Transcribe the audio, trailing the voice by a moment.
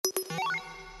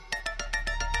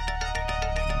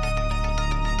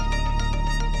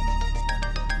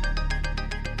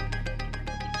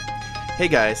Hey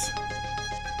guys,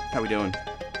 how we doing?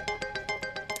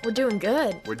 We're doing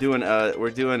good. We're doing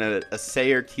a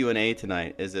SAYER Q&A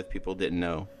tonight, as if people didn't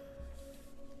know.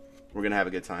 We're gonna have a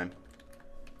good time.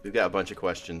 We've got a bunch of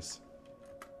questions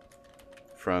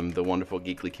from the wonderful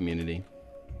Geekly community,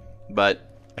 but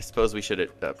I suppose we should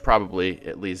probably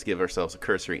at least give ourselves a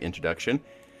cursory introduction.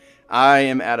 I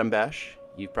am Adam Bash.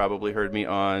 You've probably heard me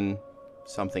on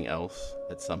something else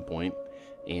at some point,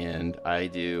 and I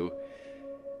do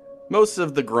most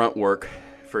of the grunt work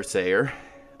for SAYER.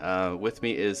 With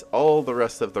me is all the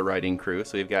rest of the writing crew.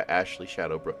 So we've got Ashley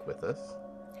Shadowbrook with us.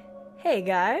 Hey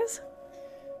guys.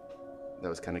 That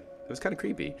was kind of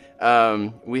creepy.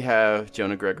 We have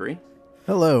Jonah Gregory.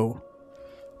 Hello.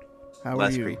 How are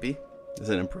Less you? creepy. Is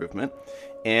an improvement.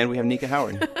 And we have Nika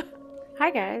Howard.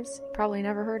 Hi guys. Probably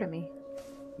never heard of me.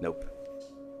 Nope.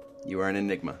 You are an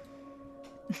enigma.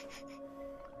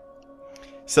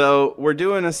 So we're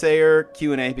doing a SAYER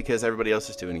Q&A because everybody else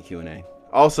is doing a Q&A.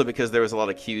 Also because there was a lot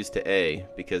of Q's to A,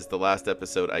 because the last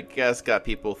episode, I guess, got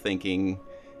people thinking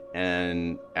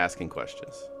and asking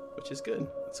questions, which is good.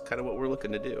 That's kind of what we're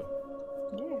looking to do.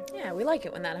 Yeah, we like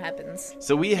it when that happens.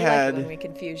 So we like had, it when we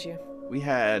confuse you.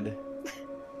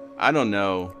 I don't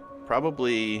know,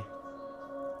 probably,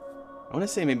 I want to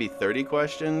say maybe 30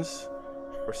 questions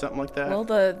or something like that. Well,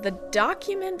 the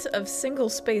document of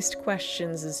single-spaced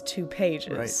questions is 2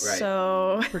 pages. Right.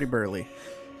 So Pretty burly.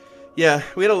 Yeah,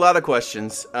 we had a lot of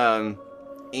questions,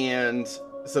 and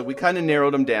so we kind of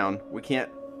narrowed them down. We can't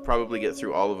probably get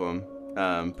through all of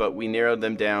them, but we narrowed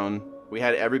them down. We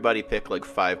had everybody pick like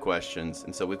 5 questions,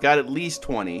 and so we've got at least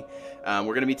 20. We're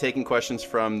going to be taking questions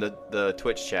from the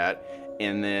Twitch chat,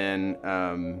 and then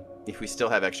if we still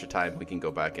have extra time, we can go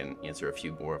back and answer a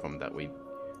few more of them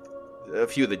a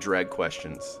few of the drag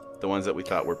questions, the ones that we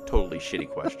thought were totally shitty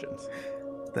questions.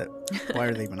 Why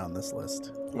are they even on this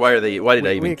list? Why did I even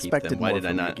we keep them? expected Why more did I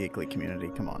from not? the Geekly community.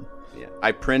 Come on. Yeah,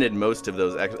 I printed most of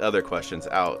those other questions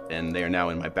out, and they are now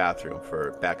in my bathroom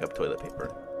for backup toilet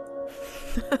paper.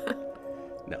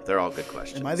 No, they're all good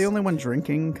questions. Am I the only one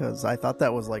drinking? Because I thought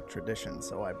that was like tradition.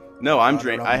 So No, I'm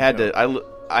drinking. I had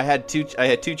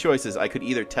Coke. two choices. I could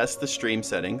either test the stream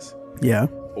settings, Yeah.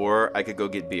 or I could go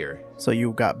get beer. So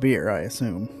you got beer, I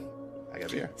assume. I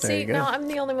got beer. There see, you go. now I'm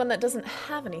the only one that doesn't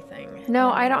have anything.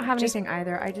 No, I don't have anything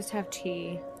either. I just have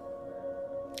tea.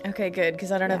 Okay, good,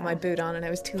 because I don't have Yeah. my boot on, and I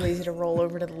was too lazy to roll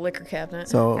over to the liquor cabinet.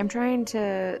 So I'm trying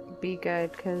to be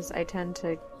good because I tend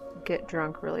to get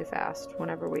drunk really fast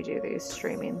whenever we do these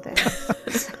streaming things.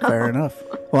 fair enough.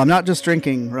 Well, I'm not just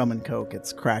drinking rum and Coke.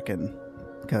 It's Kraken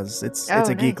because it's a nice.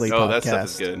 Geekly Oh, podcast. that stuff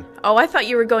is good. Oh, I thought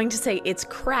you were going to say it's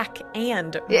crack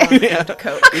and Yeah. rum Yeah. and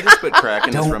Coke. We just put Kraken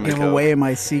as Don't rum and give Coke. away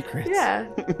my secrets. Yeah.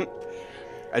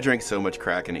 I drank so much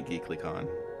Kraken at GeeklyCon.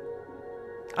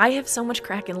 I have so much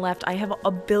Kraken left. I have a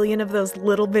billion of those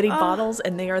little bitty bottles,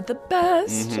 and they are the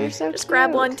best. Mhm. You're so Just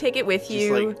grab cute. one, take it with Just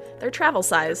you. like- They're travel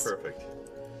size. Perfect.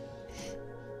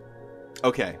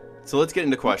 Okay, so let's get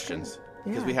into questions,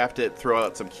 because Yeah. we have to throw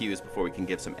out some Q's before we can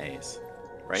give some A's.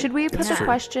 Right? Should we put That's the true.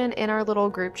 question in our little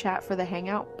group chat for the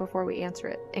hangout before we answer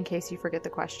it, in case you forget the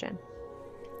question?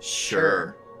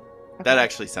 Sure. That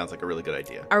actually sounds like a really good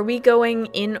idea. Are we going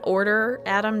in order,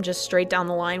 Adam? Just straight down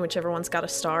the line, whichever one's got a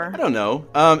star? I don't know.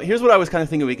 Here's what I was kind of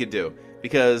thinking we could do,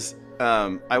 because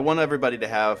I want everybody to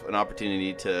have an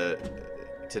opportunity to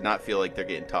not feel like they're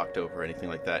getting talked over or anything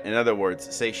like that. In other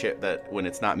words, say shit that when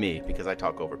it's not me, because I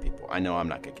talk over people. I know I'm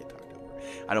not gonna get talked over.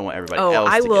 I don't want everybody else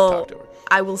to get talked over.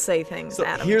 I will say things, So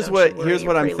Adam. here's don't what you worry here's your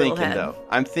what I'm pretty little thinking head. though.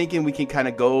 I'm thinking we can kind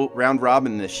of go round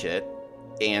robin this shit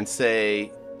and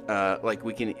say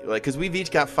because we've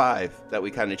each got 5 that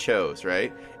we kind of chose,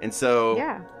 right? And so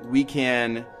Yeah. we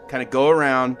can kind of go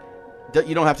around.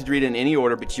 You don't have to read it in any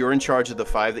order, but you're in charge of the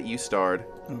 5 that you starred.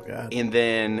 Oh God. And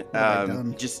then What have I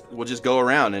done? we'll just go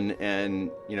around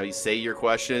and you say your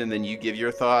question and then you give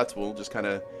your thoughts. We'll just kind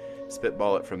of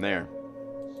spitball it from there.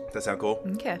 Does that sound cool?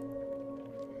 Okay.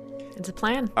 It's a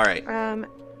plan. All right.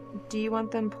 Do you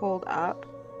want them pulled up?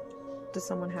 Does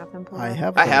someone have them pulled I up?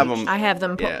 have. I have each. them. I have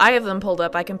them. Yeah. I have them pulled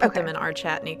up. I can put Okay. them in our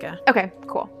chat, Nika. Okay,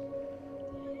 cool.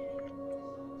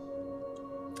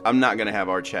 I'm not going to have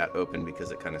our chat open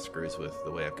because it kind of screws with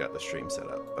the way I've got the stream set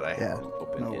up, but I have Yeah, them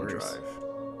open no in worries. Drive.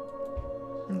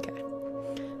 Okay.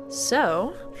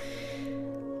 So,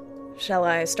 shall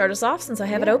I start us off since I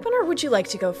have it Yeah. open, or would you like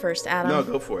to go first, Adam? No,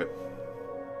 go for it.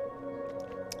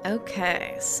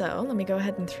 Okay, so let me go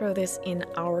ahead and throw this in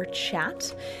our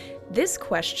chat. This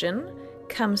question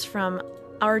comes from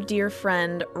our dear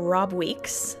friend Rob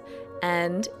Weeks,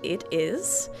 and it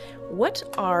is, what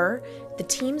are the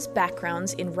team's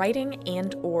backgrounds in writing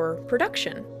and or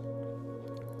production?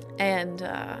 And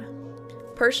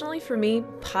personally, for me,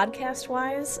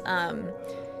 podcast-wise,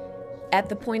 at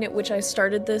the point at which I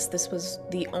started this was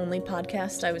the only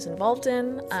podcast I was involved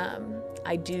in.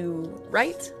 I do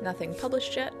write, nothing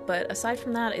published yet, but aside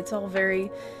from that, it's all very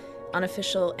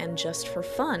unofficial and just for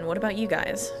fun. What about you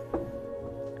guys?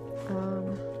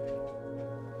 You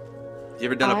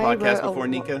ever done a podcast before,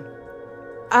 Nika?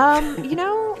 You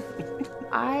know,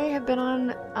 I have been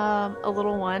on a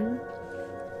little one,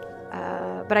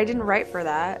 but I didn't write for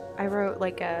that. I wrote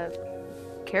like a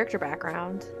character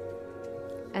background,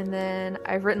 and then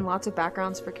I've written lots of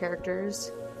backgrounds for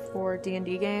characters for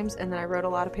D&D games, and then I wrote a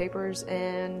lot of papers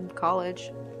in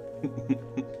college.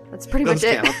 That's pretty much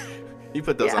it. Count. You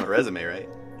put those on a resume, right?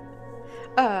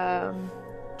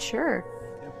 Sure.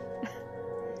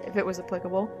 If it was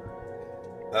applicable.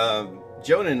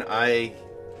 Jonah and I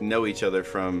know each other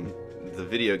from the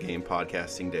video game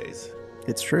podcasting days.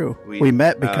 It's true. We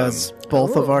met because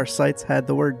both of our sites had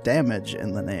the word damage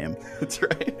in the name. That's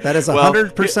right. That is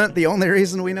 100% the only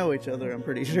reason we know each other, I'm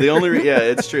pretty sure. Yeah,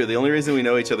 it's true. The only reason we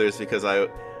know each other is because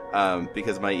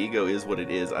because my ego is what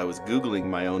it is. I was Googling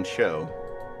my own show.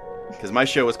 Because my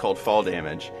show was called Fall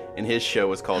Damage, and his show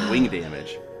was called Wing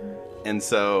Damage. And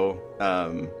so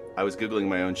I was Googling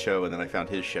my own show, and then I found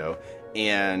his show.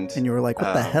 And you were like,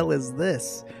 what the hell is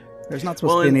this? There's not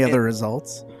supposed to be any other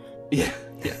results. Yeah.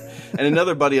 And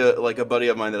another buddy, a buddy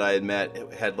of mine that I had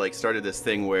met, had like started this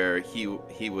thing where he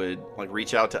would like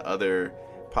reach out to other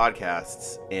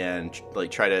podcasts and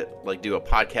like try to like do a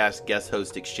podcast guest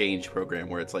host exchange program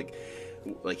where it's like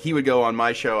he would go on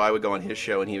my show, I would go on his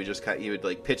show, and he would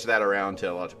like pitch that around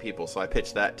to a lot of people. So I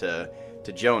pitched that to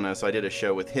Jonah. So I did a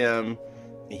show with him.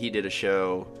 He did a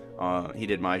show. He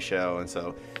did my show, and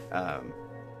so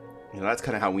that's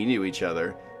kind of how we knew each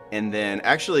other. And then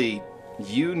actually,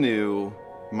 you knew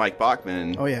Mike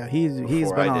Bachman. Oh yeah, he's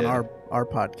been on our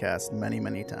podcast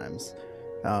many times.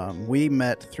 We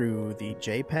met through the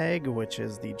JPEG, which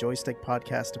is the Joystick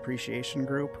Podcast Appreciation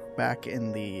Group, back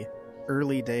in the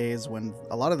early days when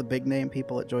a lot of the big name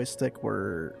people at Joystick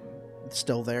were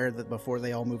still there. That before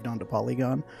they all moved on to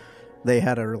Polygon, they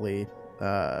had a really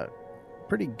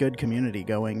pretty good community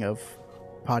going of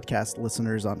podcast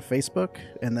listeners on Facebook,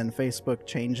 and then Facebook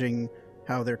changing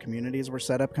how their communities were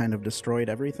set up kind of destroyed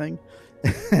everything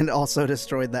and also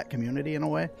destroyed that community in a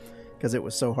way because it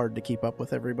was so hard to keep up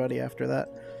with everybody after that.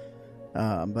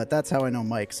 But that's how I know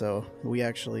Mike. So we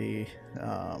actually,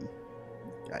 I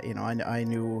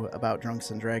knew about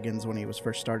Drunks and Dragons when he was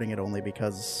first starting it only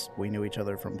because we knew each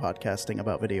other from podcasting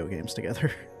about video games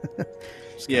together.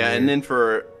 Yeah, and then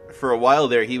for a while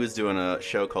there, he was doing a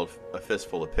show called A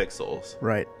Fistful of Pixels.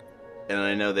 Right. And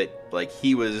I know that like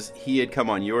he had come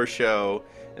on your show,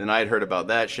 and then I had heard about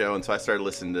that show, and so I started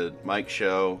listening to Mike's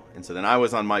show, and so then I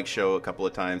was on Mike's show a couple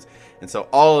of times, and so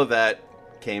all of that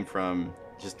came from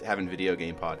just having video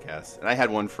game podcasts. And I had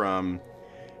one from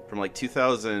like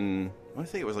 2000. I want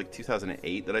to think it was like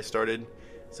 2008 that I started,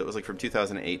 so it was like from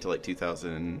 2008 to like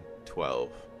 2012.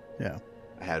 Yeah,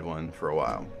 I had one for a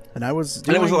while, and it was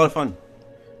a lot of fun.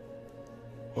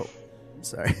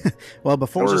 Sorry. Well,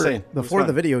 before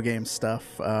the video game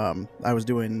stuff, I was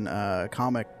doing a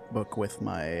comic book with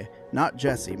not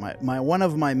Jesse, my one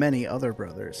of my many other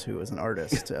brothers who is an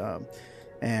artist.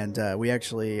 And I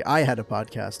had a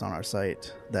podcast on our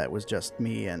site that was just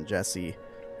me and Jesse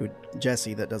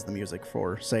that does the music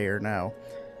for SAYER now.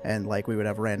 And like we would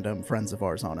have random friends of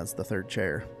ours on as the third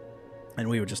chair. And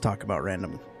we would just talk about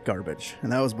random garbage.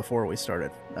 And that was before we started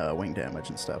Wing Damage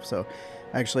and stuff. So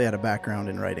I actually had a background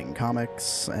in writing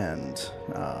comics and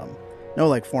no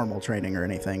like formal training or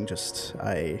anything. Just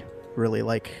I really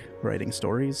like writing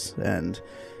stories. And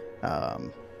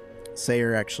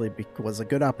SAYER actually was a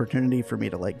good opportunity for me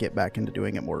to like get back into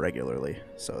doing it more regularly.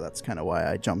 So that's kind of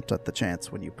why I jumped at the chance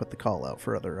when you put the call out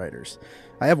for other writers.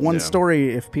 I have one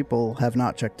story, if people have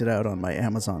not checked it out, on my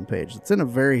Amazon page. It's in a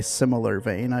very similar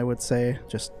vein, I would say,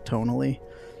 just tonally.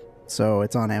 So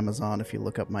it's on Amazon if you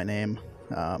look up my name.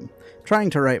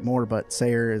 Trying to write more, but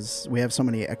SAYER we have so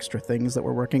many extra things that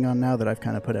we're working on now that I've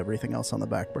kind of put everything else on the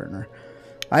back burner.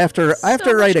 I have to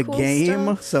write a game,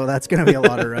 stuff. So that's going to be a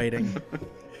lot of writing.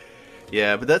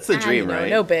 Yeah, but that's the dream, right?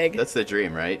 No big. That's the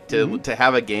dream, right? To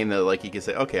have a game that like you can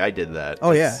say, okay, I did that.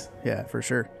 Oh yeah, for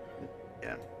sure.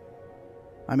 Yeah,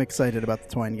 I'm excited about the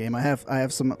Twine game. I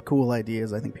have some cool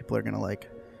ideas I think people are gonna like,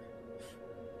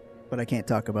 but I can't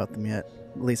talk about them yet.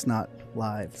 At least not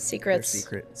live. Secrets.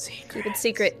 Secret. Keep it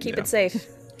secret. Keep it safe.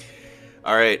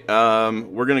 All right,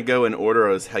 we're gonna go in order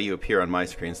as how you appear on my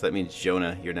screen. So that means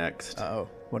Jonah, you're next. Oh,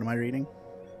 what am I reading?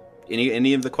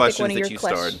 any of the questions that you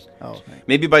starred.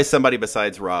 Maybe by somebody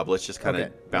besides Rob. Let's just kind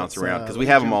of bounce around because we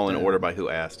have them all in order by who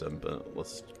asked them, but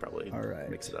let's probably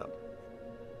mix it up.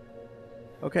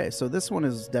 Okay, so this one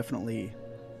is definitely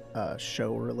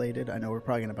show related. I know we're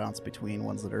probably going to bounce between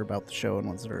ones that are about the show and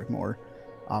ones that are more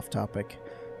off topic.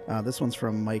 This one's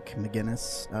from Mike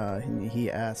McGinnis. He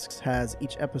asks, has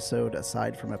each episode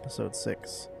aside from episode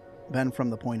 6 been from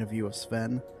the point of view of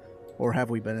Sven, or have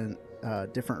we been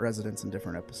different residents in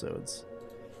different episodes?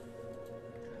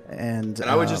 And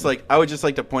I would just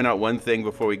like to point out one thing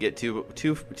before we get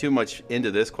too much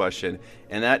into this question,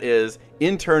 and that is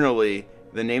internally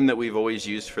the name that we've always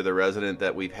used for the resident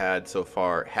that we've had so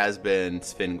far has been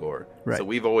Svengor. Right. So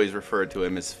we've always referred to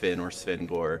him as Sven or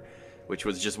Svengor, which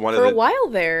was just one of the... For a while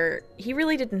there, he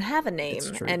really didn't have a name,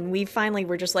 and we finally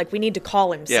were just like, we need to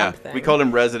call him something. Yeah, we called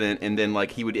him Resident, and then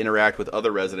like he would interact with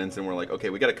other residents, and we're like, okay,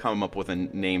 we got to come up with a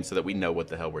name so that we know what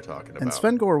the hell we're talking about. And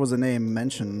Svengor was a name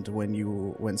mentioned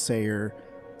when Sayer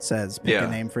says pick a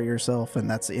name for yourself, and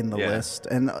that's in the list.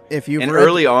 And if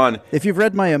you've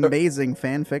read my amazing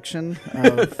fan fiction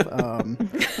of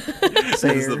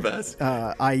Sayer, the best.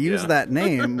 I use that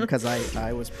name because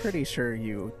I was pretty sure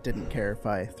you didn't care if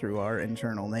I threw our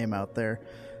internal name out there.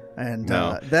 And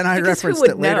then I referenced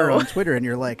it later on Twitter, and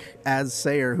you're like, as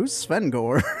Sayer, who's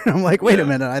Svengor? I'm like, wait a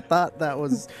minute, I thought that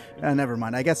was... never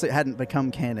mind. I guess it hadn't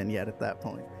become canon yet at that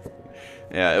point.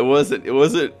 Yeah, it wasn't,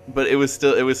 but it was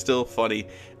still funny.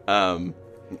 But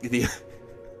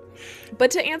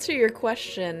to answer your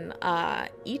question,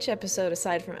 each episode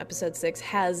aside from episode 6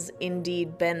 has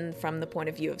indeed been from the point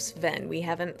of view of Sven. We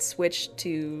haven't switched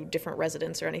to different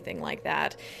residents or anything like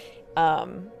that.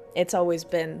 It's always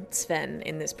been Sven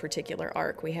in this particular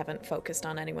arc. We haven't focused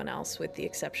on anyone else with the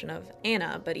exception of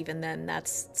Anna, but even then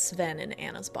that's Sven in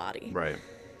Anna's body. Right.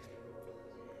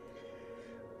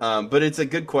 But it's a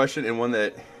good question, and one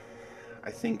that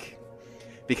I think,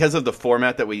 because of the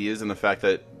format that we use and the fact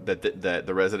that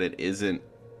the resident isn't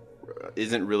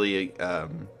really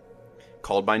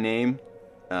called by name,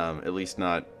 at least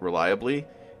not reliably,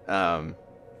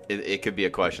 it could be a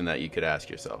question that you could ask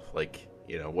yourself, like,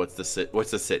 you know, what's the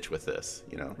sitch with this?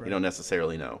 You know, right. You don't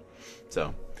necessarily know.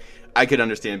 So I could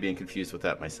understand being confused with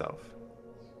that myself.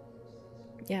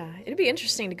 Yeah, it'd be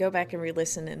interesting to go back and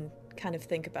re-listen and kind of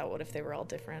think about what if they were all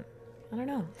different. I don't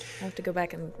know. I have to go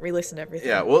back and re-listen to everything.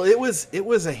 Yeah, well, it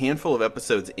was a handful of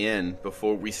episodes in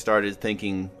before we started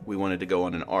thinking we wanted to go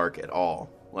on an arc at all.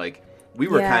 Like we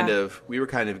were kind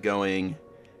of going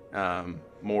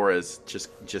more as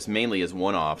just mainly as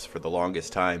one-offs for the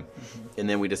longest time, and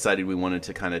then we decided we wanted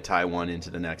to kind of tie one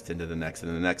into the next, and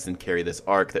and carry this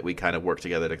arc that we kind of worked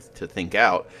together to think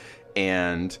out.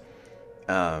 And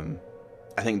I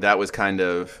think that was kind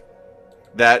of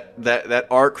that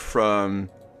arc from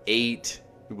 8.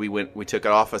 We took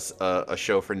it off a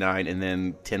show for 9, and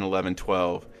then 10, 11,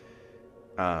 12.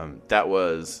 That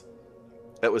was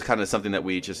kind of something that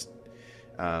we just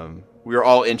we were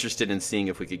all interested in seeing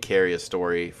if we could carry a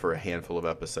story for a handful of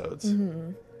episodes.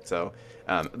 Mm-hmm. So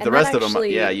the rest of them,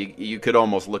 you could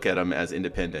almost look at them as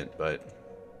independent, but.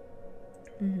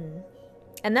 Mm-hmm.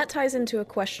 And that ties into a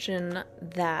question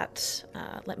that,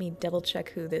 let me double check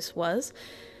who this was.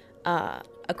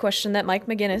 A question that Mike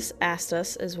McGinnis asked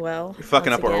us as well. You're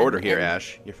fucking up our order here,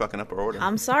 Ash. You're fucking up our order.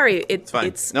 I'm sorry. It's fine.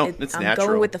 It's natural. I'm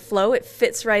going with the flow. It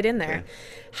fits right in there. Okay.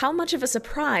 How much of a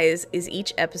surprise is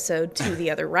each episode to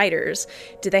the other writers?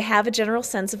 Do they have a general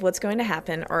sense of what's going to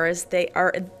happen, or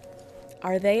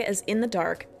are they as in the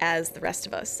dark as the rest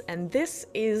of us? And this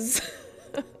is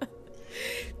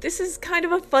this is kind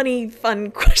of a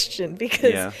fun question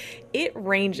because it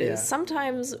ranges. Yeah.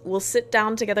 Sometimes we'll sit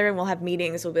down together and we'll have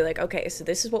meetings. We'll be like, okay, so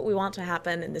this is what we want to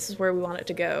happen and this is where we want it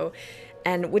to go.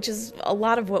 And which is a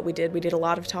lot of what we did. We did a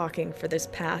lot of talking for this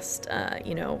past,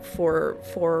 4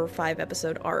 or 5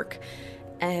 episode arc.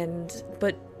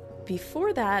 But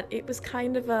before that, it was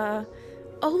kind of a,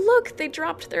 oh, look, they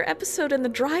dropped their episode in the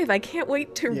drive. I can't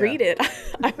wait to read it.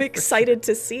 I'm excited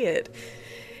to see it.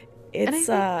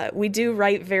 It's we do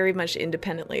write very much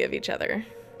independently of each other.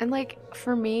 And like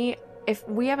for me, if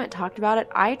we haven't talked about it,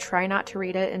 I try not to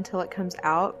read it until it comes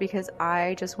out because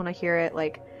I just want to hear it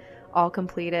like all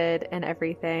completed and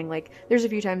everything. Like there's a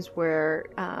few times where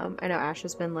I know Ash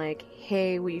has been like,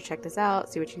 hey, will you check this out,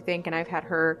 see what you think? And I've had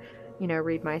her,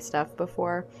 read my stuff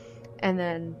before.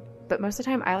 But most of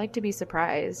the time I like to be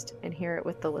surprised and hear it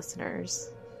with the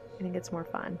listeners. I think it's more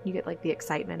fun. You get like the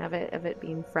excitement of it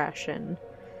being fresh and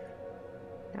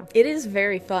It is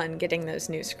very fun getting those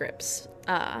new scripts.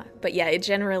 But yeah, it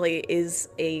generally is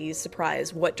a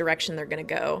surprise what direction they're going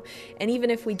to go. And even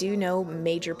if we do know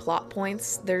major plot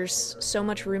points, there's so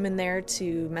much room in there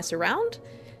to mess around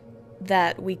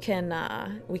that we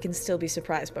can still be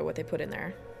surprised by what they put in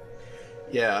there.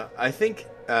 Yeah, I think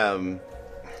part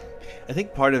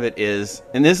of it is,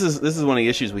 and this is one of the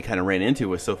issues we kind of ran into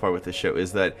with so far with the show,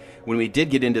 is that when we did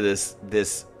get into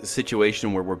this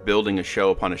situation where we're building a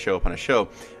show upon a show upon a show,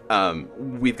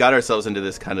 we've got ourselves into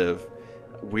this kind of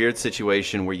weird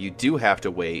situation where you do have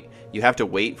to wait. You have to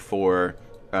wait for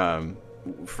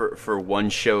one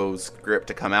show's script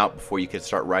to come out before you could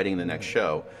start writing the next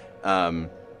show.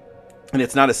 And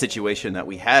it's not a situation that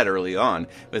we had early on,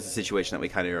 but it's a situation that we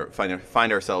kind of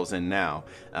find ourselves in now.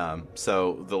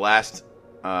 So the last,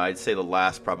 I'd say the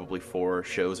last probably 4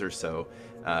 shows or so,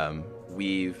 I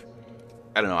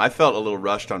don't know, I felt a little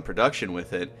rushed on production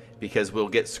with it because we'll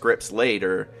get scripts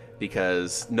later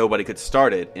because nobody could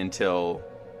start it until,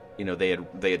 you know, they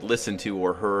had listened to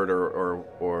or heard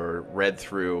or read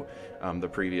through the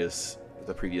previous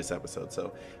episode.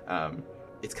 So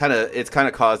it's kind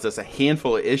of caused us a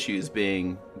handful of issues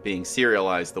being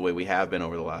serialized the way we have been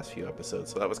over the last few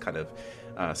episodes. So that was kind of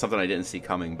something I didn't see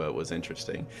coming, but was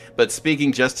interesting. But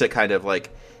speaking just to kind of like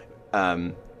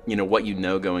what you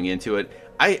know going into it,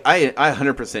 I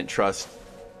 100% trust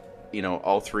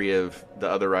all 3 of the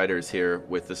other writers here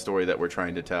with the story that we're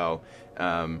trying to tell.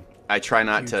 I try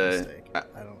not to.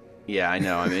 Yeah, I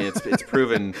know. I mean, it's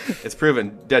proven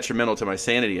detrimental to my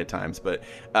sanity at times, but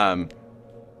I've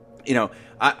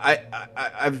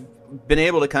been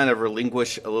able to kind of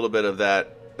relinquish a little bit of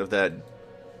that.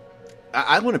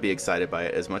 I want to be excited by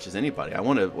it as much as anybody. I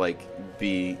want to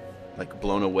be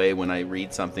blown away when I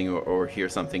read something or hear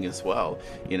something as well,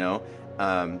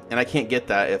 and I can't get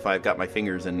that if I've got my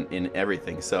fingers in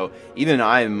everything. So even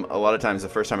a lot of times the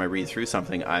first time I read through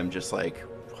something, I'm just like,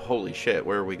 holy shit,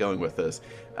 where are we going with this?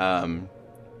 And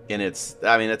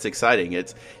it's exciting.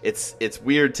 It's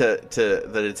weird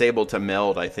that it's able to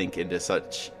meld, I think, into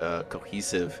such a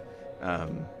cohesive,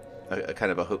 a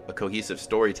kind of a cohesive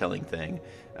storytelling thing,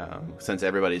 since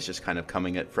everybody's just kind of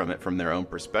coming from their own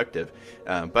perspective.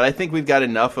 But I think we've got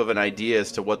enough of an idea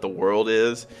as to what the world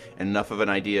is, and enough of an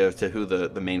idea as to who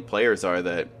the main players are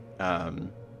that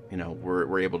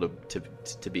we're able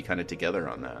to be kind of together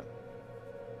on that.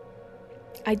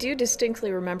 I do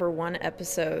distinctly remember one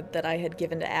episode that I had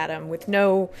given to Adam with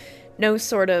no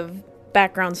sort of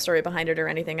background story behind it or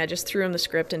anything. I just threw him the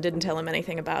script and didn't tell him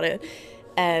anything about it.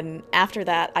 And after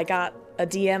that, I got a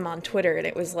DM on Twitter, and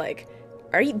it was like,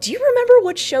 do you remember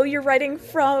what show you're writing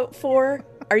for?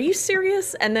 Are you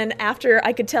serious? And then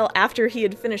I could tell after he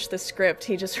had finished the script,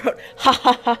 he just wrote, ha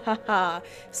ha ha ha ha.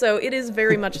 So it is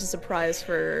very much a surprise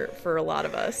for a lot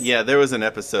of us. Yeah, there was an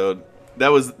episode that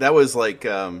was like,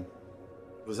 that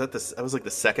was like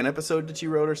the second episode that you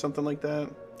wrote or something like that?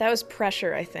 That was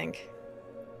Pressure, I think.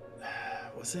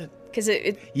 Was it? Because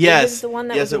it was the one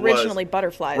that was originally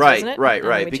Butterflies, right, wasn't it?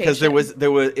 Right. Because it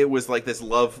was like this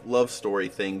love story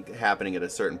thing happening at a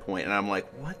certain point, and I'm like,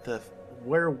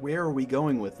 where are we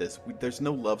going with this? There's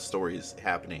no love stories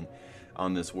happening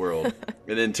on this world.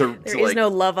 And then there is no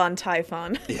love on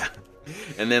Typhon. Yeah,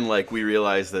 and then we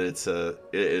realize that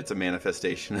it's a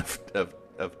manifestation of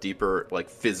deeper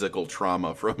physical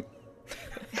trauma from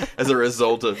as a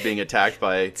result of being attacked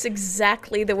by it's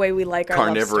exactly the way we like our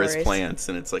carnivorous plants,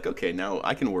 and it's like, okay, now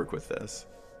I can work with this.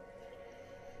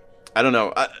 I don't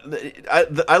know.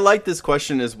 I like this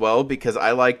question as well because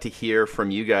I like to hear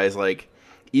from you guys,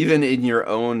 even in your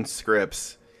own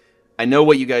scripts. I know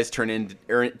what you guys turn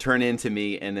into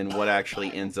me, and then what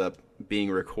actually ends up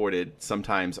being recorded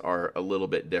sometimes are a little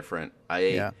bit different.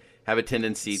 I have a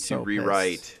tendency to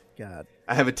rewrite. Pissed. God.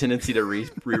 I have a tendency to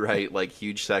rewrite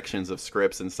huge sections of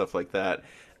scripts and stuff like that.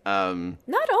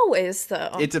 Not always,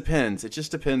 though. It depends. It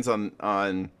just depends on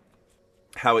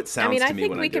how it sounds to me when I do it. I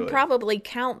think we could probably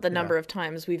count the number of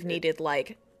times we've needed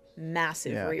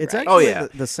massive rewrites. It's actually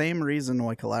the same reason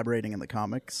why collaborating in the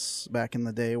comics back in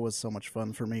the day was so much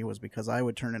fun for me was because I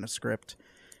would turn in a script.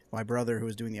 My brother, who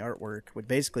was doing the artwork, would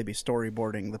basically be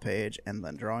storyboarding the page and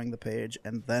then drawing the page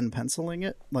and then penciling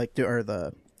it, or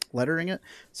the lettering it.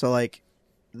 So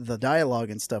the dialogue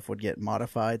and stuff would get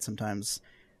modified. Sometimes,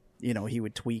 he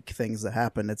would tweak things that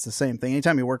happen. It's the same thing.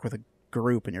 Anytime you work with a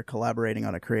group and you're collaborating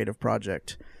on a creative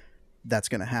project, that's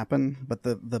going to happen. But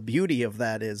the beauty of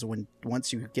that is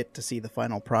once you get to see the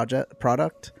final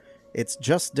product, it's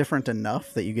just different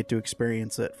enough that you get to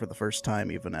experience it for the first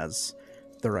time, even as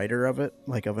the writer of it,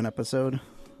 of an episode.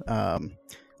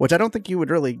 Which I don't think you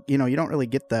would really, you don't really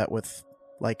get that with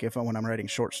when I'm writing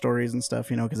short stories and stuff,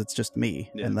 because it's just me.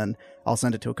 Yeah. And then I'll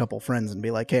send it to a couple friends and be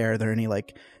like, hey, are there any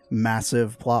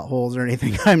massive plot holes or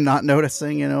anything I'm not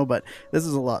noticing, but this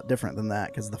is a lot different than that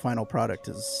because the final product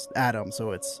is Adam.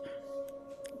 So it's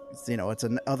it's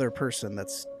another person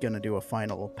that's going to do a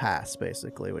final pass,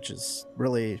 basically, which is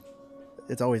really,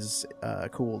 it's always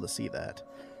cool to see that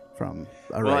from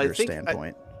a writer's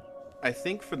standpoint. I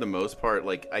think for the most part,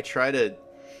 like, I try to,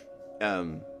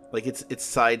 like, it's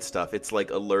side stuff. It's like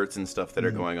alerts and stuff that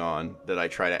are going on that I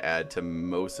try to add to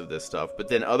most of this stuff. But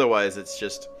then otherwise, it's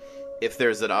just, if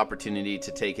there's an opportunity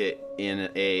to take it in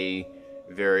a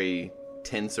very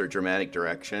tense or dramatic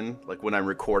direction, like when I'm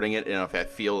recording it, and if I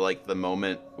feel like the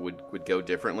moment would go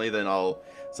differently, then I'll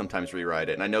sometimes rewrite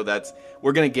it. And I know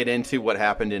we're going to get into what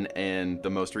happened in the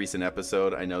most recent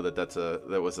episode. I know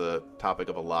that was a topic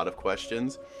of a lot of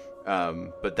questions.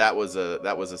 But that was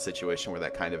a situation where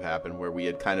that kind of happened, where we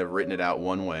had kind of written it out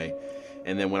one way,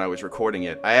 and then when I was recording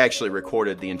it, I actually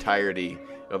recorded the entirety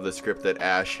of the script that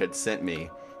Ash had sent me,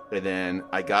 and then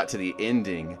I got to the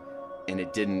ending, and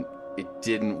it didn't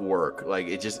work. Like,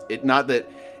 it just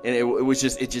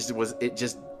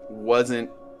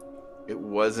wasn't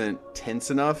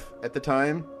tense enough at the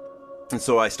time. And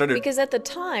so I started, because at the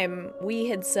time we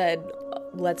had said,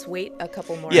 let's wait a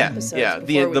couple more episodes. Yeah.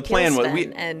 The plan was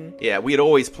we had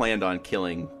always planned on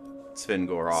killing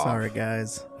Svengor off. Sorry,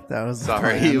 guys. That was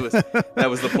sorry. That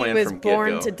was the plan. He was from born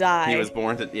get-go. to die. He was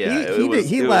born to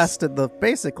He lasted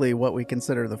basically what we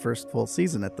consider the first full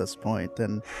season at this point,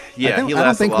 and yeah, I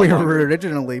don't think we were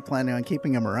originally planning on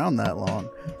keeping him around that long.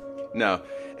 No,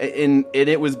 and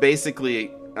it was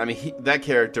basically. I mean, that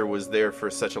character was there for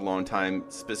such a long time,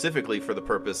 specifically for the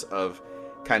purpose of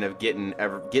kind of getting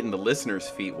the listeners'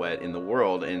 feet wet in the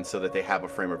world, and so that they have a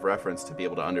frame of reference to be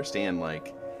able to understand,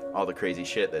 like, all the crazy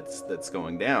shit that's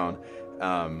going down,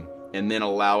 and then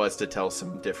allow us to tell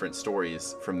some different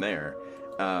stories from there.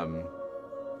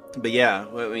 But yeah,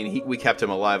 I mean, we kept him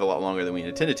alive a lot longer than we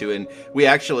intended to, and we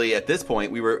actually, at this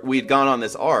point, we had gone on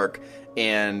this arc,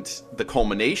 and the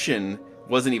culmination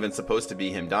wasn't even supposed to be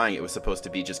him dying. It was supposed to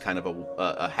be just kind of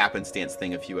a happenstance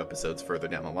thing a few episodes further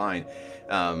down the line.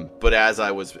 But as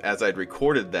I'd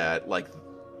recorded that, like,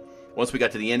 once we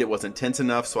got to the end, it wasn't tense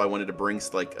enough, so I wanted to bring,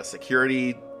 like, a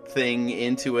security thing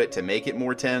into it to make it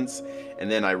more tense.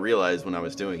 And then I realized when I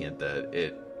was doing it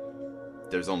that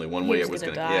there's only one way it was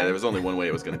going to. Yeah, there was only one way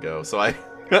it was going to go. So I.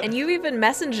 And you even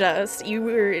messaged us. You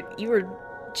were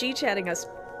G-chatting us,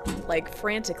 like,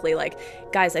 frantically, like,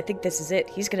 guys, I think this is it.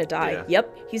 He's gonna die. Yeah.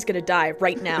 Yep, he's gonna die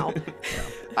right now.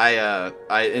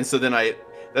 And so then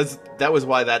that was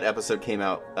why that episode came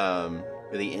out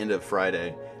at the end of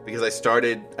Friday, because I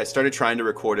started trying to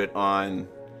record it on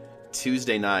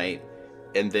Tuesday night,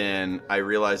 and then I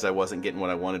realized I wasn't getting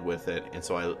what I wanted with it, and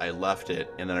so I left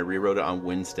it, and then I rewrote it on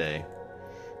Wednesday,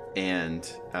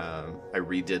 and I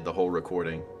redid the whole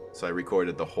recording. So I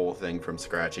recorded the whole thing from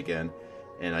scratch again.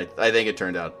 And I think it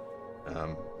turned out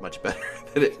much better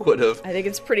than it would have. I think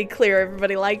it's pretty clear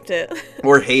everybody liked it.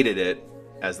 Or hated it,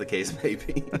 as the case may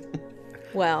be.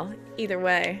 Well, either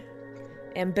way,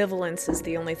 ambivalence is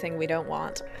the only thing we don't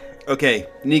want. Okay,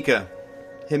 Nika,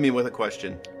 hit me with a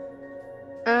question.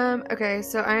 Okay,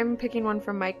 so I'm picking one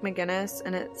from Mike McGinnis,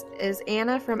 and is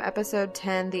Anna from episode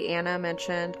 10 the Anna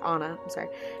mentioned,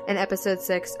 in episode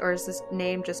 6, or is this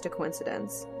name just a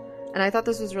coincidence? And I thought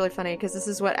this was really funny because this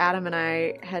is what Adam and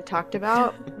I had talked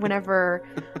about whenever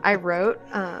I wrote.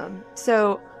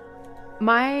 So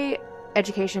my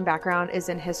education background is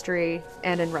in history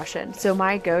and in Russian. So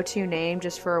my go-to name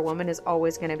just for a woman is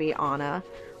always going to be Anna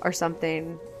or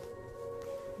something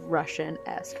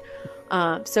Russian-esque.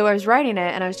 So I was writing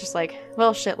it and I was just like,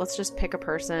 well, shit, let's just pick a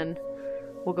person.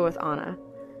 We'll go with Anna.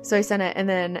 So I sent it, and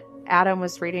then Adam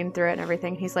was reading through it and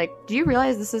everything. He's like, do you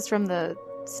realize this is from the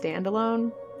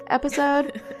standalone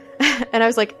episode? And I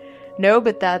was like, no,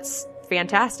 but that's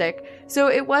fantastic. So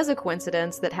it was a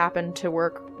coincidence that happened to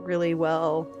work really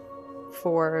well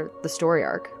for the story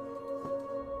arc.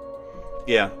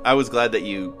 Yeah, I was glad that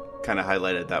you kind of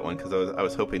highlighted that one, because I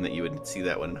was hoping that you would see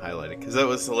that one and highlight it, because that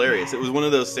was hilarious. It was one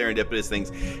of those serendipitous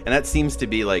things, and that seems to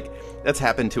be like, that's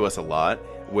happened to us a lot,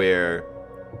 where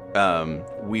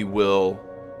we will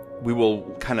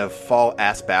kind of fall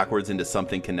ass backwards into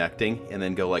something connecting, and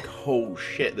then go like, oh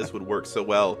shit, this would work so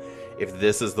well if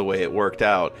this is the way it worked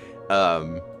out.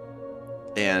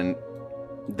 And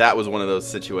that was one of those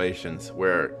situations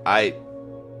where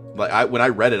when I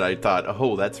read it, I thought,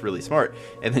 oh, that's really smart.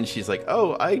 And then she's like,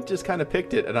 oh, I just kind of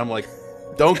picked it. And I'm like,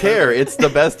 don't care. It's the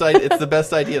best it's the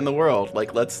best idea in the world.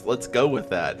 Like, let's go with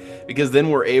that. Because then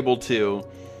we're able to,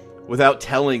 without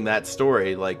telling that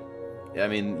story, like, I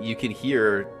mean, you can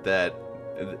hear that,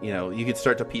 you know, you could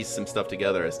start to piece some stuff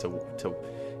together as to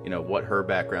you know, what her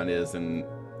background is. And,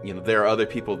 you know, there are other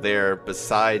people there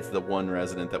besides the one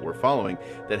resident that we're following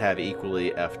that have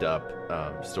equally effed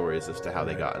up stories as to how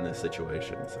they got in this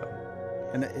situation. So,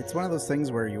 And it's one of those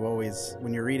things where you always,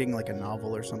 when you're reading like a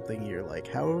novel or something, you're like,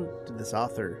 how did this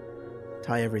author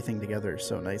tie everything together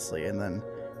so nicely? And then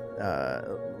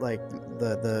like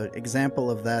the example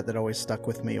of that always stuck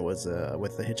with me was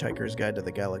with The Hitchhiker's Guide to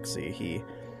the Galaxy. He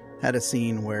had a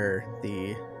scene where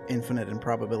the infinite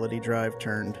improbability drive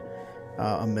turned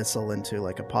a missile into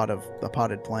like a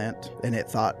potted plant, and it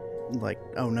thought like,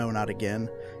 oh no, not again.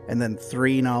 And then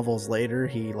 3 novels later,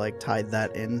 he like tied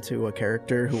that into a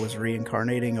character who was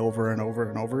reincarnating over and over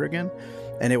and over again,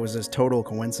 and it was this total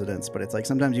coincidence. But it's like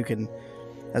sometimes you can,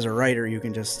 as a writer, you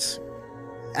can just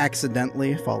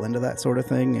accidentally fall into that sort of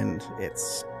thing, and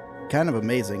it's kind of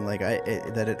amazing that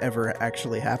it ever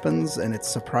actually happens, and it's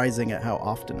surprising at how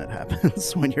often it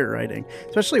happens when you're writing,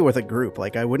 especially with a group.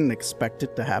 Like, I wouldn't expect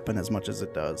it to happen as much as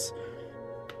it does,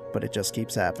 but it just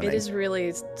keeps happening. It is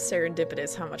really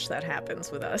serendipitous how much that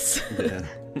happens with us. Yeah.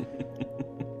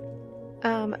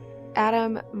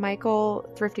 Adam, Michael,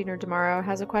 Thrifty Nerd Tomorrow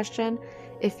has a question.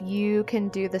 If you can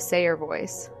do the Sayer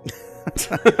voice.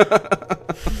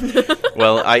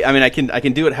 Well, I mean, I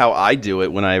can do it how I do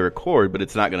it when I record, but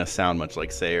it's not going to sound much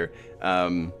like Sayer.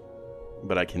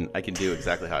 But I can do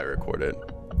exactly how I record it.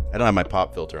 I don't have my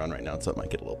pop filter on right now, so it might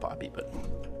get a little poppy. But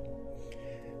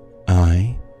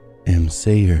I am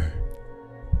Sayer.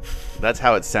 That's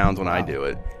how it sounds when I do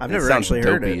it. I've never actually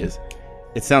heard it.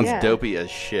 It sounds dopey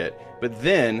as shit. But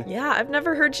then... Yeah, I've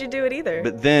never heard you do it either.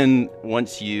 But then,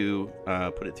 once you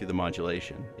put it through the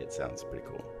modulation, it sounds pretty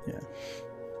cool. Yeah.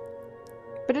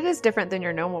 But it is different than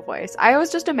your normal voice. I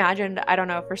always just imagined, I don't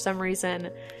know, for some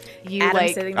reason, you Adam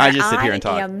like... sitting there, I just sit here and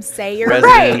talk. I am Sayer.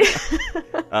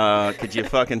 Resident, could you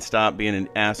fucking stop being an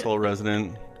asshole,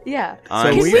 resident? Yeah.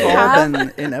 So we've all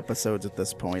been in episodes at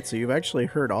this point, so you've actually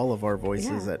heard all of our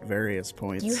voices at various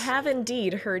points. You have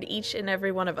indeed heard each and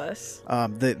every one of us.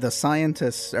 The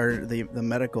scientist, or the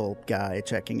medical guy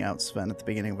checking out Sven at the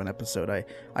beginning of an episode,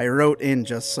 I wrote in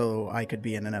just so I could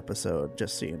be in an episode,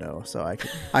 just so you know. So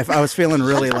I was feeling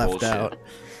really left out.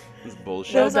 This is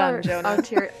bullshit. Those Well done, are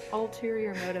Jonah.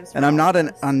 ulterior motives. And I'm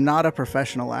not a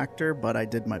professional actor, but I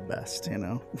did my best, you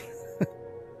know.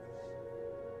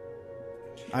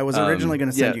 I was originally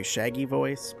going to send you Shaggy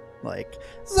voice, like,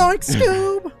 Zoink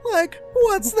Scoob, like,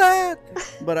 what's that?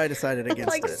 But I decided against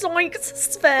like, it. Zoink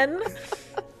Sven.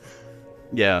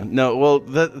 Yeah, no, well,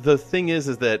 the thing is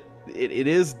that it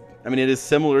is, I mean, it is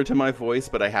similar to my voice,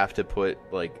 but I have to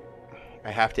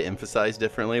I have to emphasize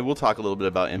differently. We'll talk a little bit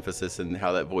about emphasis and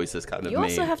how that voice is kind of made. You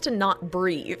also have to not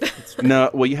breathe. No,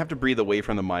 well, you have to breathe away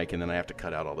from the mic, and then I have to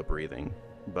cut out all the breathing.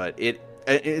 But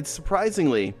it's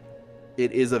surprisingly...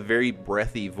 It is a very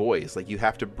breathy voice. Like, you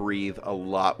have to breathe a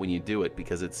lot when you do it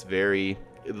because it's very,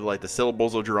 like, the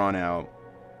syllables are drawn out.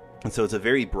 And so it's a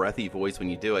very breathy voice when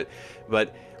you do it.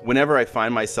 But whenever I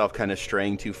find myself kind of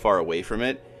straying too far away from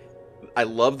it, I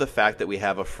love the fact that we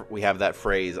have that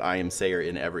phrase, I am Sayer,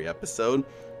 in every episode,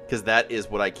 because that is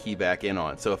what I key back in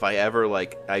on. So if I ever,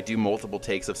 I do multiple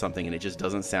takes of something and it just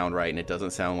doesn't sound right and it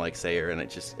doesn't sound like Sayer and I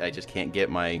just can't get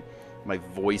my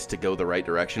voice to go the right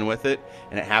direction with it,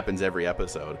 and it happens every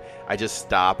episode. I just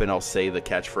stop and I'll say the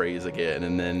catchphrase again,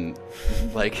 and then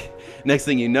next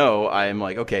thing you know, I'm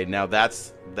like, okay, now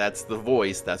that's the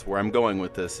voice, that's where I'm going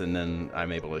with this, and then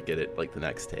I'm able to get it the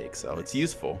next take. So it's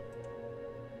useful.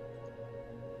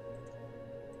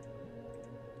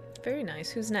 Very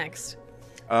nice. Who's next?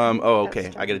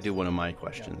 Okay. I got to do one of my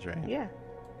questions, right? Yeah.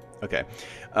 Okay.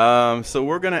 So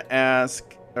we're gonna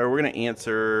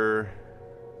answer.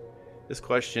 This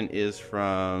question is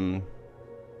from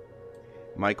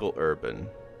Michael Urban,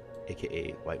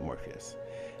 a.k.a. White Morpheus.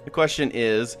 The question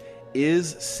is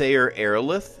Sayer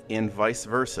Aerolith and vice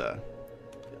versa?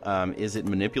 Is it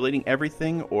manipulating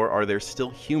everything, or are there still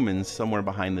humans somewhere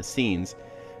behind the scenes?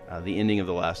 The ending of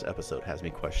the last episode has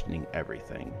me questioning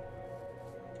everything.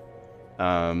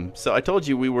 So I told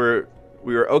you we were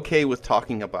okay with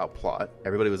talking about plot.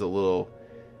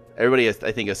 Everybody,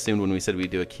 I think, assumed when we said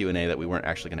we'd do a Q&A that we weren't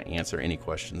actually going to answer any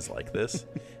questions like this,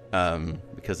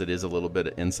 because it is a little bit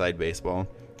of inside baseball.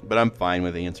 But I'm fine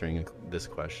with answering this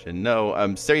question.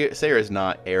 No, Sayer is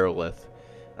not Aerolith.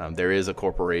 There is a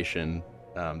corporation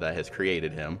that has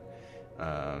created him.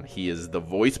 He is the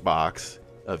voice box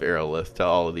of Aerolith to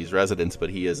all of these residents, but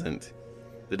he isn't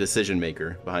the decision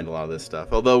maker behind a lot of this stuff.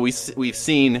 Although we've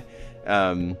seen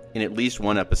in at least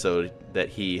one episode that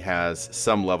he has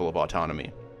some level of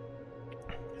autonomy.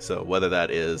 So whether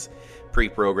that is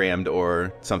pre-programmed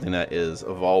or something that is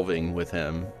evolving with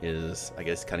him is, I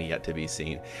guess, kind of yet to be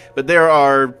seen. But there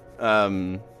are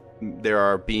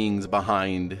beings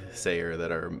behind Sayer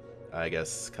that are, I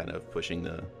guess, kind of pushing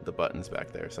the buttons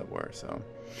back there somewhere. So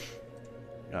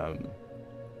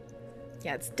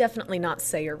Yeah, it's definitely not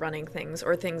Sayer running things,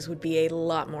 or things would be a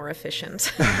lot more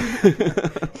efficient.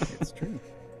 It's true.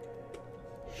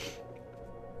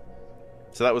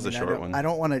 So that was a short one. I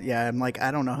don't want to. Yeah, I'm like,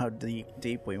 I don't know how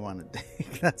deep we want to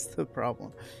dig. That's the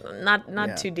problem.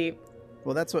 Not too deep.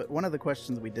 Well, that's what one of the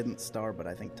questions we didn't star, but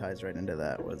I think ties right into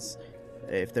that, was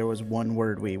if there was one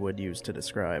word we would use to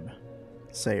describe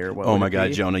Sayer. What oh would my it God,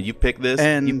 be? Jonah, you picked this.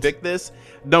 And you picked this.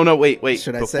 No, wait.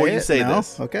 Should I Before say you it? say No?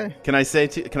 this, Okay. Can I say?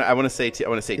 I want to say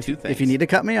two things. If you need to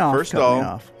cut me off, First cut of all, me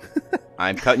off.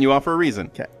 I'm cutting you off for a reason.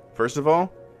 Okay. First of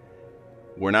all,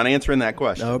 we're not answering that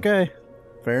question. Okay.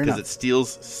 Fair enough. Because it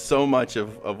steals so much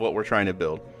of what we're trying to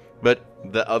build. But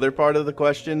the other part of the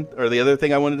question, or the other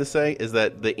thing I wanted to say, is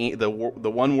that the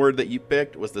one word that you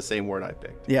picked was the same word I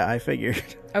picked. Yeah, I figured.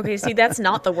 Okay, see, that's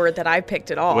not the word that I picked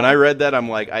at all. When I read that, I'm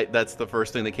like, that's the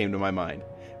first thing that came to my mind.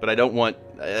 But I don't want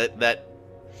that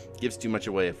gives too much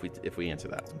away if we answer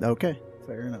that. Okay,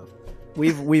 fair enough.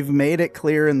 We've made it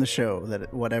clear in the show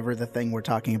that whatever the thing we're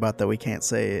talking about that we can't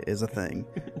say is a thing.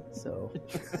 So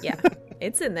Yeah,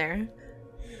 it's in there.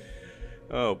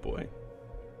 Oh boy.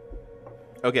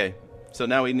 Okay, so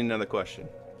now we need another question.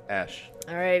 Ash.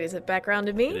 All right, is it back around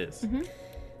to me? It is. Mm-hmm.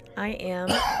 I am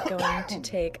going to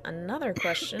take another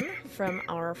question from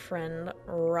our friend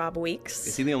Rob Weeks.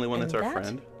 Is he the only one that's And our that-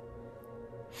 friend?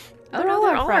 Oh no,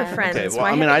 they're all our friends. Okay, well,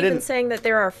 Why I mean, haven't I you been didn't- saying that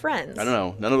they're our friends? I don't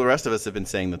know. None of the rest of us have been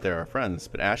saying that they're our friends,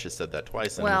 but Ash has said that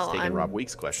twice, and Well, he's taken I'm Rob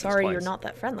Weeks' questions sorry twice. you're not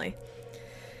that friendly.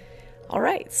 All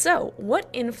right, so what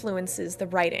influences the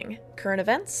writing? Current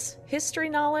events, history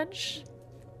knowledge,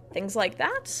 things like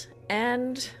that,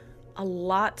 and a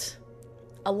lot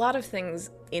of things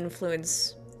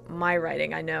influence my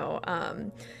writing. I know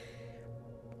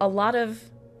a lot of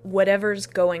whatever's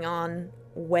going on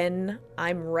when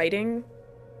I'm writing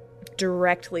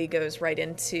directly goes right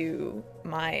into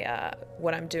my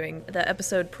what I'm doing. The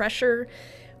episode Pressure,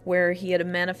 where he had a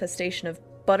manifestation of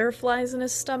butterflies in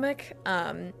his stomach,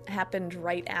 happened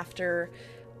right after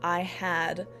I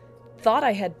thought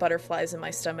I had butterflies in my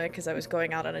stomach because I was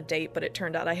going out on a date, but it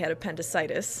turned out I had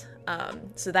appendicitis.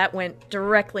 So that went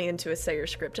directly into a Sayer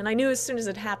script, and I knew as soon as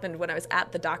it happened when I was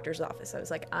at the doctor's office, I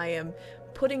was like, I am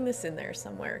putting this in there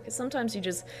somewhere, because sometimes you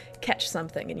just catch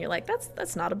something and you're like,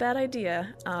 that's not a bad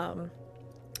idea.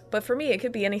 But for me, it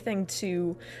could be anything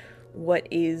to what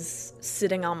is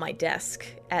sitting on my desk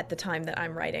at the time that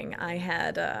I'm writing. I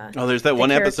had there's that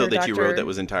one episode that you Dr. wrote that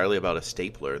was entirely about a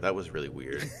stapler. That was really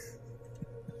weird.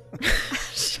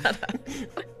 Shut up.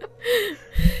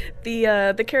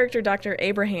 The character Dr.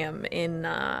 Abraham in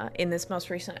this most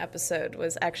recent episode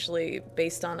was actually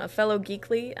based on a fellow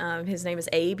Geekly. His name is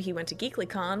Abe. He went to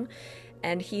GeeklyCon,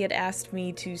 and he had asked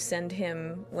me to send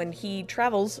him, when he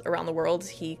travels around the world,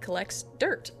 he collects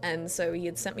dirt. And so he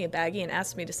had sent me a baggie and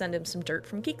asked me to send him some dirt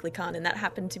from GeeklyCon, and that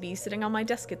happened to be sitting on my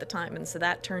desk at the time. And so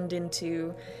that turned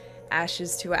into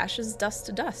ashes to ashes, dust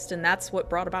to dust, and that's what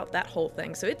brought about that whole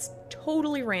thing. So it's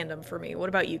totally random for me. What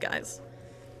about you guys?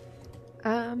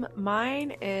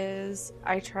 Mine is,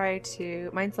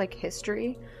 mine's like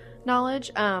history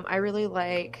knowledge. I really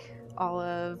like all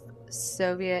of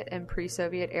Soviet and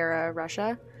pre-Soviet era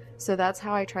Russia. So that's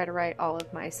how I try to write all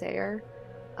of my Sayer.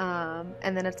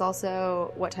 And then it's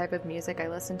also what type of music I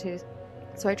listen to.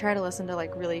 So I try to listen to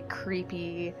like really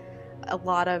creepy, a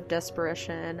lot of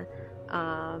desperation,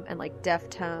 and like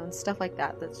Deftones, stuff like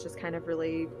that. That's just kind of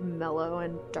really mellow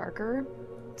and darker,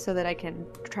 so that I can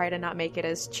try to not make it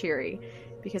as cheery,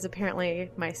 because apparently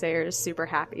my Sayer is super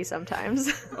happy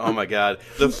sometimes. Oh my God.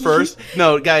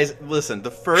 Guys, listen,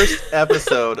 the first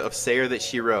episode of Sayer that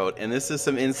she wrote, and this is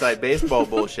some inside baseball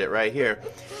bullshit right here,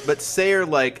 but Sayer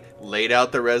like laid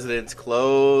out the residents'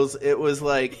 clothes. It was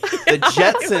like the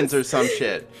Jetsons or some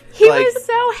shit. He like, was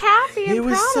so happy and he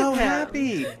was proud so of him.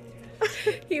 happy.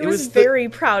 He was very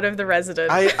proud of the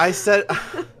resident. I said,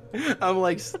 I'm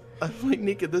like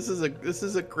Nika, this is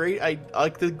a great. I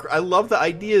love the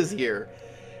ideas here,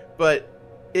 but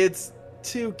it's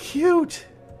too cute.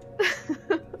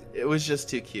 It was just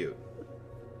too cute.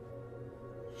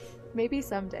 Maybe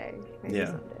someday.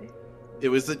 Yeah. It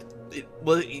was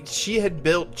she had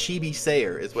built Chibi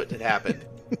Sayer is what had happened.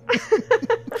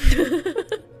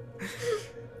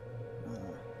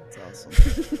 That's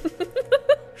awesome.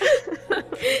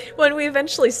 When we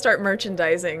eventually start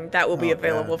merchandising, that will be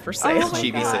available for sale. Oh my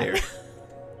Chibi God. Sayer.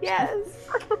 Yes.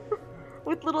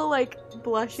 With little like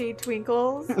blushy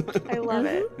twinkles. I love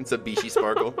it. It's a Bishi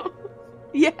sparkle.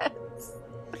 Yes.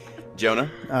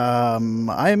 Jonah?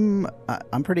 I'm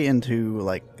pretty into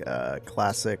like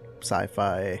classic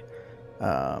sci-fi,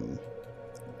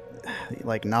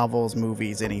 like novels,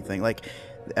 movies, anything. Like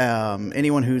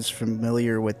anyone who's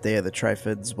familiar with Day of the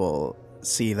Triffids will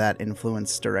see that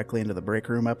influence directly into the break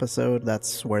room episode.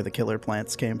 That's where the killer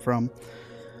plants came from.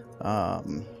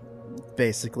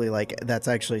 Basically, like, that's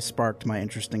actually sparked my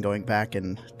interest in going back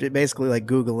and basically like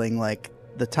Googling like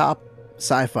the top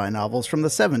sci-fi novels from the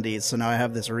 70s. So now I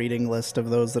have this reading list of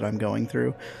those that I'm going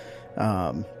through.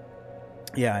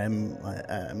 Yeah,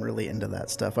 I'm really into that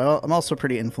stuff. I'm also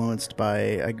pretty influenced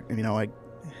by, I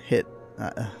hit,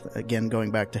 again,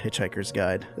 going back to Hitchhiker's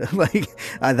Guide, like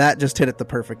that just hit at the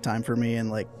perfect time for me in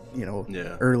like,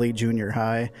 early junior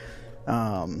high.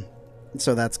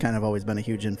 So that's kind of always been a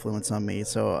huge influence on me.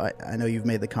 So I know you've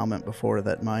made the comment before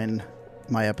that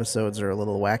my episodes are a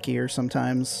little wackier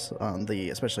sometimes on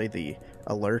especially the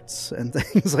alerts and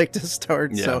things like to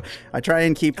start. Yeah. So I try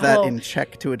and keep that in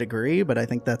check to a degree, but I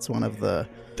think that's one of the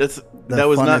that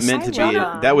was not meant to be.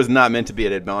 That was not meant to be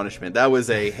an admonishment. That was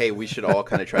hey, we should all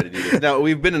kind of try to do this. Now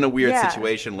we've been in a weird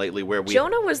situation lately where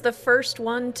Jonah was the first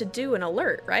one to do an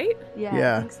alert, right?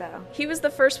 Yeah, I think so. He was the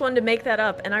first one to make that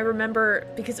up, and I remember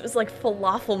because it was like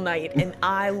falafel night, and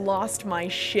I lost my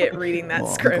shit reading that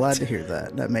script. I'm glad to hear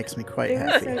that. That makes me quite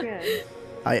happy. So good.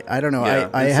 I don't know. Yeah.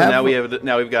 I so have now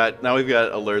we've got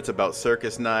alerts about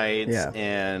circus nights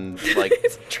and like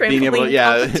being able to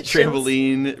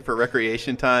trampoline for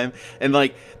recreation time, and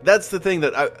like that's the thing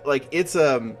that I like. It's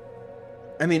I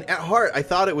mean, at heart, I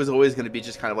thought it was always going to be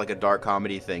just kind of like a dark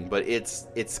comedy thing, but it's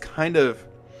gotta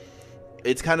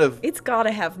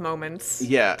have moments.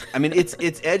 Yeah, I mean,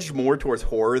 it's edged more towards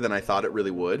horror than I thought it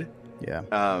really would. Yeah.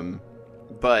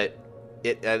 But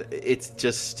it's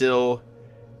just still.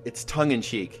 It's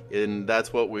tongue-in-cheek, and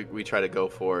that's what we try to go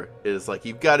for, is like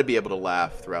you've got to be able to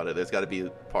laugh throughout it. There's got to be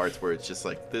parts where it's just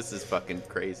like, this is fucking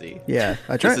crazy. Yeah,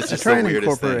 I try and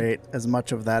incorporate as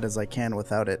much of that as I can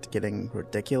without it getting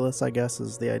ridiculous, I guess,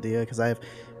 is the idea, because I have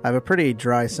a pretty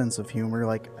dry sense of humor.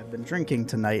 Like, I've been drinking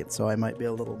tonight, so I might be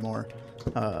a little more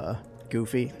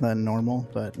goofy than normal,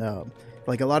 but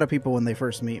like a lot of people when they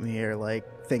first meet me are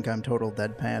like, think I'm total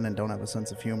deadpan and don't have a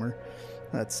sense of humor.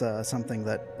 That's something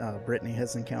that Brittany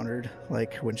has encountered.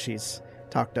 Like, when she's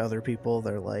talked to other people,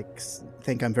 they're like,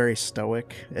 think I'm very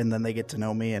stoic, and then they get to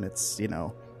know me, and it's,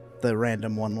 the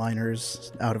random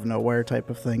one-liners out of nowhere type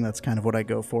of thing. That's kind of what I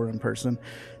go for in person.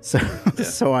 So,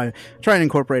 so I try and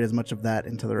incorporate as much of that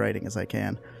into the writing as I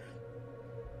can.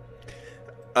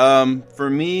 For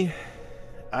me,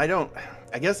 I don't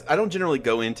generally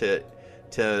go into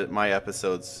my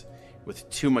episodes with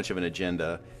too much of an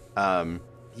agenda.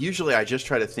 Usually I just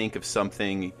try to think of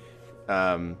something,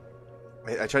 I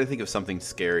try to think of something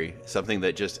scary, something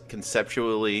that just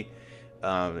conceptually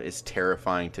is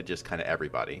terrifying to just kind of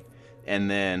everybody.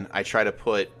 And then I try to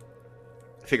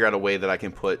figure out a way that I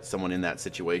can put someone in that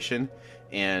situation,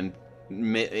 and,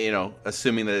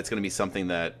 assuming that it's going to be something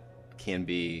that can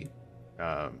be,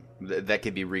 that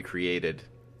can be recreated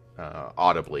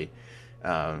audibly.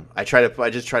 I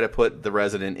just try to put the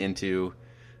resident into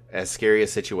as scary a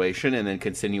situation, and then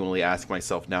continually ask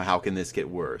myself, now how can this get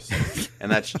worse? And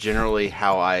that's generally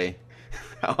how I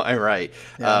write.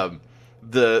 Yeah.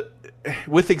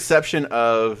 With exception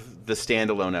of the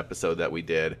standalone episode that we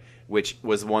did, which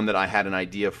was one that I had an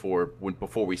idea for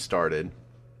before we started,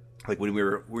 like when we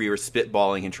were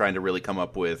spitballing and trying to really come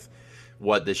up with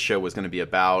what this show was going to be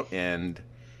about, and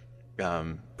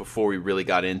before we really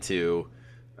got into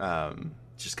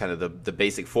just kind of the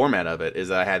basic format of it,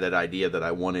 is I had that idea that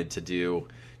I wanted to do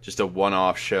just a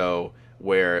one-off show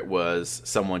where it was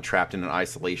someone trapped in an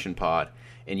isolation pod,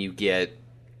 and you get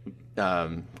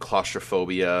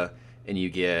claustrophobia, and you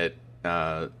get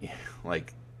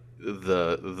like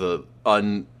the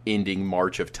unending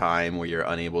march of time where you're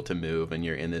unable to move and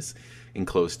you're in this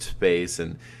enclosed space.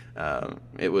 And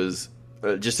it was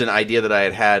just an idea that I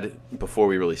had before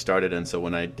we really started, and so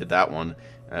when I did that one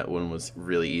was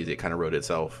really easy. It kind of wrote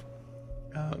itself.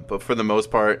 But for the most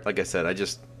part, like I said,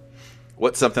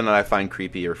 what's something that I find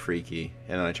creepy or freaky,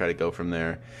 and then I try to go from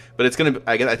there. But I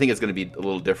think it's gonna be a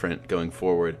little different going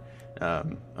forward.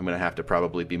 I'm gonna have to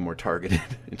probably be more targeted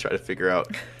and try to figure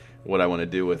out what I want to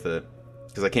do with it,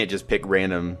 because I can't just pick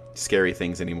random scary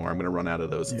things anymore. I'm gonna run out of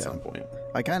those at some point.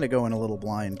 I kind of go in a little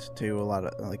blind to a lot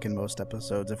of, like in most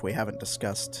episodes, if we haven't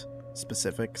discussed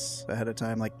specifics ahead of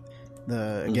time, like.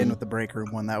 With the break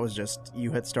room one, that was just,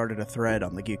 you had started a thread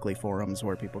on the Geekly forums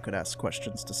where people could ask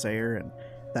questions to Sayer, and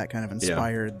that kind of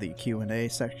inspired the Q&A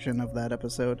section of that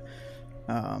episode.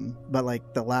 But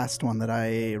like the last one that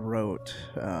I wrote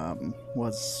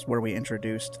was where we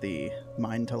introduced the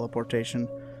mind teleportation,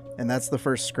 and that's the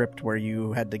first script where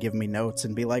you had to give me notes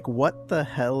and be like, what the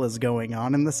hell is going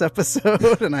on in this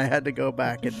episode? And I had to go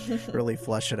back and really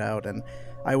flesh it out, and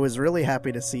I was really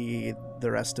happy to see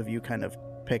the rest of you kind of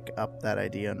pick up that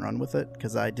idea and run with it,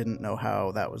 because I didn't know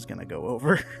how that was going to go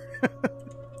over.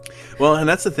 Well, and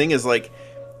that's the thing is, like,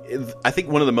 I think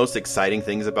one of the most exciting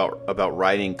things about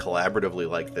writing collaboratively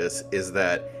like this is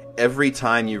that every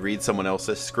time you read someone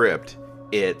else's script,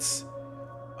 it's,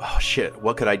 oh shit,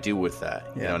 what could I do with that?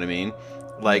 You know what I mean?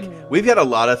 Like, we've got a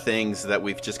lot of things that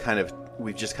we've just kind of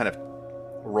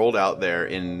rolled out there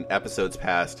in episodes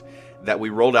past, that we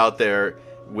rolled out there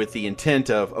with the intent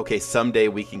of, okay, someday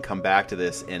we can come back to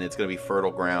this and it's going to be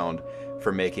fertile ground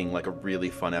for making like a really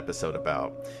fun episode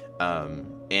about.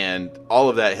 And all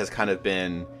of that has kind of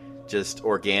been just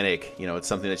organic. You know, it's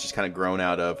something that's just kind of grown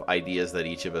out of ideas that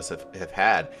each of us have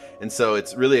had. And so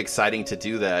it's really exciting to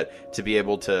do that, to be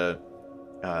able to,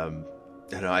 I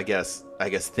don't know, I guess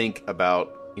think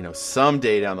about, you know,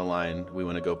 someday down the line, we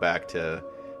want to go back to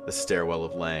the Stairwell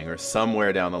of Lang, or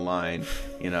somewhere down the line,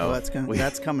 you know. Well,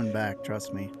 that's coming back,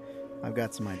 trust me. I've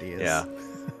got some ideas. Yeah.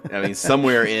 I mean,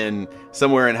 somewhere in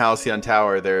Halcyon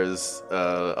Tower, there's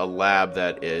a lab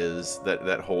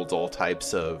that holds all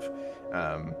types of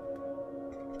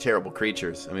terrible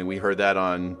creatures. I mean, we heard that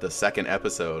on the second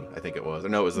episode, I think it was. Or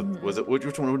no, was it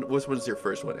which one was your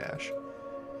first one, Ash?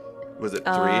 Was it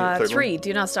 3? 3.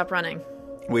 Do not stop running.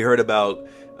 We heard about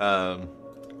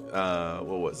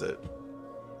what was it?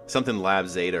 Something Lab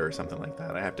Zeta or something like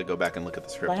that. I have to go back and look at the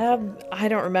script. Lab, I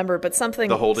don't remember, but something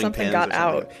the holding something got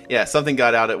out. Yeah, something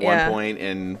got out at one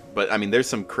point, but I mean, there's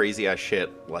some crazy ass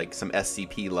shit, like some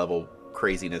SCP level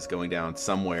craziness going down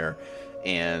somewhere,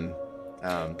 and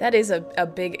that is a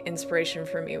big inspiration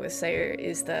for me with Sayer,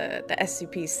 is the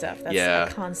SCP stuff. I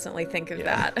constantly think of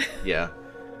that. Yeah.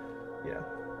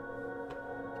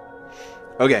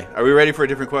 Okay, are we ready for a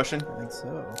different question? I think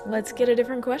so. Let's get a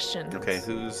different question. Okay,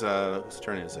 whose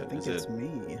turn is it? I think it's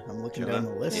me. I'm looking Jonah? down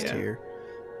the list here.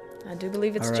 I do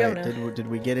believe it's All right. Jonah. Did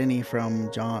we get any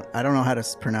from John? I don't know how to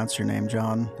pronounce your name,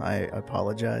 John. I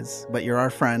apologize, but you're our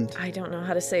friend. I don't know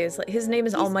how to say his name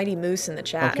is Almighty Moose in the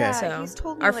chat. Okay. So he's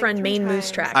told me our like friend 3 Main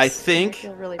Moose times. Tracks. I think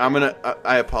really I'm bad. gonna.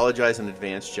 I apologize in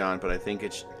advance, John, but I think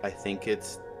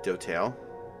it's Dotail.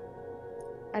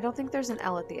 I don't think there's an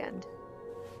L at the end.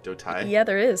 Dotai. Yeah,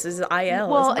 there is. Is IL?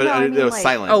 Well, But no, I mean, it was like-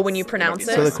 silent. Oh, when you pronounce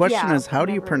it? So the question Yeah, is, how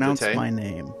do you whenever- pronounce Dote? my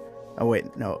name? Oh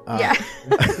wait, no. Yeah.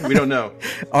 We don't know.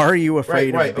 Are you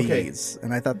afraid Right, of okay. bees?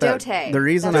 And I thought that Dote. the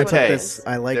reason That's I what put it this, is.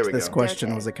 I liked There we this go. question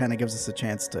Dote. was it kind of gives us a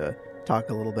chance to talk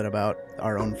a little bit about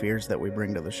our own fears that we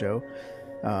bring to the show.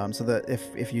 So that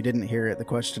if you didn't hear it, the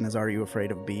question is, are you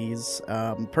afraid of bees?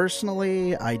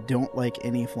 Personally, I don't like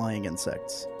any flying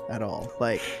insects at all.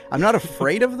 Like, I'm not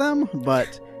afraid of them,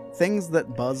 but things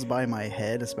that buzz by my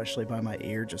head, especially by my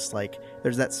ear, just like,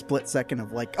 there's that split second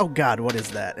of like, oh god, what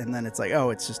is that? And then it's like, oh,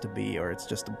 it's just a bee, or it's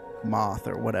just a moth,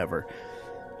 or whatever.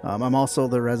 I'm also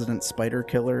the resident spider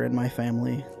killer in my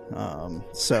family.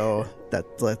 So that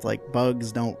like,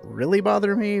 bugs don't really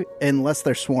bother me unless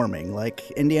they're swarming. Like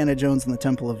Indiana Jones and the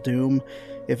Temple of Doom,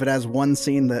 if it has one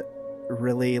scene that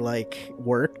really like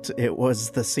worked, it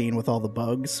was the scene with all the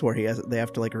bugs where they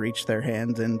have to like reach their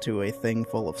hand into a thing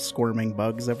full of squirming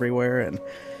bugs everywhere, and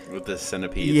With the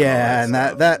centipede. yeah, and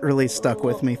stuff. that really stuck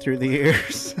with me through the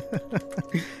years.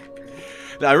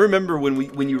 Now, I remember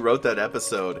when you wrote that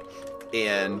episode,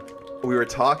 and we were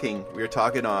talking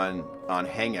on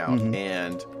Hangout,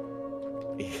 and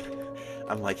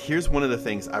I'm like, here's one of the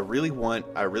things I really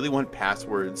want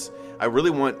passwords. I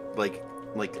really want like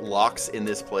locks in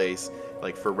this place,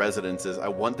 like for residences. I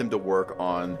want them to work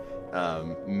on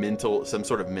some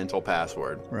sort of mental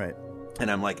password. Right.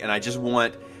 And I'm like, and I just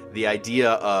want the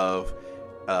idea of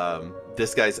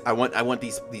this guy's. I want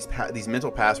these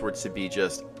mental passwords to be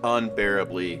just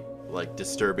unbearably like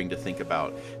disturbing to think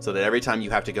about, so that every time you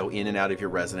have to go in and out of your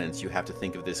residence, you have to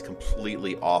think of this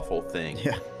completely awful thing.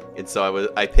 Yeah. And so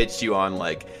I pitched you on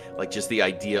like just the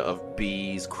idea of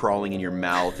bees crawling in your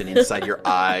mouth and inside your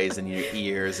eyes and your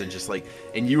ears, and just like,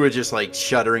 and you were just like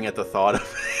shuddering at the thought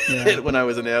of it when I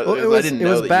was in it. Well, I didn't know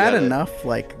it was that bad you had enough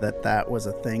like that was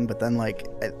a thing, but then like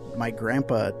my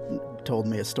grandpa told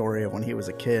me a story of when he was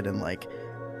a kid and like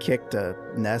kicked a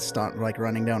nest on like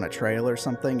running down a trail or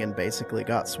something, and basically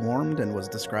got swarmed, and was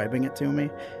describing it to me,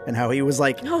 and how he was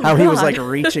like he was like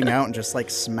reaching out and just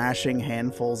like smashing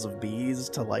handfuls of bees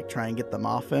to like try and get them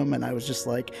off him, and I was just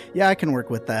like, yeah, I can work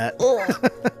with that.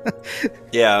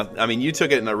 Yeah, I mean, you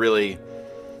took it in a really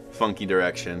funky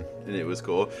direction, and it was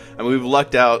cool. I mean, we've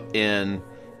lucked out in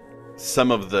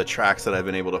some of the tracks that I've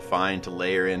been able to find to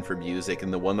layer in for music,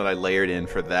 and the one that I layered in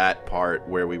for that part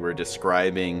where we were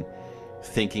describing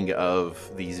thinking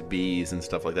of these bees and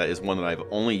stuff like that is one that I've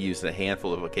only used a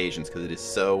handful of occasions, because it is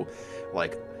so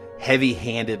like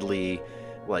heavy-handedly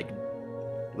like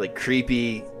like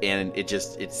creepy, and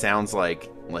it sounds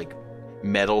like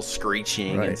metal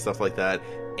screeching and stuff like that.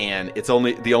 And it's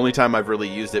the only time I've really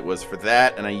used it was for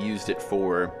that, and I used it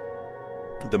for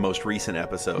the most recent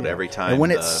episode every time. And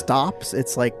when it stops,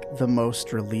 it's like the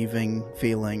most relieving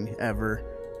feeling ever.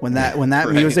 When that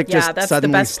music just that's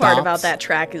suddenly the best stops, part about that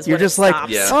track is you're when just it like,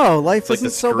 stops. oh, life it's isn't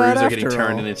like so the bad screws are after getting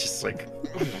turned, all. and it's just like,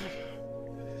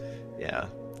 yeah.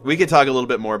 We could talk a little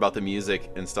bit more about the music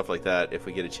and stuff like that if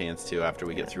we get a chance to after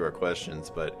we get through our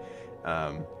questions. But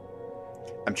I'm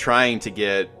trying to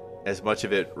get as much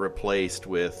of it replaced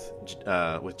with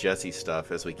Jesse's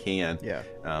stuff as we can. Yeah.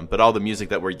 But all the music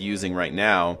that we're using right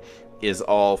now is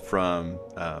all from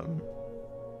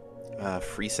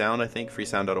Freesound, I think,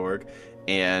 freesound.org,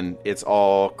 and it's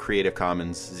all Creative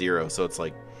Commons 0. So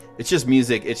it's just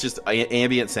music. It's just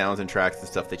ambient sounds and tracks and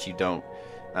stuff that you don't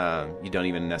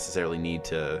even necessarily need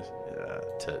to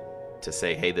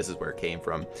say, hey, this is where it came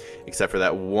from, except for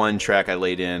that one track I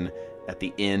laid in at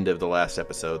the end of the last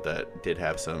episode that did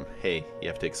have some, hey, you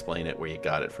have to explain it where you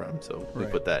got it from. So we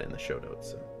put that in the show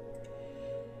notes. So.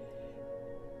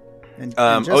 And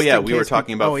we were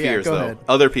talking about fears, though. Ahead.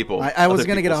 Other people. I was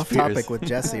going to get off fears. topic with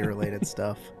Jesse related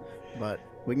stuff, but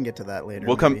we can get to that later.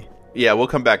 We'll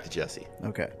come back to Jesse.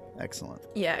 Okay, excellent.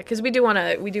 Yeah, because we do want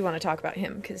to talk about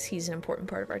him because he's an important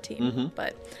part of our team. Mm-hmm.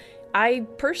 But I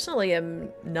personally am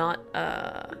not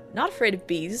afraid of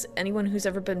bees. Anyone who's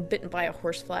ever been bitten by a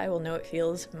horsefly will know it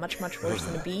feels much, much worse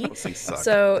than a bee.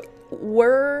 So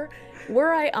were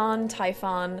I on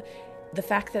Typhon, the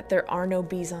fact that there are no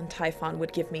bees on Typhon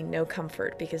would give me no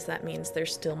comfort, because that means there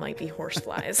still might be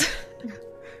horseflies.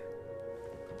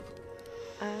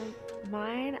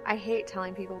 Mine, I hate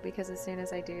telling people because as soon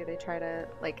as I do, they try to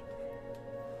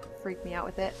freak me out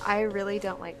with it. I really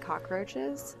don't like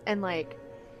cockroaches, and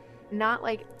not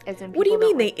as in. What do you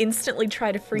mean they instantly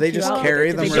try to freak you out? They just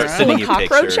carry them around. around. Just pull a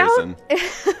cockroach out?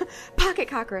 Pocket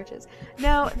cockroaches.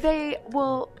 No,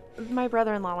 my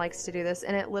brother-in-law likes to do this,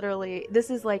 and this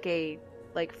is a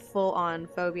full-on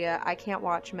phobia. I can't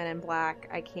watch Men in Black.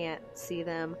 I can't see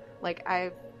them.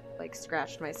 I've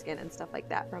scratched my skin and stuff like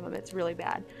that from them. It's really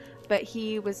bad. But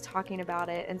he was talking about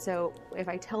it, and so if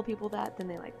I tell people that, then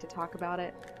they like to talk about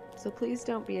it. So please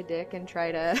don't be a dick and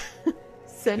try to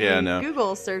send me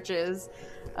Google searches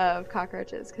of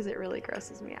cockroaches, because it really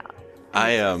grosses me out.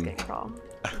 I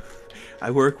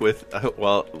work with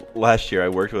last year I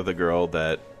worked with a girl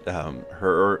that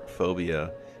her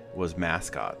phobia was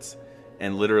mascots,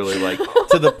 and literally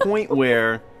to the point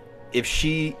where if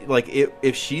she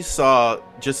saw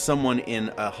just someone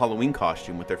in a Halloween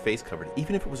costume with their face covered,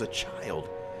 even if it was a child,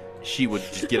 she would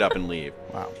just get up and leave.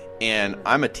 Wow. And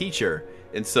I'm a teacher,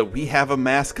 and so we have a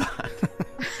mascot.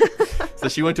 So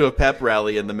she went to a pep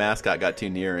rally, and the mascot got too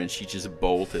near, and she just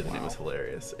bolted, and it was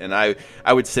hilarious. And I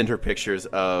would send her pictures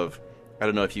of, I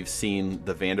don't know if you've seen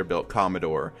the Vanderbilt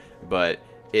Commodore, but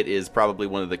it is probably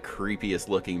one of the creepiest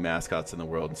looking mascots in the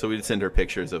world. And so we would send her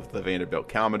pictures of the Vanderbilt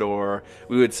Commodore.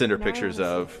 We would send her pictures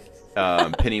of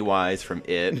Pennywise from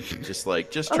It, just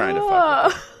trying to fuck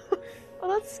with her.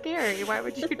 Well, that's scary. Why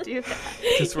would you do that?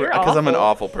 Because I'm an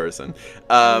awful person.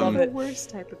 I love the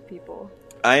worst type of people.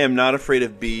 I am not afraid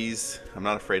of bees. I'm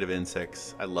not afraid of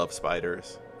insects. I love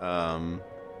spiders. Not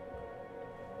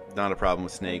a problem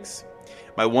with snakes.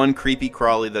 My one creepy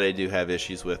crawly that I do have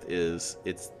issues with is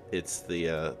it's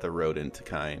the rodent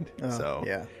kind.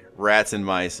 Rats and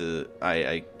mice.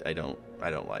 I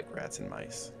don't like rats and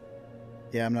mice.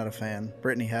 Yeah, I'm not a fan.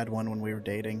 Brittany had one when we were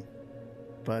dating,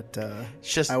 but I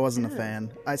wasn't a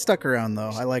fan. I stuck around though.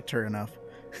 I liked her enough.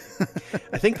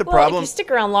 I think the problem. If you stick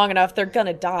around long enough, they're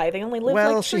gonna die. They only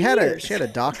live she had a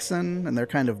dachshund, and they're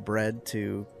kind of bred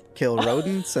to kill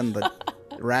rodents, and the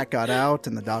rat got out,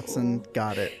 and the dachshund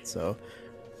got it. So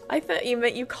I thought you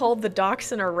meant you called the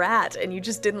dachshund a rat, and you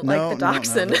just didn't like the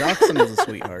dachshund. No. The dachshund is a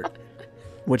sweetheart,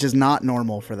 which is not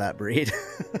normal for that breed.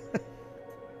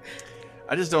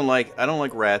 I just don't like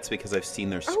rats because I've seen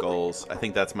their skulls. I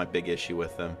think that's my big issue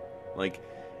with them.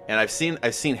 And I've seen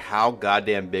how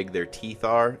goddamn big their teeth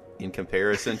are in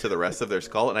comparison to the rest of their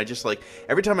skull, and I just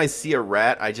every time I see a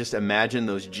rat, I just imagine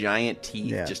those giant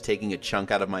teeth just taking a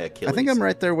chunk out of my Achilles. I think I'm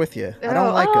right there with you. I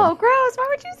don't like them. Oh, gross! Why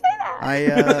would you say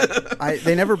that?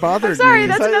 They never bothered me. I'm sorry,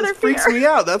 that's another fear. Freaks me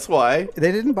out. That's why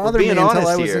they didn't bother me until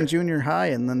I was in junior high,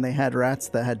 and then they had rats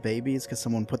that had babies because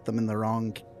someone put them in the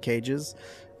wrong cages.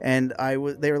 And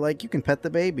they were like, you can pet the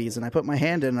babies. And I put my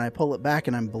hand in and I pull it back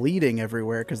and I'm bleeding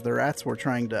everywhere because the rats were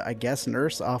trying to, I guess,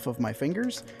 nurse off of my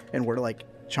fingers and were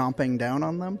chomping down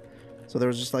on them. So there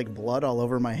was just blood all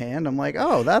over my hand. I'm like,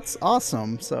 oh, that's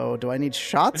awesome. So do I need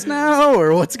shots now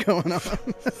or what's going on?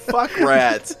 Fuck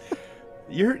rats.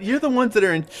 You're the ones that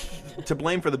are to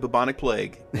blame for the bubonic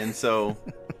plague, and so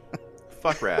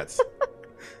fuck rats.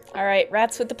 All right,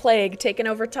 rats with the plague taking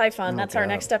over Typhon. That's our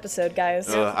next episode, guys.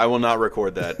 I will not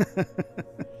record that.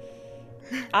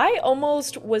 I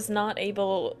almost was not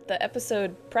able, the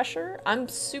episode pressure, I'm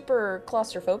super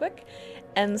claustrophobic,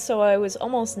 and so I was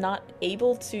almost not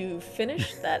able to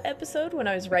finish that episode when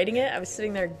I was writing it. I was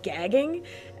sitting there gagging,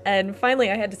 and finally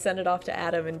I had to send it off to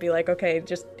Adam and be like, okay,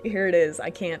 just here it is. I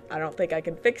don't think I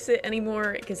can fix it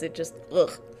anymore, because it just,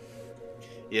 ugh.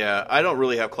 Yeah, I don't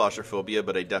really have claustrophobia,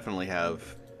 but I definitely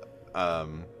have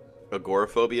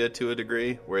agoraphobia to a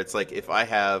degree, where it's like if I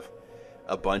have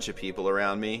a bunch of people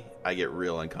around me, I get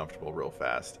real uncomfortable real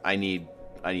fast. I need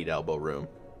elbow room.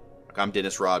 Like I'm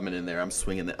Dennis Rodman in there. I'm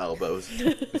swinging the elbows.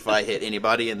 If I hit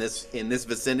anybody in this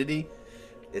vicinity,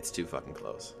 it's too fucking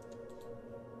close.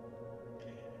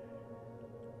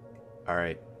 All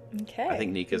right. Okay. I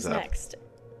think Nika's up next.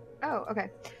 Oh,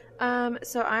 okay.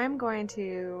 So I'm going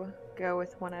to go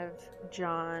with one of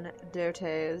John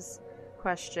Dote's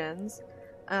questions.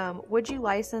 Would you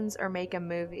license or make a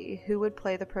movie? Who would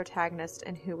play the protagonist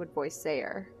and who would voice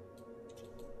Sayer?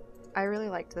 I really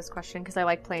liked this question because I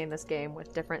like playing this game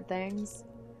with different things.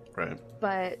 Right.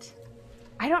 But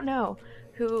I don't know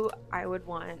who I would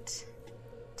want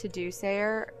to do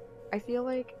Sayer. I feel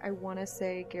like I want to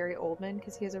say Gary Oldman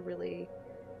because he has a really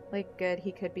good,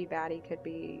 he could be bad, he could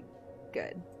be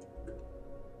good.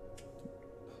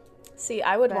 See,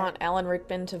 I would want Alan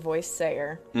Rickman to voice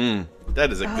Sayer.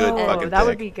 That is a good fucking that pick.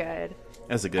 would be good.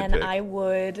 That's a good pick. pick. And I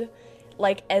would,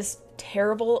 as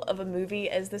terrible of a movie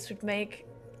as this would make,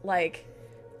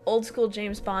 old school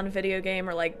James Bond video game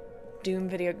or Doom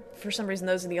video. For some reason,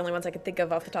 those are the only ones I could think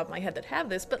of off the top of my head that have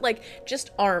this. But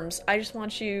just arms. I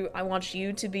want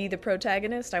you to be the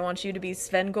protagonist. I want you to be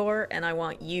Svengor, and I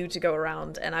want you to go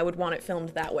around. And I would want it filmed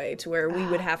that way, to where we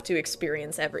would have to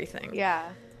experience everything.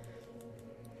 Yeah.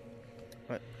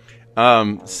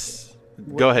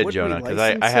 Go ahead, Jonah, because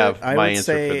I have my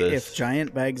answer for this. If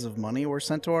giant bags of money were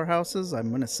sent to our houses, I'm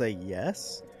going to say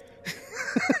yes.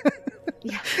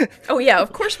 Yeah. Oh yeah,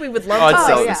 of course we would love to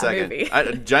sell see it in a this second.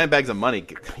 movie. Giant bags of money.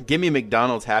 Give me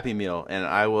McDonald's Happy Meal, and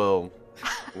I will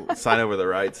sign over the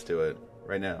rights to it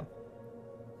right now.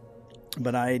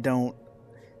 But I'm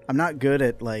not good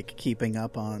at keeping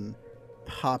up on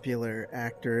popular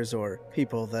actors or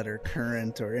people that are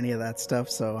current or any of that stuff.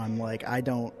 So I'm I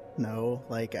don't know.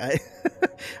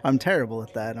 I'm terrible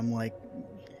at that. I'm I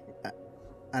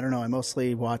don't know. I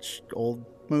mostly watch old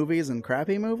movies and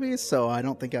crappy movies, so I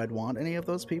don't think I'd want any of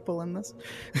those people in this.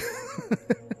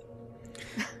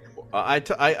 I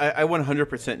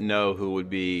 100% know who would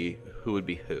be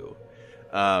who.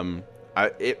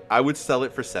 I would sell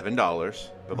it for $7,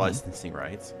 the licensing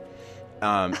rights.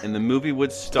 And the movie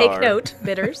would star. Take note,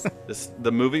 bidders.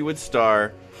 The movie would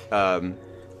star,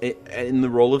 in the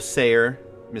role of Sayer,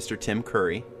 Mr. Tim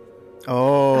Curry.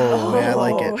 Oh, yeah, I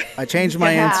like it. I changed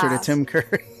my answer to Tim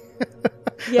Curry.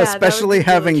 Yeah, especially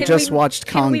having just watched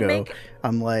Congo.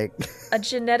 I'm a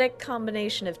genetic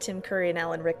combination of Tim Curry and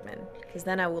Alan Rickman, because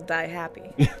then I will die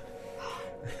happy.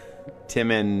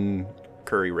 Tim and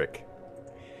Curry Rick.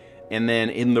 And then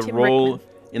in the role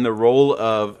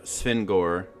of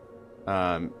Svengor,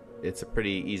 it's a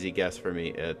pretty easy guess for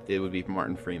me. It would be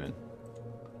Martin Freeman.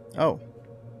 Oh.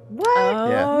 What? Oh,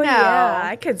 no. Yeah,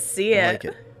 I could see it. I like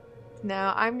it.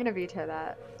 No, I'm going to veto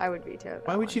that. I would veto that.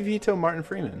 Why would you veto Martin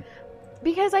Freeman?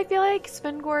 Because I feel like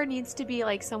Svengor needs to be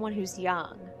someone who's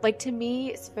young. To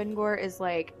me, Svengor is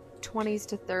 20s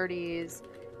to 30s.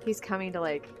 He's coming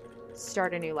to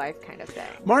start a new life kind of thing.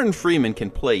 Martin Freeman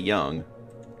can play young.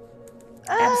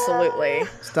 Absolutely.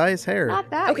 Just dye his hair. Not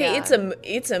that young.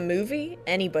 It's a movie.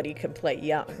 Anybody can play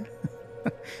young.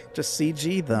 Just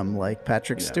CG them like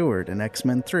Patrick Stewart in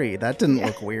X-Men 3. That didn't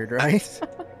look weird, right?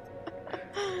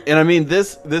 And I mean,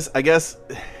 this I guess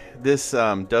this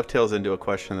dovetails into a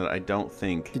question that I don't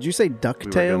think. Did you say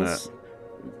DuckTales?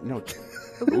 No.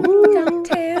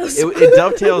 DuckTales. It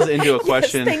dovetails into a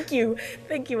question. Yes,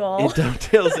 thank you all. It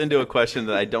dovetails into a question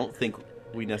that I don't think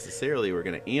we necessarily were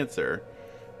going to answer.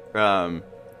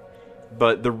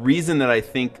 But the reason that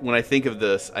when I think of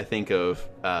this, I think of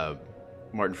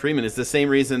Martin Freeman is the same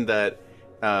reason that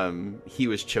he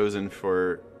was chosen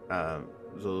for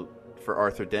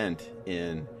Arthur Dent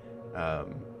in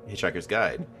Hitchhiker's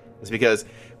Guide. It's because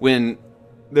when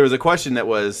there was a question that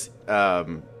was,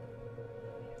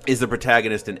 is the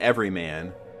protagonist an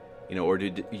everyman, or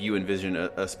did you envision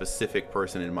a specific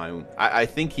person in mind? I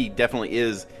think he definitely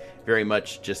is very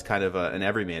much just kind of an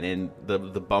everyman, and the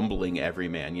bumbling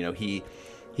everyman. He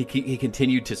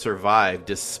continued to survive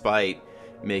despite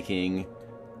making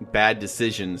bad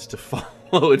decisions to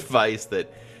follow advice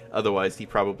that otherwise he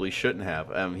probably shouldn't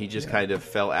have. He just kind of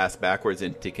fell ass backwards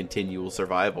into continual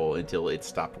survival until it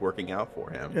stopped working out for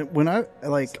him. When I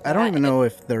don't even know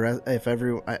if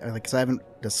because I haven't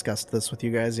discussed this with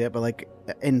you guys yet, but like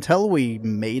until we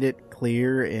made it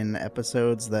clear in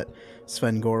episodes that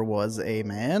Svengor was a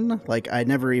man, like I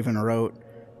never even wrote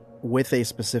with a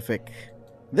specific,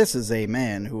 this is a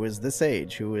man who is this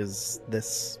age, who is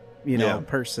this,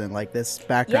 person, like this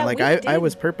background. Yeah, I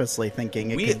was purposely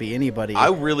thinking it could be anybody. I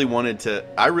really wanted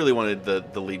the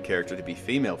lead character to be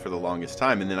female for the longest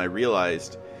time, and then I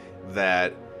realized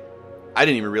that I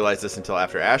didn't even realize this until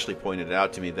after Ashley pointed it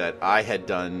out to me that I had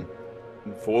done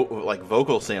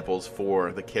vocal samples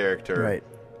for the character,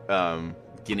 right.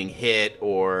 Getting hit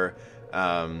or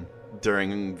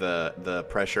during the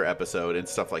pressure episode and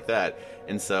stuff like that,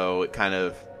 and so it kind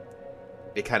of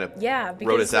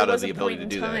wrote us out of the ability to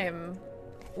do that.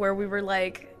 Where we were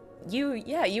like, you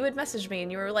had messaged me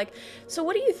and you were like, so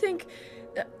what do you think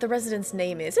the resident's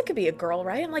name is? It could be a girl,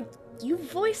 right? I'm like, you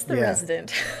voiced the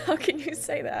resident. How can you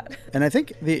say that? And I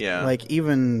think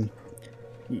even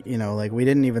we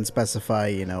didn't even specify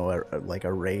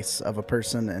a race of a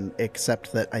person, and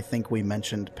except that I think we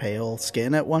mentioned pale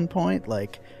skin at one point,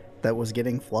 like that was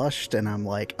getting flushed, and I'm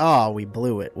like, we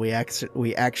blew it. We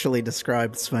actually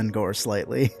described Svengor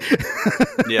slightly.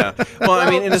 Yeah. Well, I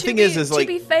mean, and the thing is to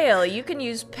be pale, you can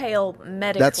use pale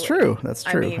medically. That's true.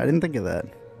 I mean, I didn't think of that.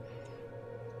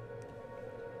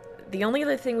 The only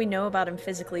other thing we know about him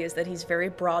physically is that he's very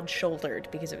broad-shouldered,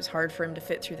 because it was hard for him to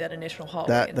fit through that initial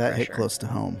hallway. That hit close to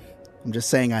home. I'm just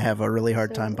saying I have a really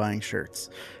hard time buying shirts.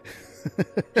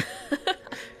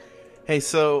 Hey,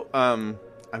 so I'm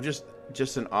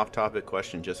just an off-topic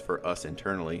question, just for us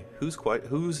internally. Who's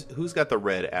got the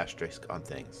red asterisk on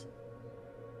things?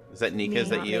 Is that Nika? Is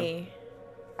that you? Me.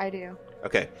 I do.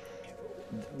 Okay.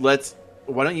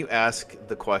 Why don't you ask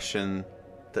the question,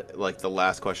 the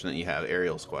last question that you have,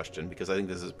 Ariel's question, because I think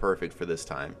this is perfect for this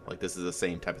time. Like, this is the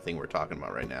same type of thing we're talking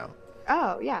about right now.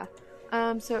 Oh, yeah.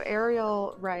 So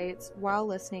Ariel writes, while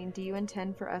listening, do you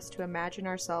intend for us to imagine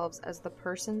ourselves as the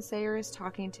person Sayer is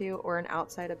talking to, or an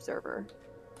outside observer?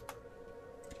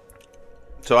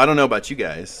 So I don't know about you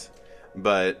guys,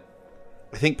 but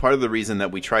I think part of the reason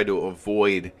that we try to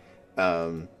avoid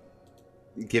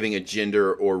giving a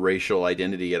gender or racial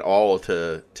identity at all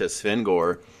to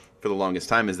Svengor for the longest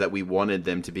time is that we wanted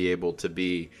them to be able to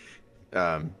be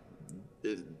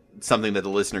something that the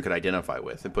listener could identify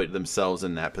with and put themselves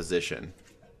in that position.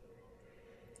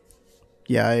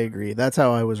 Yeah, I agree. That's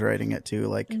how I was writing it too.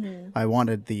 Like, I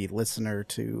wanted the listener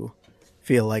to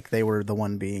feel like they were the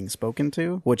one being spoken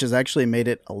to, which has actually made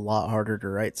it a lot harder to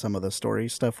write some of the story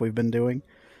stuff we've been doing.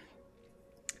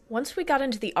 Once we got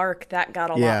into the arc, that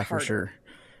got a lot harder. Yeah, for sure.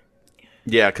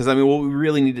 Yeah, because we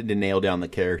really needed to nail down the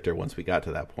character once we got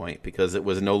to that point, because it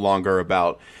was no longer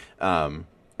about a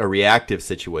reactive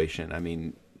situation. I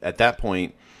mean, at that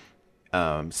point,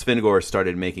 Svengor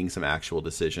started making some actual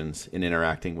decisions and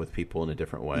interacting with people in a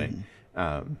different way.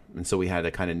 And so we had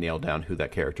to kind of nail down who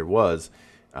that character was.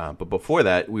 But before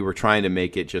that, we were trying to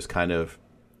make it just kind of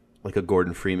like a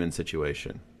Gordon Freeman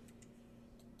situation.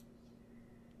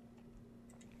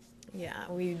 Yeah,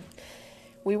 we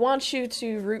want you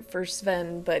to root for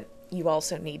Sven, but you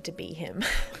also need to be him.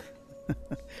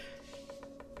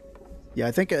 Yeah,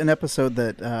 I think an episode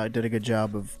that did a good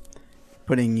job of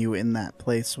putting you in that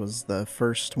place was the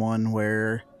first one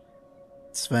where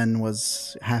Sven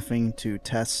was having to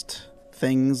test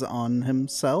things on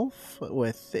himself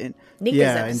with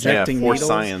injecting for needles.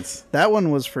 Science. That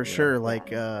one was for sure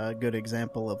like a good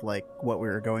example of like what we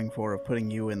were going for, of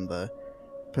putting you in the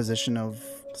position of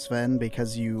Sven,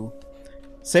 because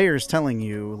Sayer's telling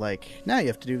you like, now you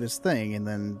have to do this thing, and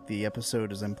then the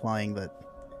episode is implying that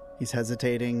he's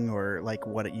hesitating, or like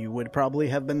what you would probably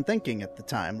have been thinking at the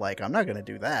time, like, I'm not going to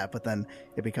do that, but then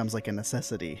it becomes like a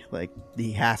necessity, like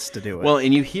he has to do it. Well,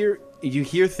 and you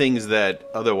hear things that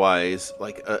otherwise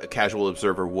like a casual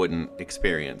observer wouldn't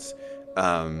experience.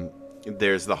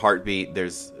 There's the heartbeat,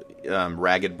 there's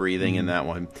ragged breathing in that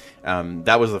one.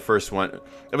 That was the first one.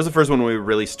 That was the first one we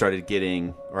really started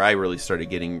getting, or I really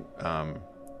started getting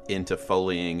into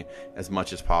Foleying as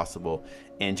much as possible,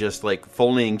 and just like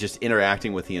Foleying, just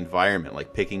interacting with the environment,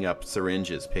 like picking up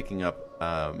syringes, picking up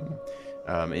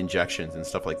injections and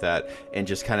stuff like that, and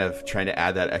just kind of trying to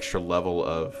add that extra level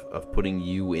of putting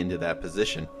you into that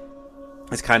position.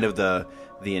 It's kind of the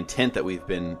intent that we've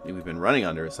been running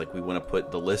under. It's like we want to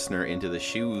put the listener into the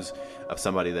shoes of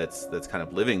somebody that's kind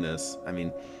of living this. I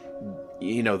mean,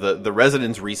 you know, the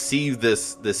residents receive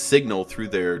this signal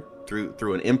through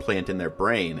an implant in their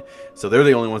brain, so they're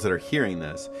the only ones that are hearing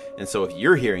this. And so if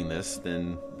you're hearing this,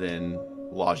 then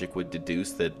logic would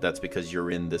deduce that that's because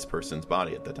you're in this person's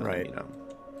body at the time, right. you know.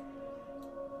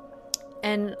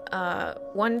 And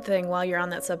one thing while you're on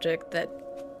that subject that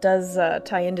does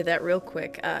tie into that real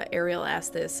quick, Ariel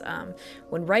asked this,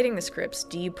 when writing the scripts,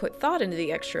 do you put thought into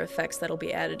the extra effects that'll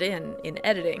be added in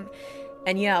editing?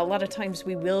 And yeah, a lot of times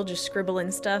we will just scribble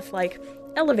in stuff like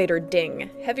elevator ding,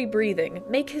 heavy breathing,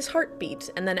 make his heart beat,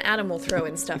 and then Adam will throw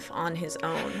in stuff on his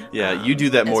own. Yeah, you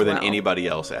do that more than anybody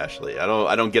else, Ashley.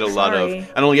 I don't get a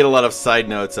lot of side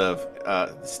notes of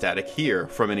static here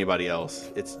from anybody else.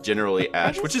 It's generally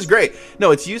Ash, which is great.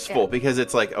 No, it's useful because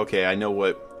it's like, okay, I know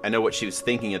what she was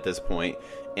thinking at this point,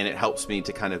 and it helps me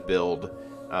to kind of build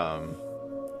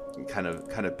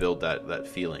build that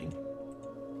feeling.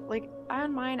 Like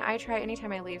on mine, I try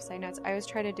anytime I leave side notes, I always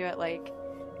try to do it like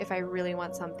if I really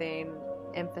want something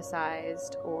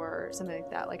emphasized or something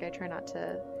like that. Like I try not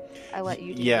to. I let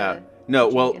you do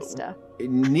stuff.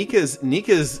 Nika's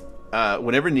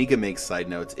whenever Nika makes side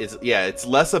notes, it's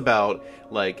less about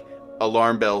like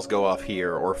alarm bells go off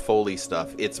here or Foley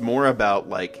stuff. It's more about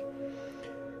like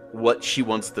what she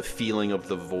wants the feeling of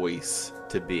the voice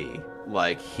to be.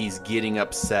 Like he's getting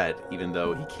upset even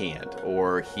though he can't,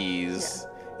 or he's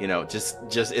just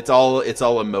it's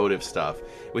all emotive stuff,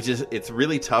 which is it's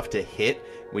really tough to hit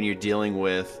when you're dealing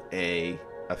with a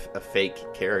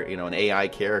fake character, an AI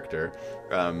character.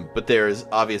 But there's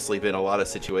obviously been a lot of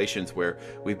situations where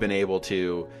we've been able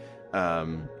to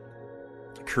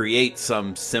create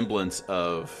some semblance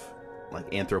of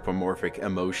like anthropomorphic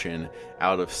emotion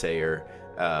out of Sayer.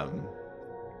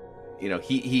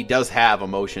 He does have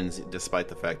emotions despite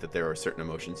the fact that there are certain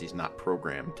emotions he's not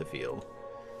programmed to feel.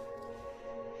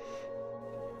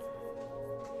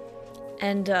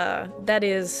 And that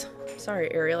is...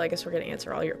 Sorry, Ariel, I guess we're going to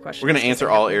answer all your questions. We're going to answer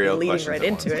all Ariel questions. Leading right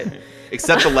into it.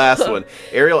 Except the last one.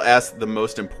 Ariel asked the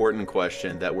most important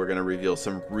question that we're going to reveal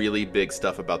some really big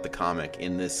stuff about the comic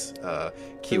in this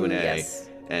Q&A. Ooh, yes.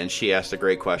 And she asked a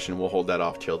great question. We'll hold that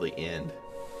off till the end.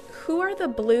 Who are the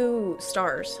blue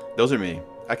stars? Those are me.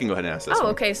 I can go ahead and ask this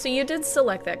one. Okay. So you did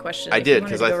select that question. I did,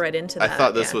 because I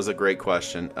thought this was a great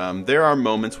question. There are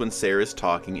moments when Sayer is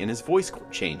talking and his voice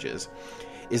changes.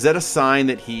 Is that a sign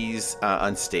that he's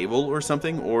unstable or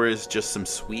something, or is just some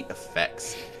sweet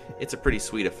effects? It's a pretty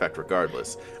sweet effect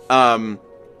regardless. So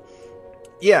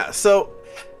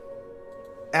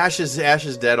Ash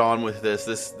is dead on with this.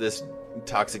 This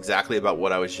talks exactly about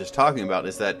what I was just talking about,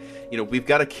 is that, we've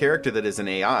got a character that is an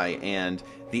AI, and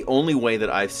the only way that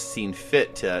I've seen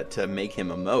fit to make him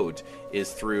emote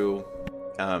is through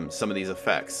some of these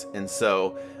effects. And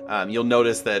so you'll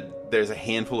notice that there's a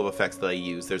handful of effects that I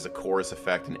use. There's a chorus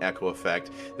effect, an echo effect,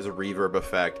 there's a reverb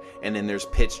effect, and then there's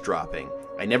pitch dropping.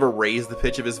 I never raise the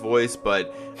pitch of his voice,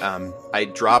 but I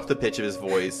drop the pitch of his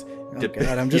voice.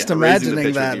 God, I'm just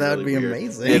imagining that. That would be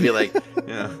amazing. It'd be like,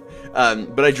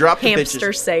 but I dropped the pitch.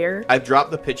 Hamster Sayer. I've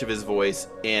dropped the pitch of his voice,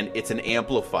 and it's an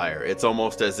amplifier. It's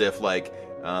almost as if like,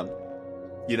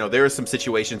 there are some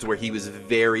situations where he was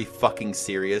very fucking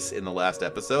serious in the last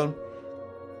episode.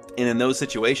 And in those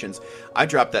situations, I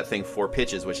dropped that thing 4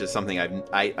 pitches, which is something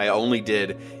I only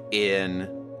did in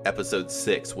episode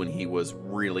 6 when he was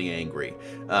really angry.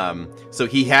 So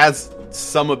he has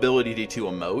some ability to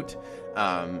emote,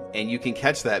 and you can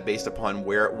catch that based upon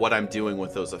what I'm doing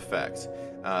with those effects.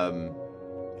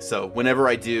 So whenever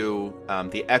I do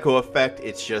the echo effect,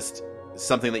 it's just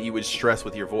something that you would stress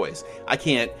with your voice. I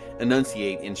can't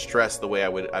enunciate and stress the way I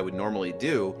would normally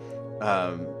do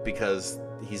because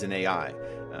he's an AI.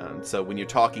 So when you're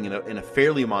talking in a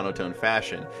fairly monotone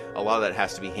fashion, a lot of that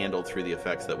has to be handled through the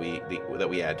effects that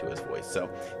we add to his voice. So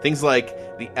things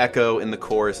like the echo in the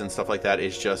chorus and stuff like that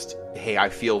is just, hey, I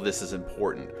feel this is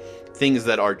important. Things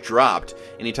that are dropped,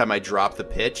 anytime I drop the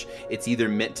pitch, it's either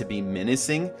meant to be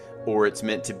menacing or it's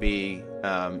meant to be,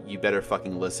 you better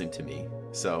fucking listen to me.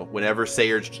 So whenever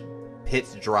Sayer's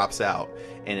pitch drops out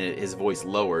and his voice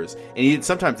lowers, and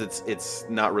sometimes it's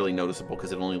not really noticeable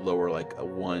because it only lower like a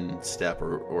 1 step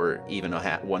or even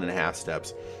 1.5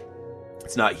 steps.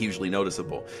 It's not hugely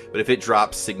noticeable. But if it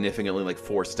drops significantly, like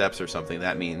 4 steps or something,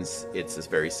 that means it's this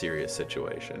very serious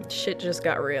situation. Shit just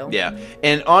got real. Yeah,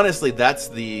 and honestly, that's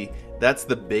the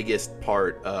biggest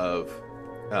part of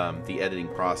the editing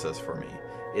process for me,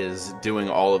 is doing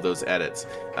all of those edits.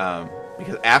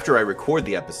 Because after I record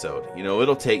the episode,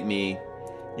 it'll take me,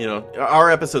 our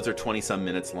episodes are 20-some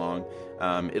minutes long.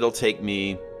 It'll take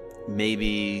me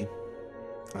maybe,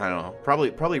 I don't know,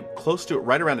 probably close to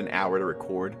right around an hour to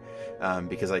record,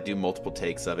 because I do multiple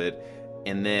takes of it.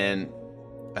 And then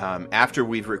after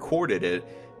we've recorded it,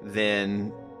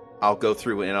 then I'll go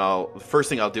through and the first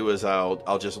thing I'll do is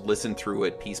I'll just listen through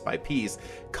it piece by piece,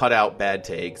 cut out bad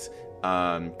takes,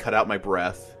 cut out my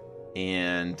breath,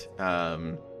 and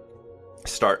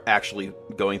start actually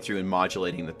going through and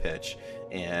modulating the pitch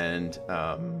and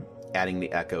adding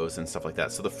the echoes and stuff like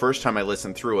that. So the first time I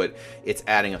listen through it, it's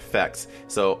adding effects.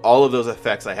 So all of those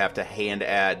effects I have to hand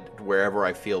add wherever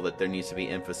I feel that there needs to be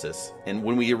emphasis. And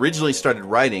when we originally started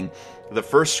writing, the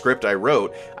first script I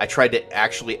wrote, I tried to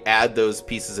actually add those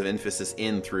pieces of emphasis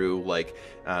in through like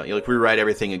rewrite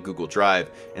everything in Google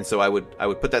Drive. And so I would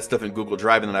put that stuff in Google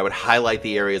Drive, and then I would highlight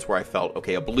the areas where I felt,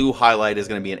 okay, a blue highlight is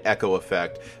going to be an echo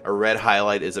effect, a red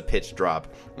highlight is a pitch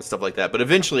drop, and stuff like that. But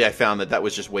eventually I found that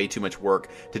was just way too much work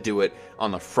to do it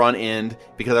on the front end,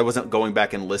 because I wasn't going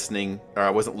back and listening, or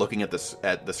I wasn't looking at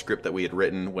the script that we had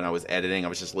written when I was editing. I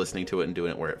was just listening to it and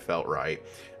doing it where it felt right.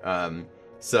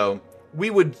 So we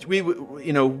would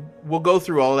we'll go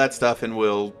through all that stuff, and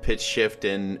we'll pitch shift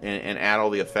and add all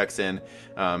the effects in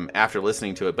after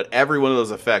listening to it. But every one of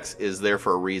those effects is there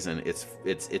for a reason.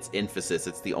 It's emphasis.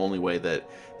 It's the only way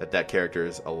that character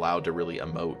is allowed to really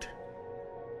emote.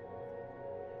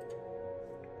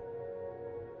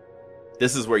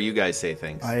 This is where you guys say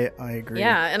things. I agree.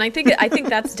 Yeah, and I think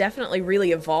that's definitely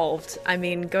really evolved. I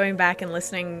mean, going back and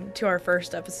listening to our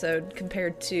first episode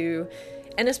compared to,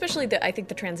 and especially I think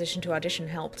the transition to audition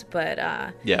helped, but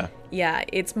yeah,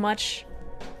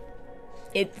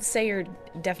 Sayer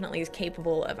definitely is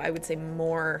capable of, I would say,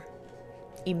 more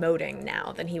emoting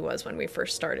now than he was when we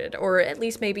first started, or at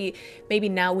least maybe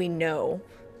now we know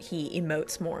he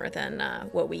emotes more than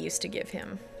what we used to give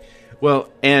him. Well,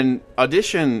 and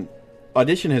audition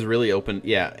has really opened,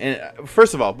 yeah. And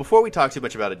first of all, before we talk too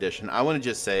much about audition, I want to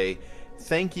just say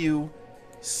thank you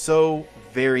so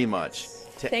very much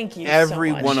to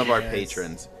every one of our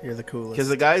patrons. You're the coolest.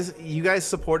 Because you guys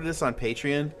supported us on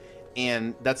Patreon,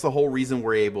 and that's the whole reason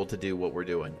we're able to do what we're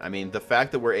doing. I mean, the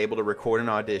fact that we're able to record an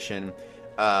audition,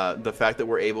 the fact that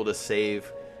we're able to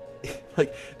save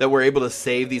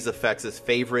these effects as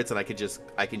favorites, and I can just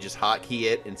hotkey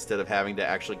it instead of having to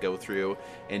actually go through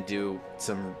and do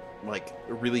some like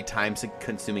really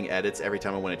time-consuming edits every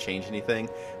time I want to change anything.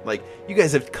 Like, you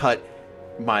guys have cut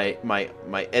my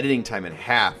editing time in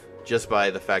half just by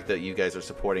the fact that you guys are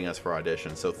supporting us for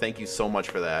auditions. So thank you so much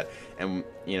for that. And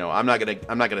I'm not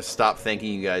gonna stop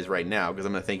thanking you guys right now, because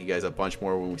I'm gonna thank you guys a bunch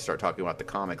more when we start talking about the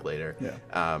comic later.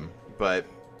 Yeah. But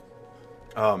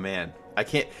oh man, I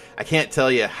can't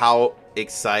tell you how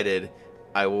excited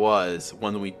I was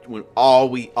when all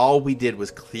we did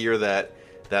was clear that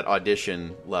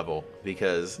audition level,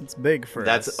 because it's big for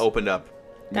that's us. Opened up.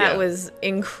 That was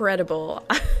incredible.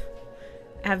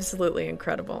 Absolutely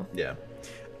incredible. Yeah.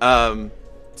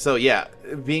 So yeah,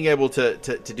 being able to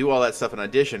do all that stuff in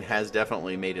audition has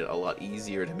definitely made it a lot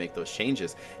easier to make those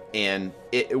changes. And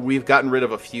we've gotten rid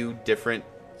of a few different,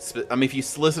 I mean, if you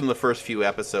listen to the first few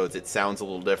episodes, it sounds a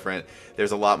little different.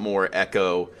 There's a lot more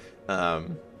echo,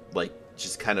 like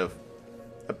just kind of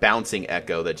a bouncing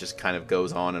echo that just kind of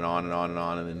goes on and on and on and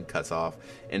on and then cuts off.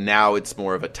 And now it's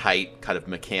more of a tight kind of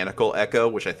mechanical echo,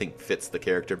 which I think fits the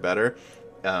character better.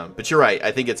 But you're right.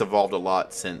 I think it's evolved a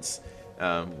lot since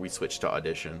we switched to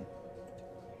audition.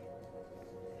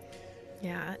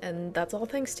 Yeah, and that's all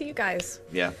thanks to you guys.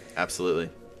 Yeah, absolutely.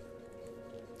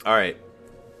 All right.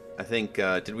 I think,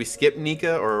 did we skip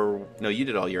Nika, or no, you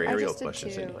did all your aerial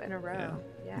questions. I just did 2 in a row.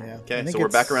 Yeah. Okay, so we're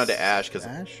back around to Ash, because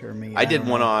Ash or me. I did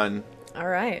one on... All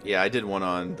right. Yeah, I did one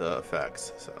on the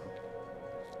effects, so...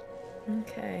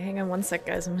 Okay, hang on one sec,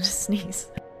 guys. I'm going to sneeze.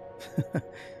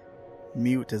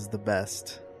 Mute is the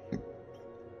best.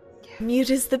 Mute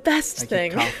is the best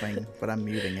thing. I keep coughing, but I'm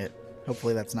muting it.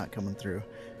 Hopefully that's not coming through.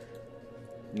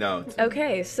 No.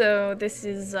 Okay, so this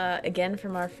is, again,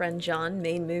 from our friend John,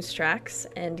 Main Moose Tracks,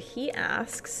 and he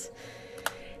asks,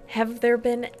 have there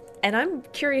been... And I'm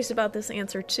curious about this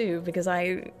answer, too, because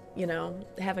I,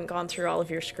 haven't gone through all of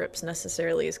your scripts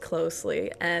necessarily as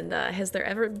closely. And has there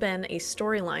ever been a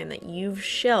storyline that you've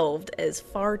shelved as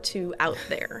far too out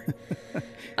there?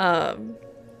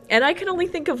 And I can only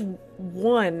think of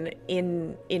one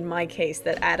in my case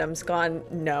that Adam's gone,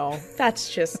 no,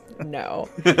 that's just no.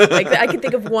 Like, I can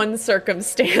think of one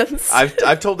circumstance.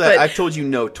 I've told you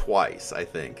no twice, I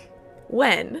think.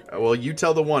 When? Well, you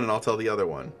tell the one and I'll tell the other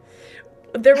one.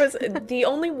 There was the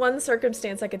only one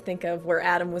circumstance I could think of where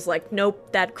Adam was like,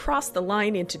 nope, that crossed the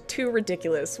line into too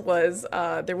ridiculous, was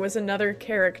there was another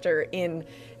character in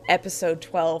episode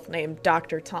 12 named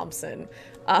Dr. Thompson.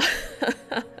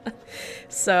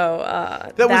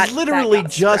 So that was literally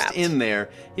that just scrapped. in there.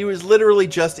 He was literally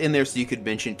just in there so you could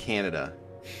mention Canada.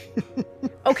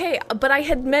 Okay, but I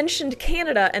had mentioned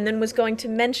Canada and then was going to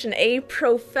mention a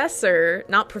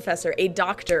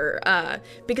doctor,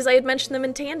 because I had mentioned them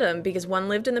in tandem, because one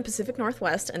lived in the Pacific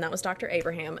Northwest, and that was Dr.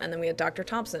 Abraham, and then we had Dr.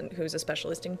 Thompson, who's a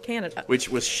specialist in Canada. Which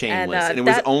was shameless. And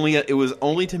it was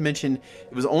only to mention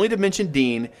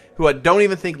Dean, who I don't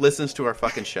even think listens to our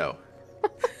fucking show.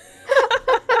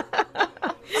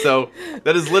 So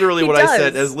that is literally what I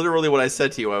said. That's literally what I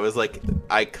said to you. I was like,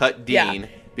 I cut Dean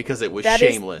because it was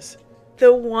shameless.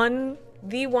 The one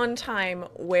time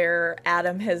where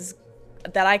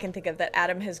that I can think of that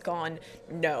Adam has gone,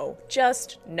 no,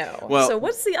 just no. Well, so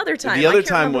what's the other time? The other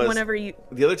time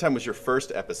was your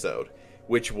first episode,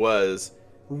 which was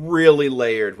really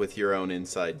layered with your own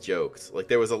inside jokes. Like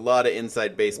there was a lot of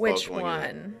inside baseball going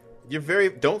on. Which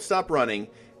one? Don't Stop Running.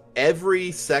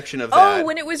 Every section of that. Oh,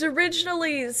 when it was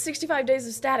originally 65 Days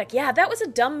of Static. Yeah, that was a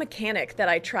dumb mechanic that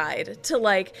I tried to,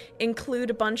 like, include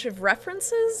a bunch of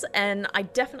references, and I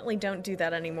definitely don't do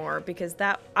that anymore, because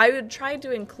I would try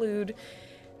to include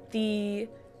it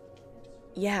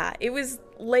was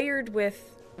layered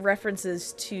with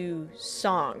references to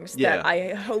songs that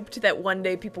I hoped that one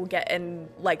day people get, and,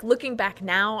 like, looking back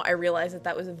now, I realize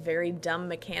that was a very dumb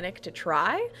mechanic to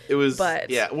try. It was,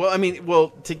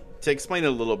 to explain it a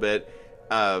little bit,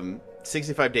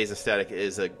 65 Days of Static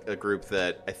is a group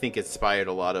that I think inspired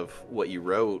a lot of what you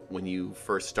wrote when you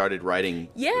first started writing.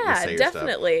 Yeah, the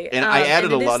definitely. Stuff. And I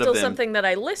added a lot of them. It is still something that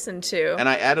I listened to. And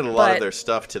I added a lot of their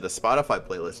stuff to the Spotify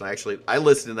playlist. And I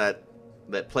listened to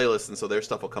that playlist, and so their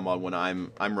stuff will come on when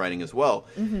I'm writing as well.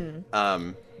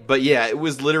 Mm-hmm. But yeah, it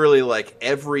was literally like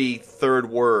every third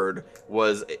word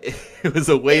was a way to wedge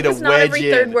in. It was not every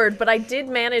third word, but I did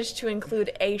manage to include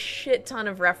a shit ton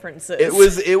of references. It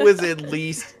was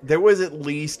there was at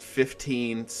least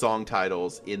 15 song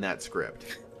titles in that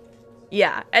script.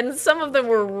 Yeah, and some of them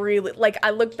were really, like, I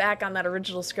look back on that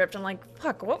original script, I'm like,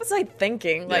 fuck, what was I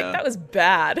thinking? Like, that was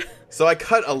bad. So I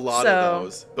cut a lot of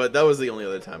those, but that was the only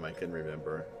other time I can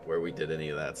remember where we did any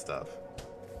of that stuff.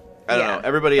 I don't know.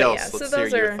 Everybody else, let's hear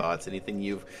your thoughts. Anything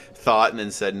you've thought and then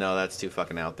said, no, that's too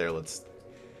fucking out there. Let's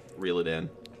reel it in.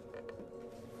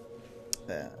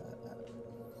 I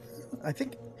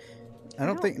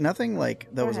don't think nothing like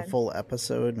that was a full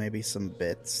episode. Maybe some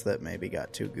bits that maybe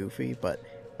got too goofy, but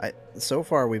so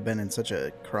far we've been in such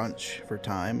a crunch for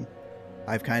time.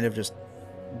 I've kind of just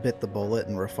bit the bullet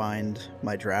and refined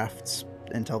my drafts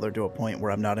until they're to a point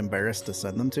where I'm not embarrassed to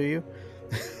send them to you.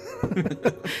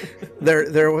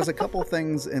 There was a couple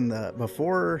things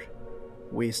before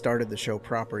we started the show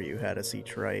proper, you had us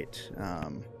each write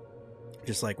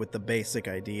just like with the basic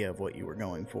idea of what you were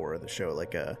going for the show,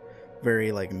 like a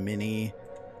very like mini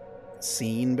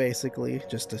scene basically,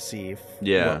 just to see if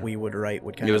what we would write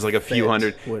would kind of it was like a few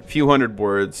hundred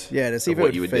words, to see if it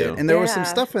would fit. And there was some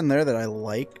stuff in there that I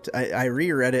liked. I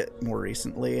reread it more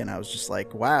recently and I was just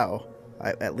like, wow,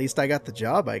 at least I got the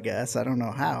job, I guess. I don't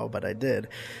know how, but I did.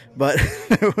 But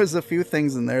there was a few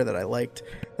things in there that I liked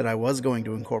that I was going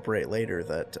to incorporate later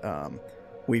that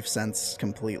we've since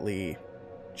completely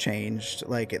changed.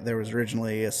 Like, there was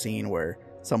originally a scene where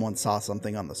someone saw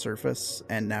something on the surface,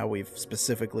 and now we've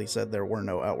specifically said there were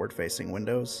no outward-facing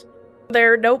windows.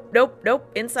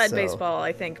 Nope. Inside baseball,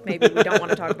 I think. Maybe we don't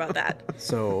want to talk about that.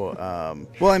 So,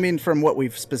 well, I mean, from what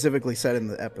we've specifically said in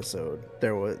the episode,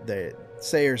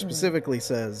 Sayer specifically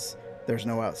says there's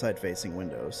no outside-facing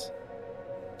windows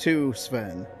to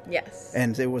Sven. Yes.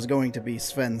 And it was going to be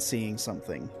Sven seeing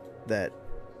something that...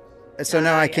 So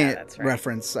now I can't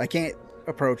reference... I can't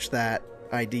approach that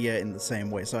idea in the same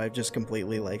way. So I've just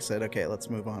completely said, okay, let's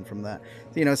move on from that.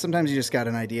 You know, sometimes you just got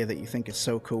an idea that you think is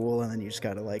so cool, and then you just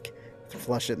got to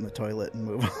flush it in the toilet and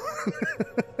move on.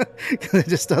 Because it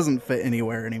just doesn't fit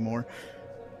anywhere anymore.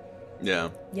 Yeah.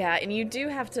 Yeah, and you do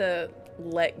have to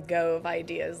let go of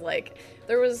ideas. Like,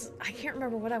 I can't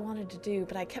remember what I wanted to do,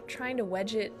 but I kept trying to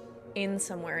wedge it in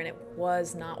somewhere and it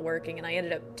was not working, and I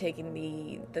ended up taking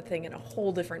the thing in a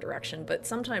whole different direction. But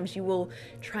sometimes you will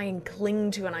try and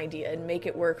cling to an idea and make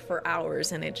it work for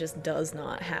hours, and it just does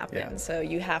not happen. Yeah. So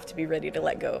you have to be ready to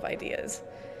let go of ideas.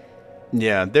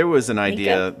 Yeah, there was an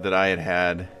idea that I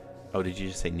had. Oh, did you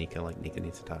just say Nika? Like, Nika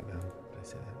needs to talk now? Did I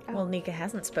say that? Well, Nika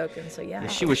hasn't spoken, so yeah.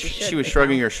 She was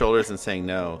shrugging her shoulders and saying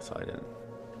no, so I didn't.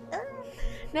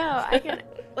 No, I can.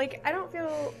 I don't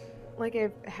feel like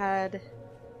I've had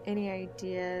any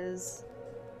ideas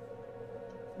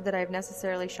that I've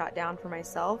necessarily shot down for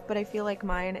myself, but I feel like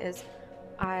mine is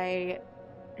I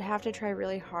have to try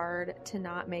really hard to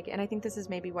not make it, and I think this is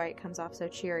maybe why it comes off so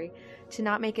cheery, to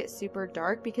not make it super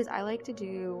dark, because I like to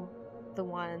do the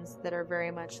ones that are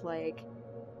very much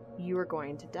you are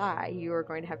going to die. You are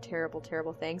going to have terrible,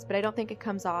 terrible things. But I don't think it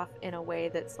comes off in a way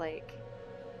that's like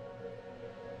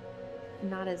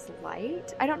not as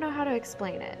light. I don't know how to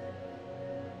explain it.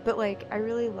 But like, I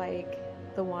really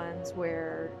like the ones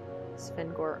where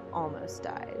Svengor almost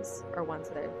dies, or ones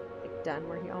that I've like, done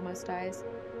where he almost dies.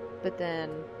 But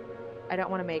then I don't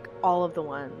want to make all of the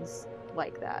ones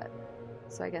like that.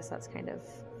 So I guess that's kind of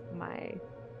my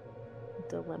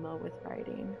dilemma with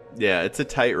writing. Yeah, it's a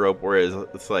tightrope. Whereas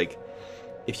it's like,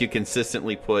 if you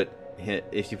consistently put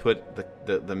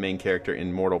the main character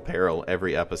in mortal peril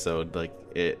every episode, like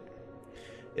it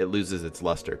loses its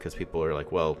luster because people are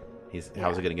like, well,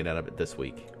 how's he going to get out of it this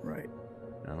week? Right.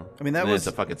 No. I mean, that was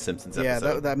a fucking Simpsons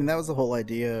episode. Yeah, that was the whole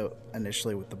idea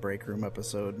initially with the break room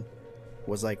episode.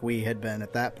 Was like we had been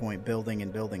at that point building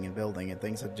and building and building, and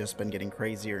things had just been getting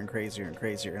crazier and crazier and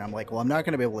crazier. And I'm like, well, I'm not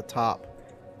going to be able to top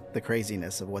the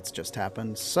craziness of what's just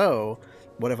happened. So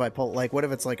what if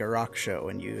it's like a rock show,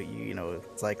 and you know,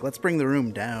 it's like, let's bring the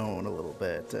room down a little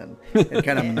bit and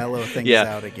kind of mellow things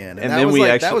out again. And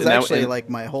that was actually like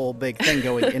my whole big thing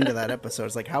going into that episode.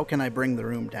 It's like, how can I bring the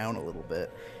room down a little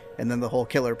bit? And then the whole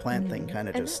killer plant thing kind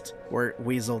of just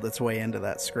weaseled its way into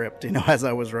that script, you know, as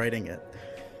I was writing it.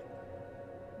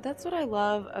 That's what I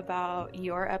love about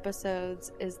your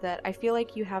episodes, is that I feel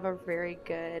like you have a very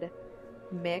good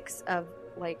mix of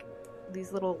like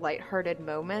these little lighthearted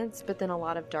moments, but then a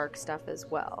lot of dark stuff as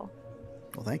well.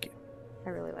 Well, thank you. I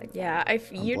really like that. Yeah,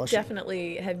 you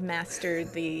definitely have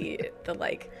mastered the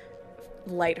like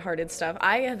lighthearted stuff.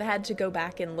 I have had to go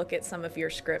back and look at some of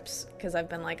your scripts because I've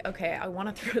been like, okay, I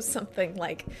want to throw something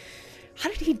like, how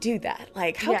did he do that?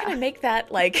 Like, how can I make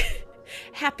that like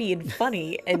happy and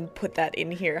funny and put that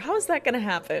in here? How is that going to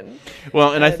happen?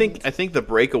 Well, and I think the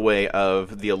breakaway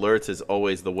of the alerts is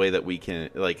always the way that we can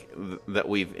that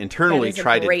we've internally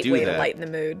tried to do that. That is a great way to lighten the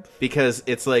mood, because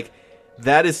it's like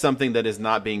that is something that is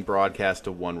not being broadcast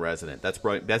to one resident.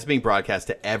 That's being broadcast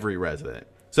to every resident.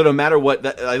 So no matter what,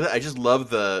 I just love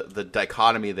the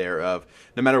dichotomy there of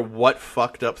no matter what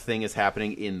fucked up thing is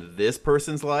happening in this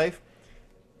person's life,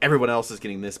 everyone else is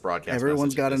getting this broadcast.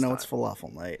 Everyone's got to know it's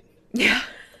falafel night. Yeah.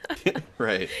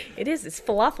 Right. It is. It's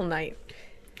falafel night.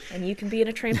 And you can be in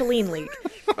a trampoline league.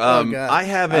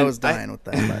 I was dying with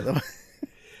that, by the way.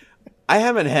 I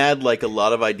haven't had like a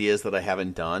lot of ideas that I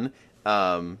haven't done.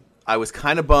 I was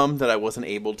kind of bummed that I wasn't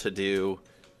able to do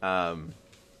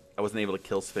I wasn't able to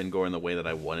kill Svengor in the way that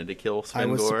I wanted to kill Svengor. I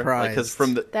was surprised.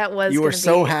 Because you were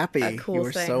so happy. Cool you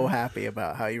were so happy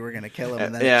about how you were going to kill him.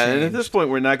 And then and at this point,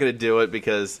 we're not going to do it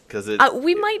because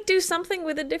we might do something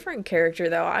with a different character,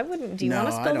 though. I wouldn't. Do you want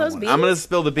to spill those beans? I'm going to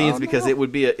spill the beans because it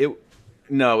would be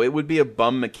a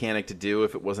bum mechanic to do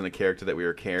if it wasn't a character that we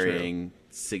were carrying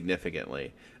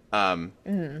significantly.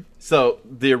 So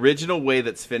the original way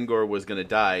that Svengor was going to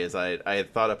die, is I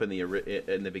had thought up in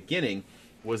the beginning,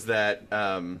 was that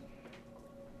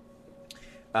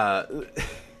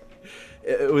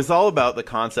it was all about the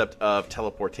concept of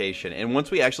teleportation. And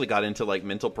once we actually got into like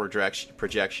mental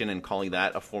projection and calling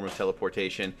that a form of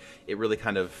teleportation, it really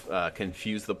kind of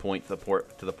confused the point to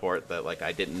the part that like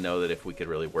I didn't know that if we could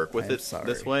really work with it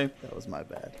this way. That was my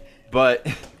bad. But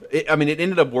it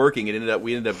ended up working.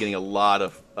 We ended up getting a lot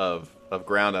of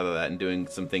ground out of that and doing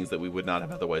some things that we would not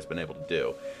have otherwise been able to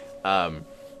do.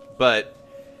 But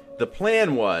the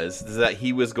plan was that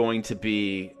he was going to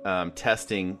be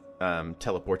testing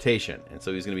teleportation, and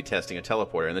so he was going to be testing a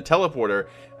teleporter. And the teleporter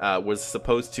was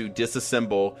supposed to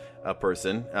disassemble a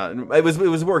person. It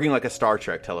was working like a Star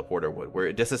Trek teleporter would, where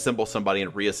it disassembles somebody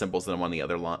and reassembles them on the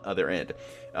other end.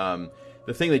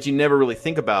 The thing that you never really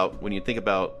think about when you think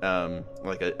about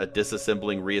like a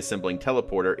disassembling, reassembling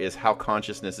teleporter is how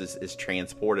consciousness is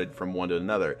transported from one to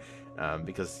another,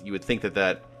 because you would think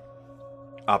that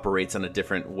operates on a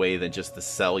different way than just the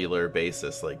cellular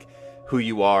basis. Like who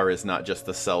you are is not just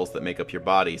the cells that make up your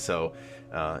body. So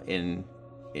in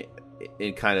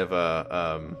kind of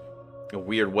a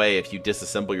weird way, if you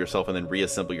disassemble yourself and then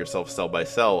reassemble yourself cell by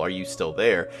cell, are you still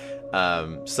there?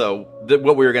 So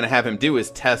what we were going to have him do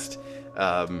is test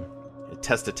a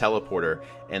teleporter,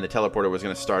 and the teleporter was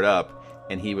going to start up,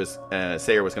 and he was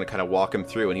SAYER was going to kind of walk him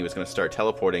through, and he was going to start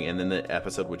teleporting, and then the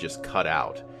episode would just cut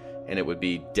out, and it would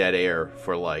be dead air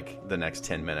for like the next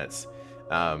 10 minutes.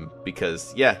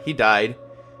 Because he died,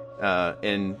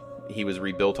 and he was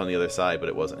rebuilt on the other side, but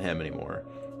it wasn't him anymore.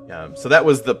 So that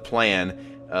was the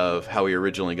plan of how we were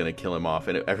originally going to kill him off,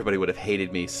 and everybody would have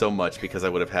hated me so much because I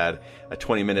would have had a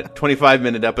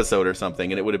 25-minute episode or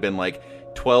something, and it would have been like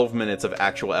 12 minutes of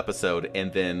actual episode,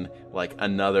 and then like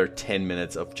another 10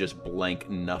 minutes of just blank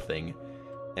nothing,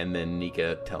 and then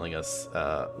Nika telling us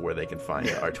where they can find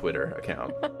our Twitter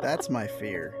account. That's my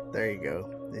fear. There you go.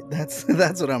 That's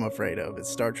what I'm afraid of. Is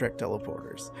Star Trek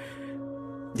teleporters.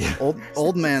 Yeah.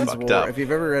 Old Man's War. Up. If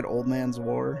you've ever read Old Man's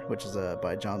War, which is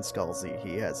by John Scalzi,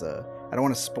 he has I don't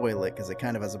want to spoil it because it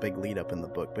kind of has a big lead up in the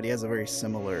book, but he has a very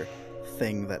similar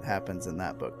thing that happens in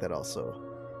that book that also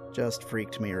just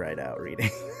freaked me right out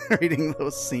reading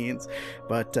those scenes.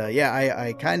 But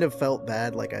I kind of felt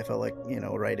bad. Like I felt like,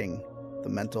 writing the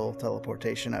mental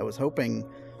teleportation. I was hoping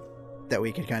that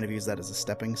we could kind of use that as a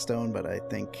stepping stone, but I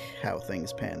think how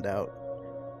things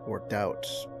worked out.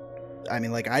 I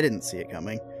mean, like, I didn't see it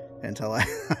coming until I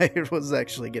was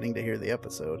actually getting to hear the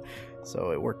episode,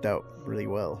 so it worked out really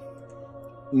well.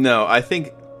 No, I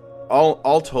think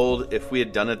all told, if we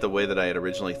had done it the way that I had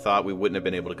originally thought, we wouldn't have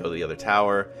been able to go to the other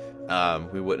tower.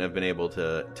 We wouldn't have been able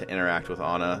to interact with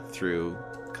Anna through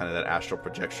kind of that astral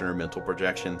projection or mental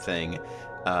projection thing,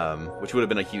 which would have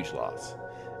been a huge loss,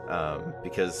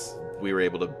 because we were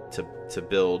able to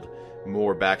build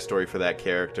more backstory for that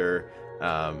character.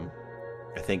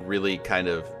 I think really kind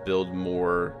of build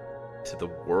more to the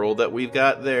world that we've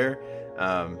got there,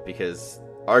 because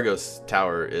Argos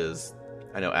Tower is,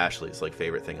 I know, Ashley's like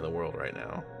favorite thing in the world right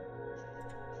now.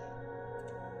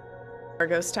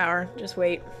 Argos Tower, just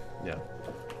wait. Yeah.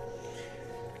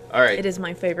 All right. It is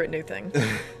my favorite new thing.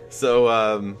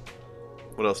 So,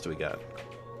 what else do we got?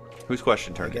 Whose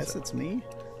question turn? I guess it's me.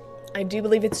 I do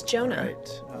believe it's Jonah. All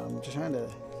right. I'm just trying to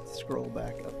scroll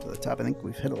back up to the top. I think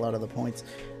we've hit a lot of the points.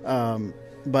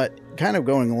 But kind of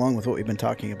going along with what we've been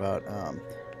talking about,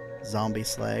 Zombie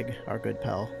Slag, our good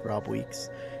pal, Rob Weeks.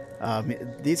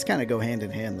 These kind of go hand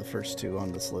in hand, the first two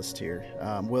on this list here.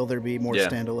 Will there be more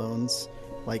standalones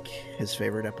like his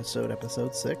favorite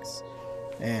episode 6?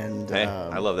 And hey,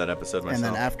 I love that episode myself.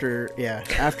 And then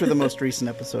after the most recent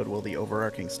episode, will the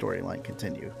overarching storyline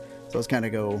continue? So those kind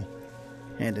of go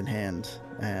hand in hand.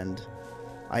 And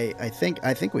I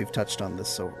think we've touched on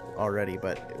this already,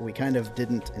 but we kind of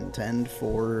didn't intend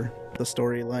for the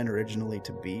storyline originally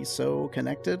to be so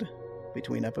connected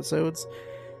between episodes.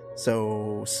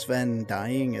 So Sven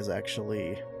dying is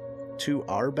actually to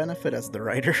our benefit as the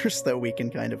writers, that we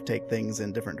can kind of take things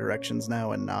in different directions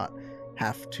now and not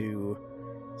have to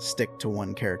stick to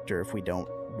one character if we don't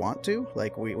want to.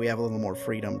 Like we have a little more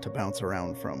freedom to bounce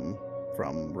around from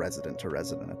resident to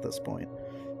resident at this point.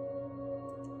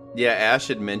 Yeah, Ash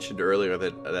had mentioned earlier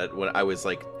that when I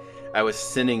was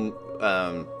sending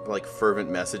like fervent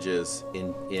messages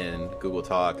in Google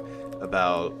Talk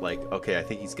about like, okay, I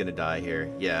think he's gonna die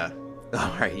here. Yeah.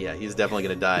 All right, yeah, he's definitely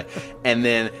gonna die. And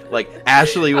then like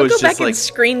Ashley was just like, I'll go back and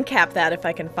screen cap that if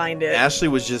I can find it. Ashley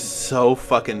was just so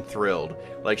fucking thrilled.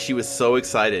 Like she was so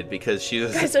excited because she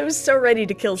was. Guys, I was so ready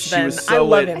to kill Sven. I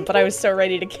love him, but I was so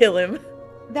ready to kill him.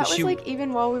 That was like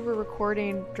even while we were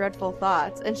recording Dreadful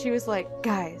Thoughts, and she was like,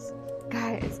 guys.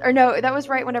 Or no, that was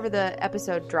right whenever the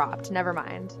episode dropped. Never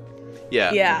mind.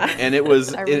 Yeah. And it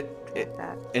was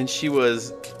that. And she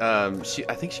was I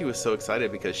think she was so excited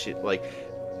because she like,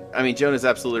 I mean, Jonah's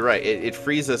absolutely right. It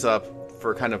frees us up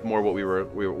for kind of more what we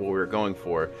were going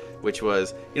for, which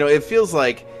was, it feels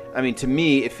like, I mean, to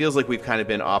me, it feels like we've kind of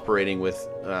been operating with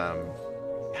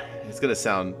it's gonna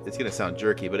sound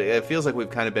jerky, but it feels like we've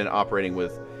kind of been operating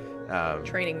with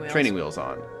training wheels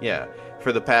on. Yeah.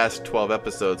 For the past 12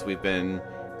 episodes, we've been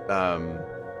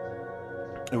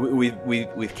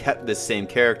we've kept this same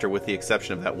character with the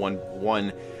exception of that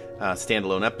one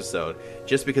standalone episode,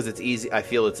 just because it's easy. I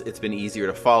feel it's been easier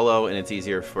to follow and it's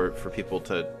easier for people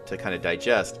to kind of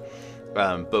digest.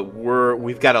 But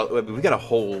we've got a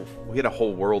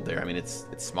whole world there. I mean, it's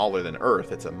smaller than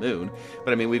Earth. It's a moon,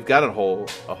 but I mean, we've got a whole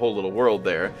little world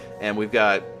there, and we've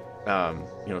got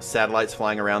satellites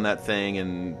flying around that thing,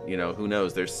 and who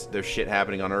knows, there's shit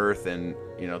happening on Earth, and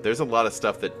there's a lot of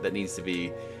stuff that needs to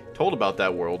be told about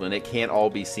that world, and it can't all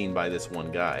be seen by this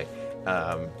one guy.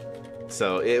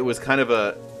 So it was kind of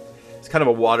a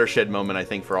watershed moment, I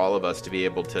think, for all of us to be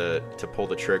able to pull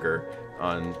the trigger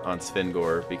on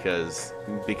Svengor,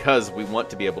 because we want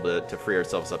to be able to free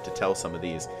ourselves up to tell some of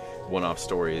these one-off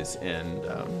stories and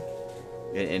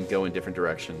go in different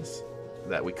directions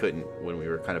that we couldn't when we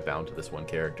were kind of bound to this one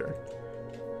character.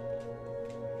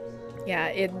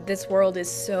 Yeah, this world is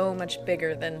so much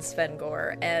bigger than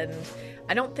Svengor, and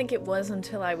I don't think it was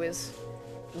until I was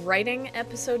writing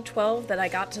episode 12 that I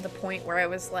got to the point where I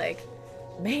was like,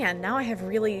 man, now I have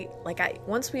really,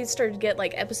 once we started to get,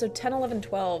 episode 10, 11,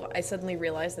 12, I suddenly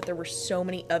realized that there were so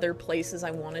many other places I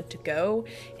wanted to go,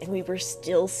 and we were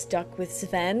still stuck with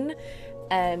Sven.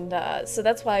 And so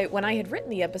that's why when I had written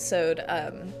the episode,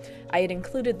 I had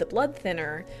included the blood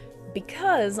thinner,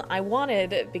 because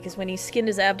when he skinned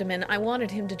his abdomen, I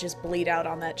wanted him to just bleed out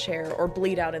on that chair, or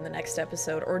bleed out in the next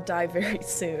episode, or die very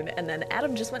soon. And then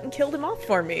Adam just went and killed him off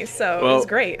for me, so it was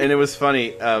great. And it was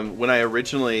funny, when I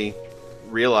originally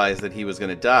realized that he was going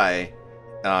to die,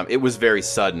 it was very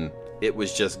sudden. It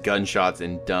was just gunshots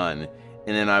and done.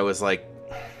 And then I was like,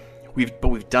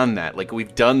 we've done that. Like,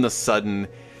 we've done the sudden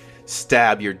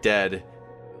stab, you're dead,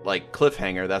 like,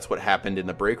 cliffhanger. That's what happened in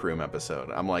the break room episode.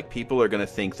 I'm like, people are going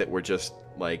to think that we're just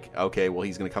like, okay, well,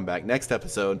 he's going to come back next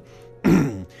episode.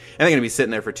 And they're going to be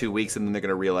sitting there for 2 weeks, and then they're going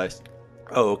to realize,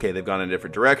 oh, okay, they've gone in a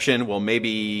different direction. Well,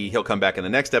 maybe he'll come back in the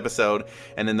next episode,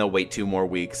 and then they'll wait 2 more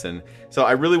weeks. And so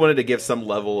I really wanted to give some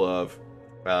level of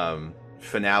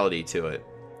finality to it.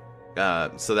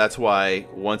 So that's why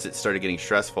once it started getting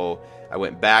stressful, I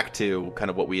went back to kind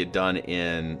of what we had done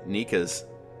in Nika's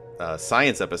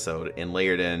science episode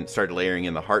and started layering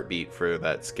in the heartbeat for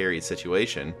that scary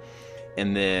situation.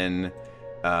 And then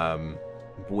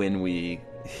when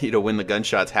the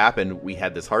gunshots happened, we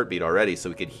had this heartbeat already, so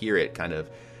we could hear it kind of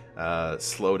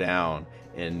slow down.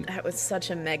 And that was such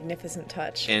a magnificent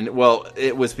touch. And well,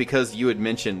 it was because you had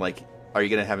mentioned, like, are you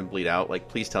going to have him bleed out? Like,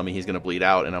 please tell me he's going to bleed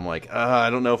out. And I'm like, I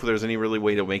don't know if there's any really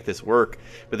way to make this work.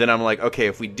 But then I'm like, okay,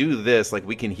 if we do this, like,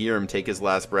 we can hear him take his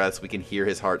last breaths. We can hear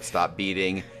his heart stop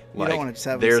beating. You like, don't want to just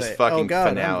have there's him say, fucking oh God,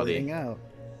 finality. I'm bleeding out.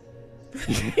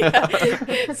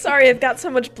 Yeah. Sorry, I've got so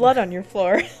much blood on your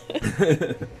floor.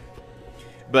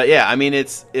 But yeah, I mean,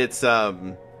 it's I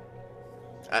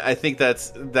think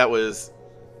it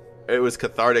was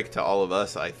cathartic to all of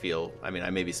us, I feel. I mean, I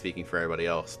may be speaking for everybody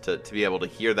else, to be able to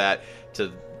hear that, to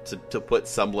put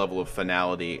some level of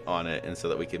finality on it, and so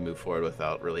that we can move forward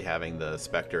without really having the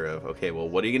specter of, okay, well,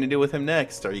 what are you going to do with him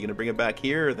next? Are you going to bring him back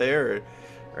here or there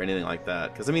or anything like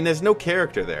that? Because, I mean, there's no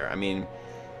character there. I mean,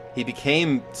 he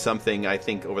became something, I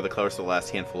think, over the course of the last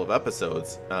handful of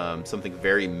episodes, something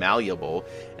very malleable,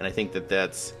 and I think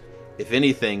that's, if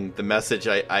anything, the message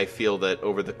I feel that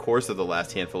over the course of the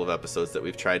last handful of episodes that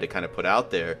we've tried to kind of put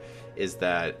out there is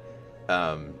that,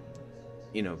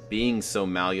 being so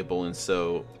malleable and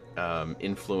so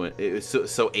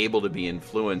so able to be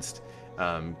influenced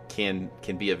can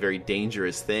be a very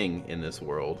dangerous thing in this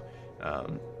world.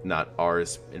 Not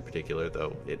ours in particular,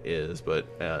 though it is, but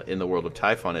in the world of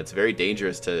Typhon, it's very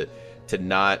dangerous to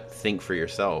not think for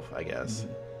yourself, I guess.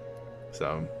 Mm-hmm.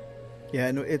 So. Yeah,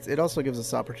 and it also gives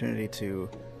us opportunity to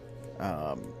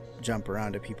jump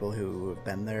around to people who have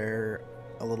been there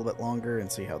a little bit longer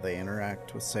and see how they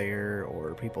interact with Sayer,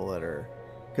 or people that are...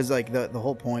 Because, like, the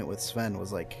whole point with Sven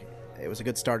was, like, it was a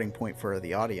good starting point for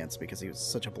the audience because he was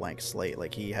such a blank slate.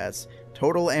 Like, he has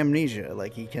total amnesia.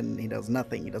 Like, he does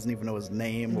nothing. He doesn't even know his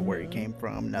name or where he came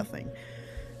from, nothing.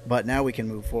 But now we can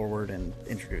move forward and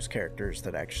introduce characters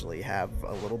that actually have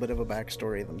a little bit of a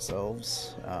backstory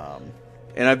themselves.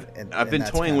 And I've been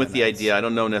toying with the idea. I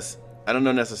don't know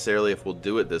necessarily if we'll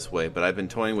do it this way, but I've been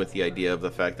toying with the idea of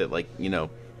the fact that, like,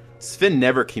 Sven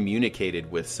never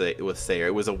communicated with Sayer.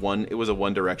 It was a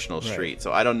one-directional street. Right.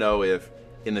 So I don't know if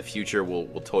in the future we'll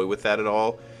toy with that at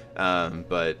all.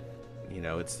 But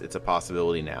it's a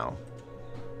possibility now.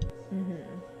 Mm-hmm.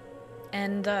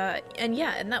 And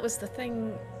that was the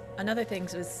thing. Another thing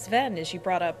with Sven is you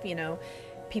brought up,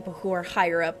 people who are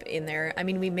higher up in there. I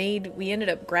mean, we ended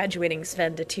up graduating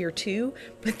Sven to tier 2,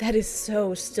 but that is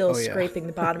still scraping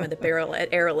the bottom of the barrel at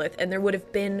Aerolith, and there would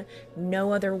have been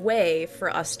no other way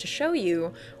for us to show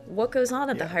you what goes on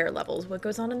at the higher levels, what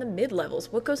goes on in the mid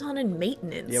levels, what goes on in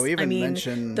maintenance. Yeah, we even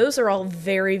mentioned... those are all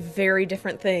very, very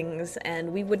different things,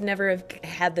 and we would never have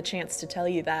had the chance to tell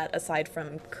you that aside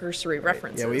from cursory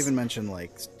references. Yeah, we even mentioned,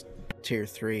 like, tier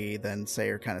 3, then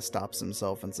Sayer kind of stops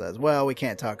himself and says, well, we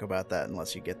can't talk about that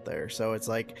unless you get there. So it's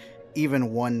like,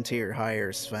 even one tier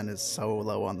higher, Sven is so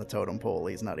low on the totem pole,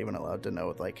 he's not even allowed to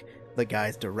know, like, the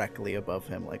guys directly above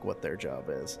him, like, what their job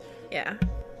is. Yeah.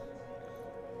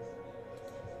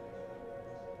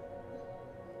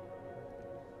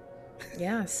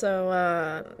 Yeah,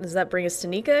 so, does that bring us to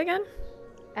Nika again?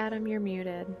 Adam, you're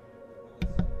muted.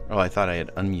 Oh, I thought I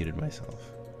had unmuted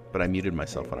myself. But I muted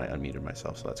myself when I unmuted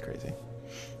myself, so that's crazy.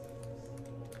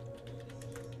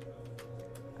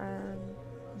 Let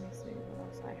me see what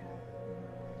else I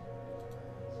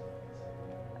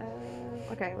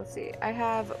have. Okay, let's see. I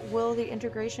have, will the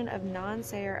integration of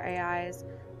non-Sayer AIs,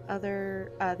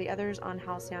 the others on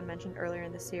Halcyon mentioned earlier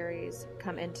in the series,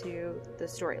 come into the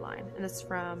storyline? And this is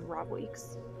from Rob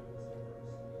Weeks.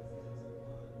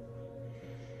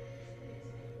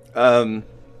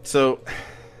 So...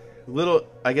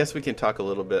 I guess we can talk a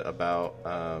little bit about,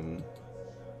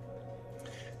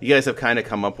 you guys have kind of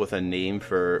come up with a name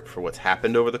for what's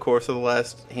happened over the course of the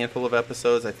last handful of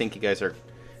episodes. I think you guys are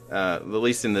at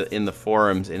least in the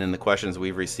forums and in the questions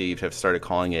we've received, have started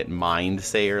calling it mind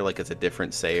Sayer, like it's a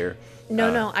different Sayer.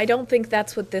 No, I don't think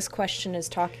that's what this question is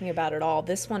talking about at all.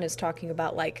 This one is talking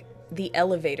about like the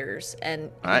elevators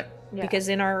because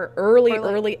in our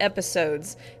early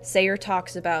episodes, Sayer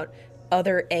talks about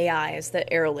other AIs that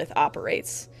Aerolith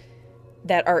operates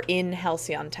that are in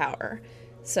Halcyon Tower.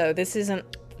 So this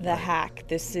isn't the hack.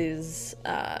 This is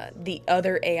the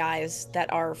other AIs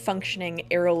that are functioning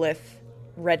Aerolith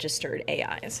registered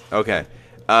AIs. Okay.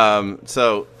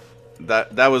 So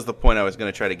that was the point I was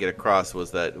going to try to get across,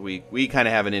 was that we kind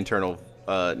of have an internal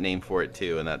name for it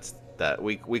too, and that's that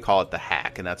we call it the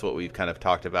hack, and that's what we've kind of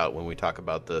talked about when we talk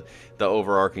about the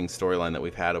overarching storyline that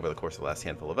we've had over the course of the last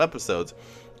handful of episodes.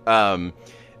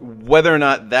 Whether or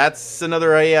not that's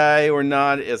another AI or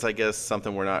not is, I guess,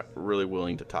 something we're not really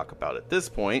willing to talk about at this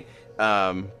point.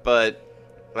 But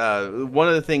one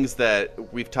of the things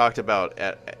that we've talked about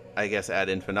ad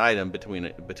infinitum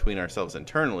between ourselves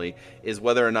internally is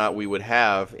whether or not we would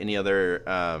have any other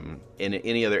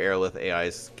Aerolith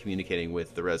AIs communicating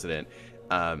with the resident.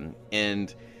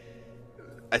 And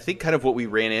I think kind of what we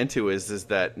ran into is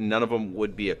that none of them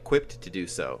would be equipped to do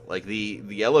so. Like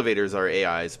the elevators are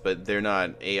AIs, but they're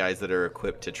not AIs that are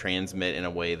equipped to transmit in a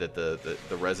way that the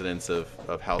residents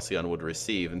of Halcyon would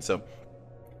receive. And so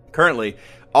currently,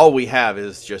 all we have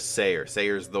is just Sayer.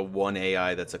 Sayer's the one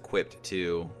AI that's equipped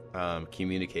to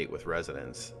communicate with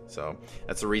residents. So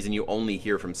that's the reason you only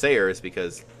hear from Sayer, is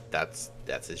because that's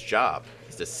his job,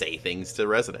 is to say things to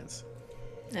residents.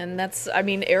 And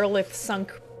Aerolith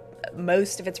sunk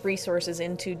most of its resources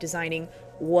into designing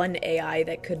one AI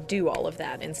that could do all of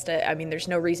that. Instead, there's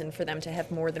no reason for them to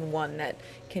have more than one that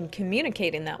can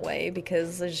communicate in that way,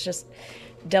 because there's just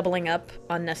doubling up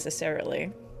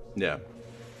unnecessarily. Yeah.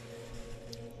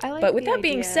 But with that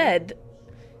being said,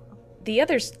 the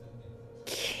others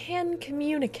can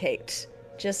communicate,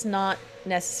 just not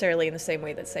necessarily in the same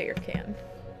way that Sayer can.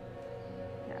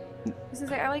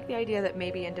 I like the idea that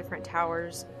maybe in different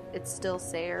towers it's still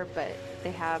Sayer, but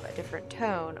they have a different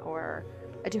tone or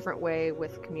a different way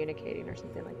with communicating or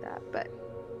something like that. But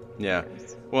yeah,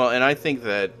 well, and I think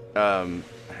that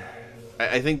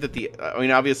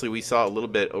obviously we saw a little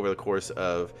bit over the course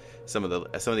of some of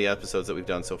the episodes that we've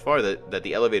done so far that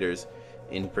the elevators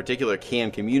in particular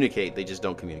can communicate. They just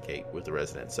don't communicate with the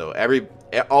residents. So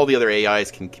all the other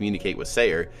AIs can communicate with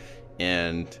Sayer,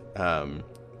 and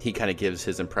he kind of gives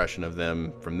his impression of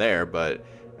them from there. But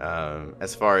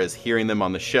as far as hearing them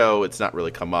on the show, it's not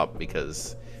really come up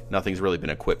because nothing's really been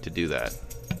equipped to do that.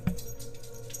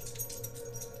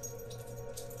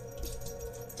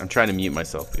 I'm trying to mute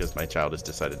myself because my child has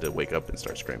decided to wake up and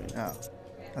start screaming. Oh,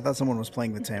 I thought someone was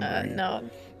playing the tambourine. No.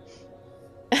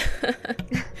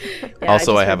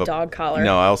 Also, I have a dog collar.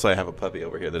 No, I also have a puppy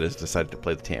over here that has decided to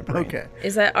play the tambourine. Okay.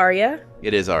 Is that Arya?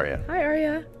 It is Arya. Hi,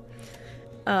 Arya.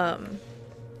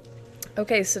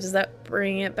 Okay, so does that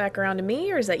bring it back around to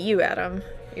me, or is that you, Adam?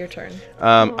 Your turn.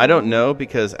 I don't know,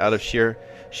 because out of sheer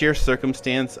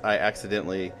circumstance, I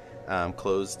accidentally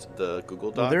closed the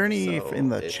Google Doc. Are there any in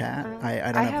the chat?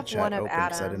 I don't have the chat one of open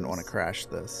because I didn't Adam's. want to crash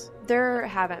this. There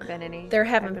haven't been any. There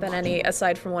haven't been any,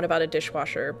 aside from one about a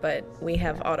dishwasher, but we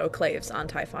have autoclaves on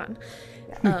Typhon.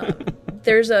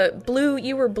 There's a blue.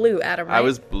 You were blue, Adam, right? I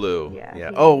was blue.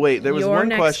 Yeah. Oh, wait, there was Your one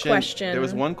next question. There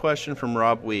was one question from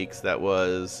Rob Weeks that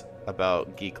was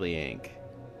about Geekly Inc.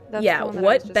 That's the one that I was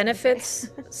what just benefits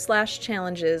 /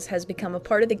 challenges has become a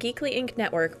part of the Geekly Inc.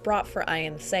 network brought for I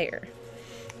Am Sayer?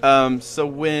 So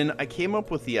when I came up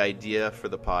with the idea for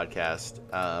the podcast,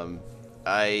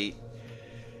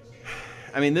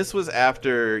 this was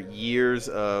after years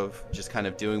of just kind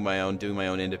of doing my own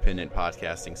independent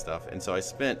podcasting stuff. And so I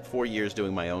spent 4 years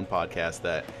doing my own podcast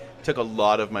that took a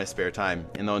lot of my spare time.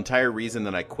 And the entire reason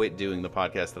that I quit doing the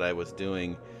podcast that I was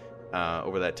doing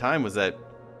over that time was that,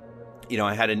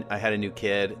 I had a new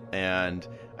kid, and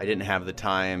I didn't have the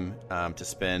time to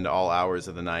spend all hours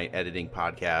of the night editing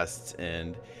podcasts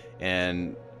and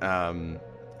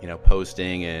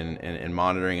posting and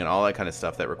monitoring and all that kind of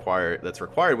stuff that's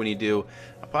required when you do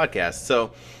a podcast.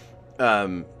 So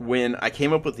when I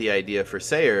came up with the idea for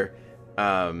Sayer,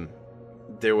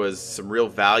 there was some real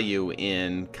value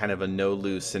in kind of a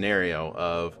no-lose scenario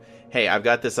of, hey, I've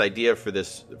got this idea for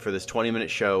this 20-minute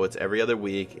show. It's every other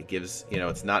week. It gives,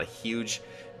 it's not a huge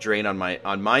drain on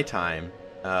my time,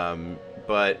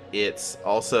 but it's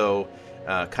also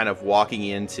kind of walking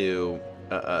into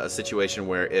a situation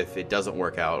where if it doesn't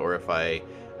work out, or if I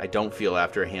don't feel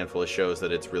after a handful of shows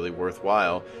that it's really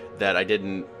worthwhile, that I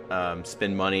didn't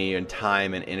spend money and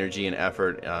time and energy and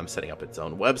effort setting up its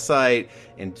own website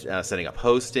and setting up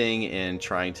hosting and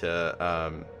trying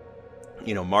to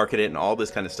market it and all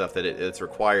this kind of stuff that it's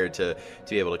required to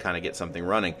be able to kind of get something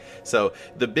running. So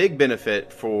the big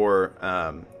benefit for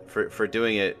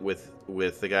doing it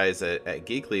with the guys at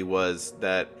Geekly was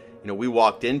that, we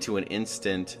walked into an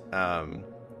instant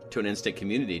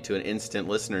community, to an instant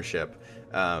listenership,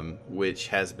 which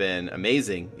has been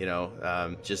amazing.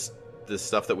 Just the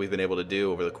stuff that we've been able to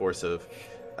do over the course of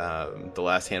the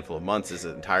last handful of months is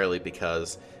entirely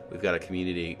because we've got a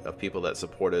community of people that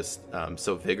support us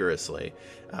so vigorously.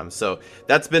 So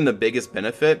that's been the biggest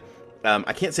benefit.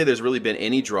 I can't say there's really been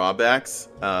any drawbacks.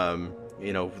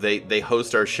 They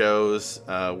host our shows.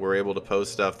 We're able to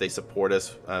post stuff. They support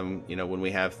us, when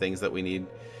we have things that we need.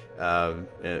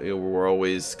 We're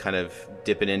always kind of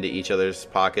dipping into each other's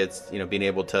pockets, being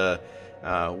able to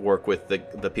work with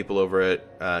the people over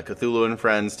at Cthulhu and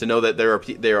Friends, to know that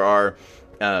there are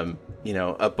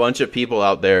a bunch of people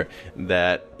out there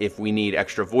that if we need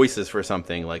extra voices for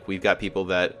something, like we've got people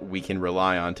that we can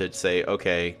rely on to say,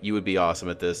 okay, you would be awesome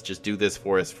at this. Just do this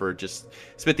for us, just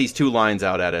spit these 2 lines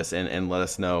out at us and let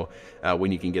us know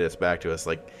when you can get us back to us.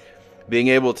 Like being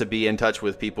able to be in touch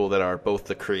with people that are both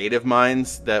the creative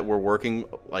minds that we're working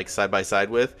like side by side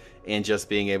with, and just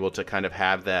being able to kind of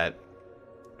have that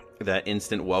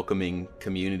instant welcoming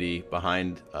community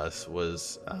behind us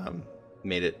was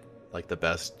made it like the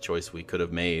best choice we could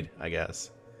have made, I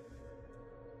guess.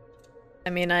 I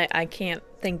mean, I can't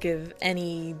think of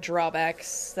any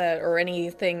drawbacks or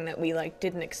anything that we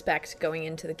didn't expect going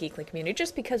into the Geekly community,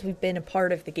 just because we've been a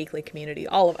part of the Geekly community.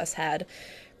 All of us had,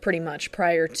 pretty much,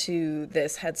 prior to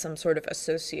this, had some sort of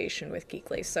association with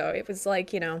Geekly. So it was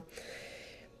like,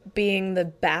 being the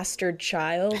bastard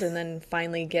child and then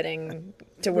finally getting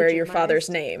to wear your father's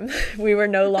name. We were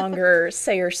no longer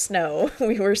Sayer Snow.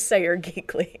 We were Sayer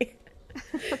Geekly.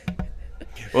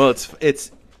 Well,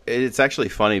 it's actually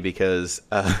funny because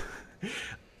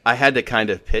I had to kind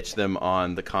of pitch them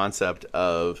on the concept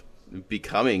of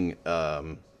becoming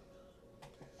a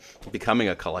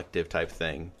collective type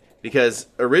thing, because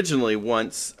originally,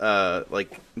 once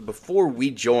before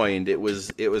we joined, it was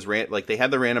they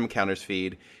had the Random Encounters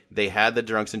feed, they had the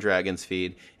Drunks and Dragons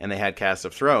feed, and they had Cast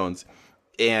of Thrones,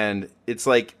 and it's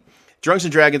like Drunks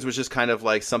and Dragons was just kind of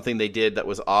like something they did that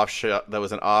was an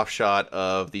offshot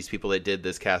of these people that did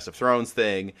this Cast of Thrones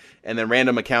thing, and then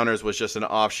Random Encounters was just an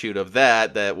offshoot of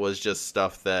that was just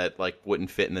stuff that wouldn't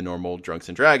fit in the normal Drunks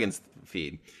and Dragons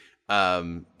feed.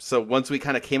 So once we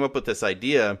kind of came up with this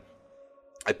idea,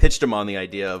 I pitched them on the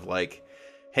idea of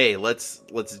hey, let's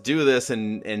do this,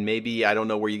 and maybe, I don't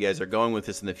know where you guys are going with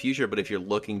this in the future, but if you're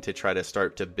looking to try to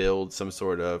start to build some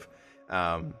sort of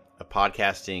a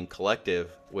podcasting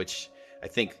collective, which I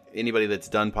think anybody that's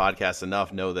done podcasts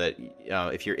enough know that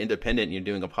if you're independent and you're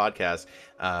doing a podcast,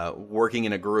 working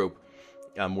in a group,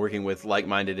 working with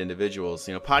like-minded individuals,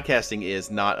 podcasting is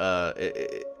not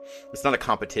it's not a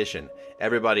competition.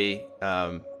 Everybody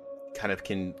kind of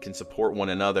can support one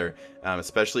another,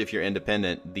 especially if you're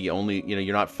independent.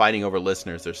 You're not fighting over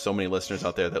listeners. There's so many listeners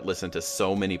out there that listen to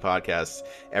so many podcasts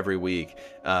every week,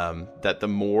 that the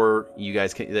more you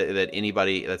guys that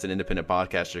anybody that's an independent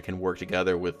podcaster can work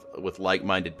together with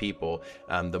like-minded people,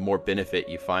 the more benefit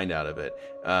you find out of it.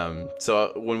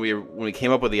 So when we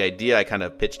came up with the idea, I kind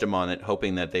of pitched them on it,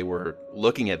 hoping that they were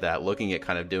looking at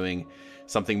kind of doing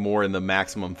something more in the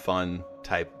maximum fun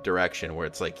type direction, where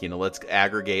it's let's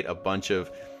aggregate a bunch of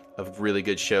really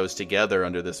good shows together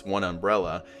under this one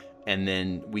umbrella, and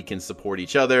then we can support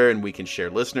each other and we can share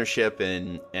listenership,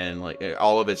 and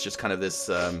all of it's just kind of this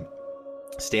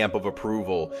stamp of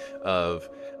approval of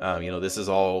this is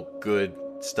all good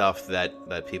stuff that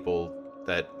people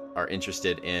that are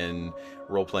interested in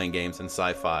role-playing games and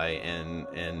sci-fi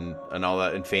and all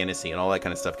that, and fantasy and all that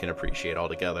kind of stuff can appreciate all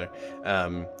together.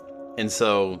 And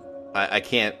so I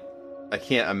can't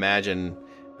imagine,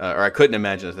 or I couldn't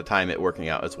imagine at the time, it working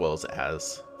out as well as it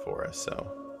has for us. So,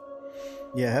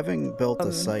 yeah, having built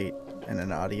a site and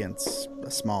an audience, a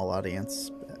small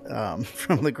audience,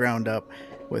 from the ground up,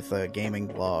 with a gaming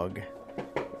blog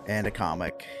and a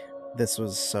comic, this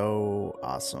was so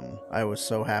awesome. I was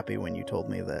so happy when you told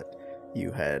me that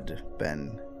you had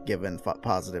been given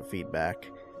positive feedback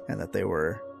and that they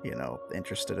were,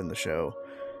 interested in the show.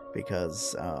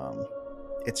 Because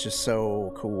it's just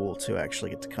so cool to actually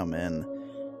get to come in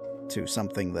to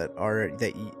something that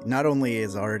not only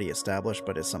is already established,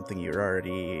 but is something you're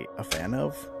already a fan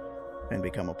of, and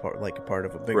become a part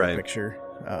of a bigger picture,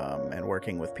 and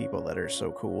working with people that are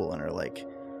so cool and are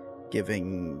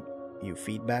giving you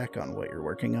feedback on what you're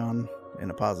working on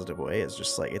in a positive way is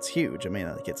just it's huge. I mean,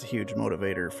 it's a huge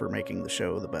motivator for making the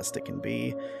show the best it can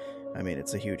be. I mean,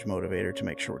 it's a huge motivator to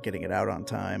make sure we're getting it out on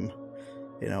time.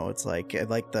 You know, it's like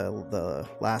the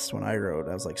last one I wrote,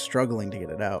 I was like struggling to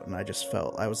get it out, and I just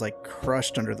felt I was like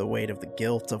crushed under the weight of the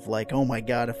guilt of like, oh my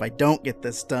god, if I don't get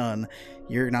this done,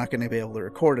 you're not going to be able to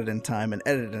record it in time and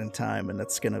edit it in time, and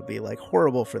that's going to be like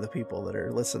horrible for the people that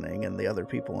are listening and the other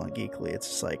people on Geekly. It's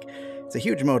just like, it's a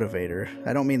huge motivator.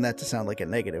 I don't mean that to sound like a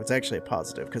negative. It's actually a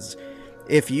positive, because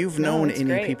if you've known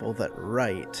any people that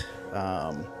write,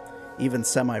 even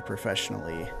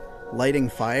semi-professionally, lighting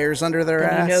fires under their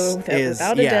ass is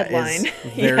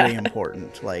very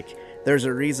important. Like, there's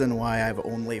a reason why I've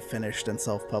only finished and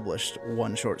self-published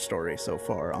one short story so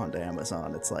far onto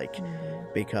Amazon. It's like,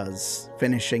 because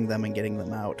finishing them and getting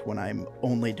them out when I'm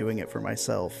only doing it for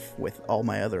myself with all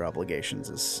my other obligations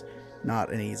is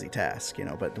not an easy task, you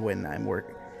know. But when I'm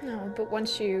working... No, but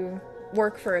once you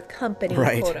work for a company,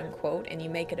 quote unquote, and you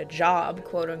make it a job,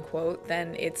 quote unquote,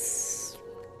 then it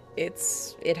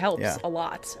helps a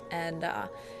lot. And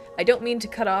I don't mean to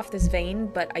cut off this vein,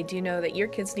 but I do know that your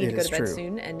kids need to go to bed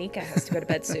soon, and Nika has to go to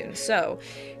bed soon. So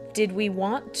did we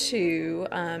want to,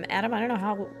 Adam, I don't know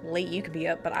how late you could be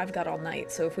up, but I've got all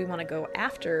night. So if we want to go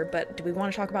after, but do we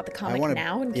want to talk about the comic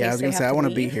now? In case I was going to say, I want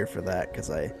to be here for that, because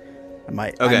I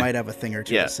might have a thing or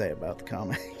two to say about the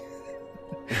comic.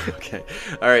 Okay.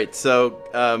 All right.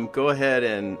 So go ahead,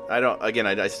 and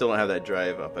I still don't have that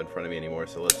drive up in front of me anymore.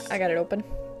 So I got it open.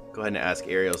 Go ahead and ask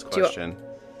Ariel's question.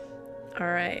 All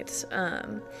right.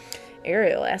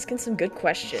 Ariel asking some good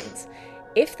questions.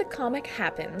 If the comic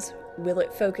happens, will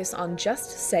it focus on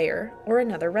just Sayer or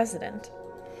another resident?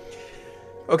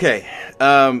 Okay.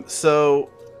 So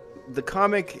the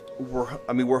comic,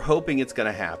 we're hoping it's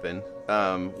going to happen.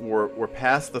 We're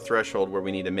past the threshold where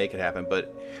we need to make it happen,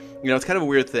 but you know, it's kind of a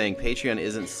weird thing. Patreon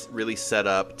isn't really set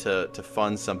up to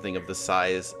fund something of the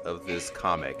size of this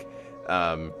comic.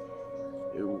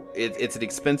 It's an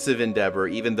expensive endeavor,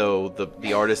 even though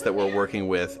the artists that we're working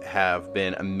with have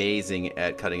been amazing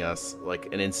at cutting us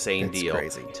like an insane deal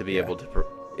to be able to.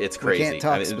 It's crazy. We can't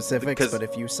talk specifics, but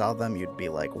if you saw them, you'd be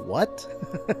like, "What?"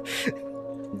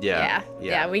 Yeah.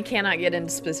 We cannot get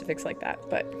into specifics like that,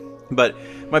 but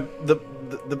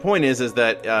the point is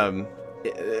that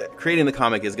creating the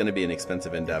comic is going to be an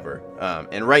expensive endeavor,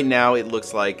 and right now it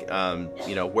looks like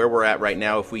where we're at right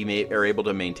now. If we are able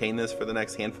to maintain this for the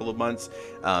next handful of months,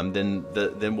 then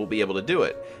we'll be able to do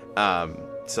it.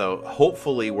 So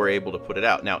hopefully we're able to put it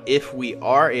out. Now, if we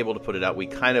are able to put it out, we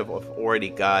kind of have already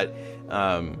got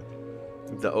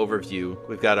the overview.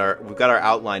 We've got our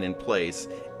outline in place,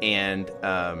 and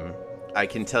I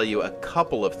can tell you a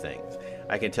couple of things.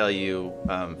 I can tell you,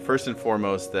 first and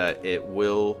foremost, that it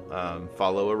will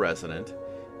follow a resident.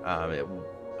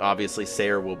 Obviously,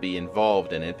 Sayer will be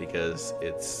involved in it, because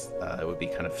it would be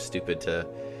kind of stupid to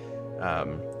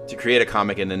create a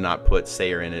comic and then not put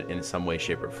Sayer in it in some way,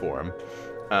 shape, or form.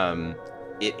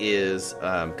 It is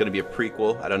going to be a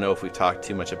prequel. I don't know if we've talked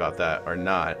too much about that or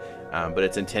not, but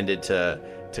it's intended to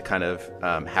kind of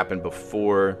happen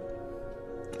before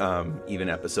even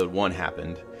episode 1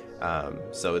 happened.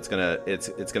 So it's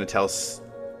gonna tell us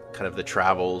kind of the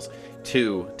travels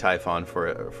to Typhon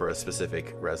for a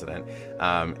specific resident,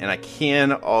 and I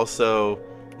can also,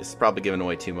 this is probably giving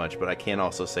away too much, but I can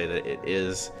also say that it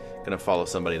is gonna follow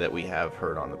somebody that we have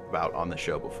heard about on the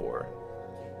show before.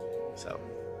 So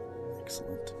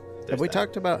excellent. Have we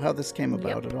talked about how this came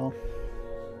about at all,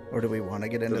 or do we want to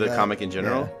get into the comic in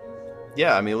general?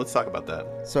 Yeah, I mean, let's talk about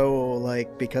that. So,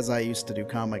 like, because I used to do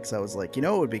comics, I was like, it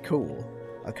would be cool.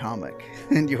 A comic.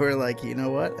 And you were like, you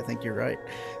know what? I think you're right.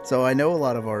 So I know a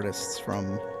lot of artists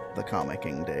from the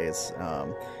comicking days.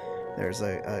 There's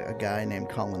a guy named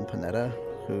Colin Panetta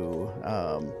who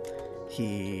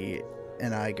he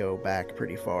and I go back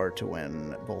pretty far to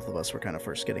when both of us were kind of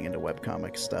first getting into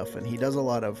webcomic stuff. And he does a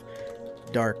lot of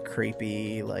dark,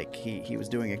 creepy, like he was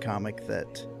doing a comic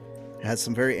that has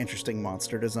some very interesting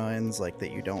monster designs, like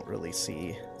that you don't really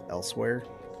see elsewhere.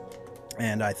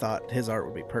 And I thought his art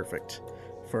would be perfect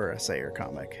for a Sayer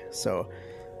comic. So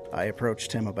I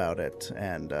approached him about it,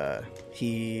 and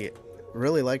he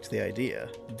really liked the idea,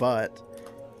 but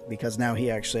because now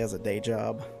he actually has a day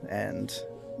job and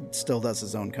still does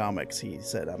his own comics, he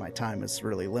said, my time is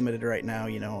really limited right now,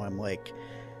 I'm like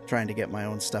trying to get my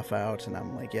own stuff out. And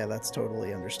I'm like, yeah, that's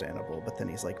totally understandable. But then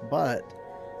he's like, but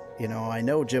I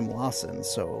know Jim Lawson,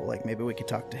 so like maybe we could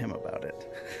talk to him about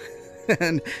it.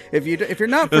 And if you're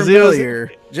not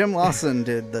familiar, Jim Lawson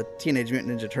did the Teenage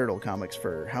Mutant Ninja Turtle comics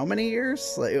for how many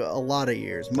years? Like a lot of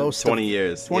years. 20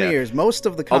 years. 20 years. Most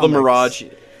of the comics. All the Mirage.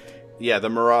 Yeah, the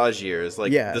Mirage years.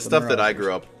 Like the stuff that I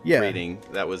grew up reading,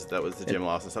 that was the Jim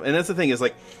Lawson stuff. And that's the thing is,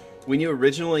 like, when you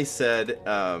originally said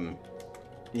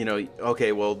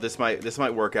okay, well, this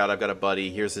might work out. I've got a buddy.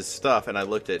 Here's his stuff. And I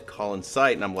looked at Colin's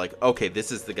site, and I'm like, okay,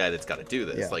 this is the guy that's got to do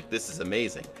this. Yeah. Like, this is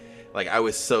amazing. Like, I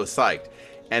was so psyched.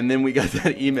 And then we got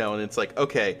that email, and it's like,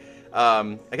 okay,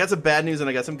 I got some bad news and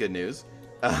I got some good news.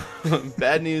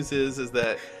 Bad news is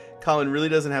that Colin really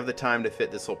doesn't have the time to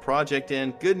fit this whole project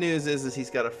in. Good news is he's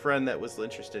got a friend that was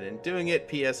interested in doing it.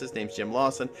 P.S. His name's Jim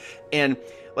Lawson, and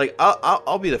like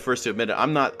I'll be the first to admit it.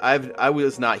 I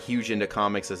was not huge into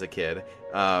comics as a kid.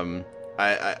 I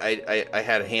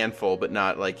had a handful, but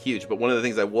not like huge. But one of the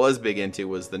things I was big into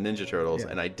was the Ninja Turtles,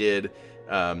 and I did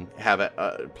have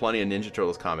plenty of Ninja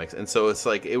Turtles comics. And so it's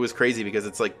like, it was crazy because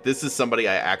it's like, this is somebody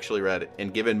I actually read,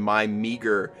 and given my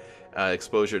meager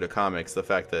exposure to comics, the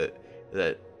fact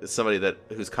that somebody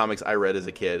whose comics I read as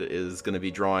a kid is going to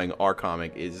be drawing our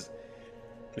comic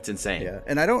it's insane. Yeah,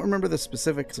 and I don't remember the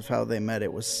specifics of how they met.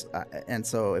 It was, and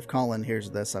so if Colin hears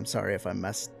this, I'm sorry if I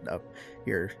messed up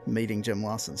your meeting Jim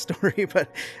Lawson story, but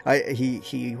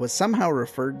he was somehow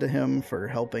referred to him for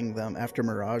helping them after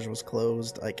Mirage was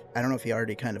closed. Like, I don't know if he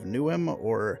already kind of knew him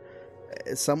or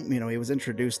he was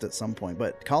introduced at some point,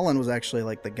 but Colin was actually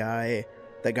like the guy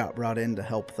that got brought in to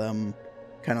help them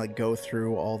kind of like go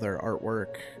through all their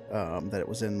artwork that it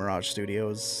was in Mirage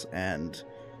Studios, and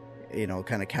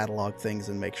kind of catalog things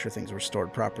and make sure things were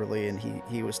stored properly. And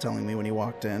he was telling me when he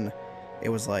walked in, it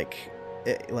was like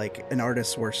an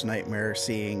artist's worst nightmare,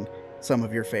 seeing some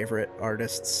of your favorite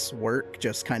artists' work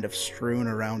just kind of strewn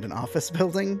around an office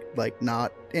building, like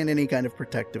not in any kind of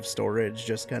protective storage,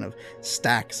 just kind of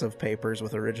stacks of papers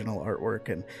with original artwork.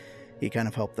 And he kind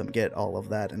of helped them get all of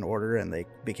that in order, and they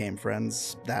became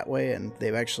friends that way. And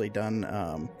they've actually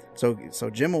done so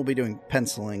Jim will be doing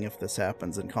penciling if this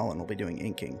happens, and Colin will be doing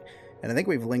inking. And I think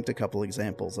we've linked a couple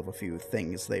examples of a few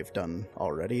things they've done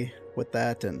already with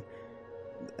that, and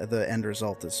the end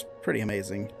result is pretty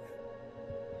amazing.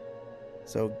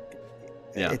 So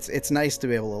yeah, it's nice to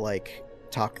be able to like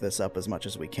talk this up as much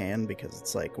as we can, because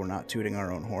it's like we're not tooting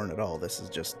our own horn at all. This is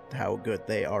just how good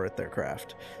they are at their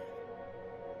craft.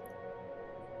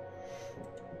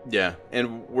 Yeah,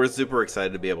 and we're super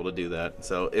excited to be able to do that.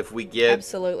 So if we get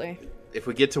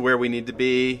to where we need to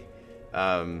be,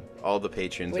 all the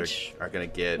patrons are going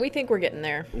to get... We think we're getting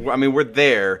there. I mean, we're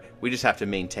there. We just have to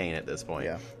maintain at this point.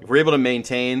 Yeah. If we're able to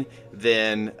maintain,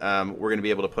 then we're going to be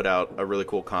able to put out a really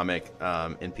cool comic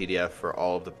in PDF for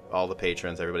all the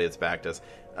patrons, everybody that's backed us.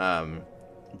 I've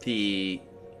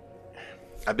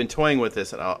been toying with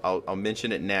this, and I'll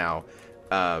mention it now.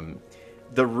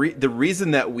 The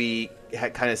reason that we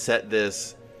had kind of set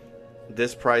this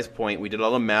price point, we did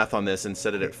all the math on this and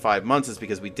set it at 5 months, is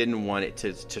because we didn't want it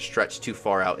to stretch too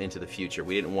far out into the future.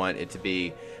 We didn't want it to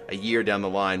be a year down the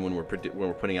line when we're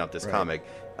putting out this comic.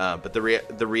 But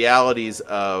the realities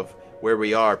of where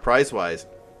we are price wise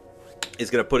is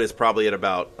going to put us probably at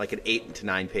about like an 8 to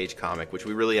 9 page comic, which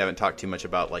we really haven't talked too much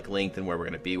about, like length and where we're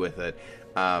going to be with it.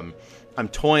 I'm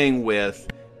toying with.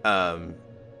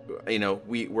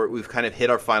 We've kind of hit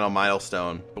our final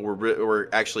milestone, but we're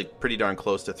actually pretty darn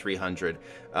close to 300.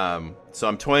 So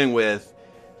I'm toying with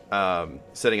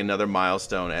setting another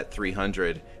milestone at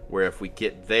 300, where if we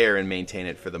get there and maintain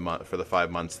it for the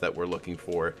 5 months that we're looking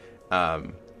for,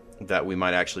 that we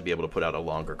might actually be able to put out a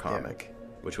longer comic,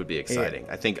 which would be exciting.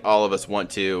 Yeah. I think all of us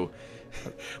want to.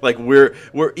 Like we're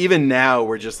even now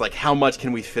we're just like, how much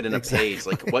can we fit in a page?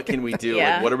 Like, what can we do?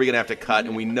 Like, what are we gonna have to cut?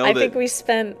 And we know I think we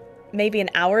spent maybe an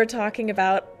hour talking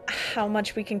about how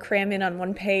much we can cram in on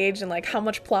one page, and like how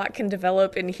much plot can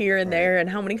develop in here and there, and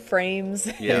how many frames.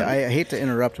 Yeah, I hate to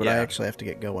interrupt, but I actually have to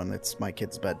get going. It's my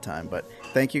kid's bedtime. But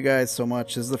thank you guys so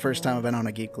much. This is the first time I've been on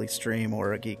a Geekly stream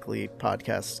or a Geekly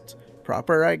podcast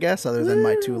proper, I guess, other than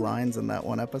my 2 lines in that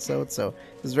one episode. So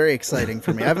this is very exciting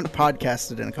for me. I haven't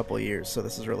podcasted in a couple of years, so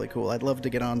this is really cool. I'd love to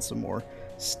get on some more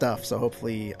stuff, so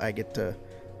hopefully I get to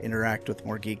interact with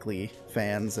more Geekly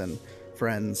fans and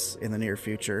friends in the near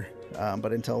future.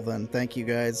 But until then, thank you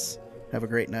guys. Have a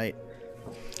great night.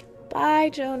 Bye,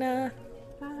 Jonah.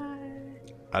 Bye.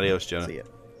 Adios, Jonah. See ya.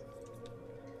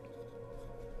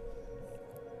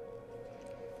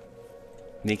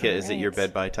 Nika, is it your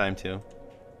bed-bye time too?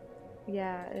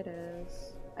 Yeah, it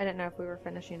is. I didn't know if we were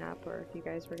finishing up or if you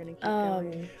guys were going to keep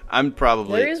going. I'm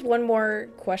probably... There is one more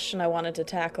question I wanted to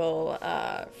tackle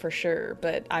for sure,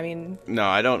 but I mean... No,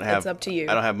 I don't have... It's up to you.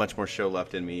 I don't have much more show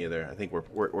left in me either. I think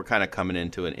we're kind of coming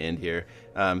into an end here.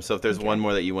 So if there's one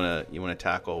more that you want to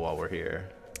tackle while we're here...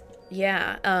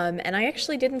 Yeah, and I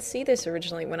actually didn't see this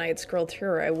originally when I had scrolled through,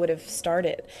 or I would have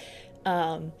started.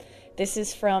 This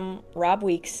is from Rob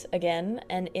Weeks again,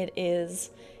 and it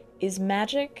is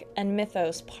magic and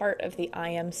mythos part of the I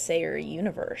Am SAYER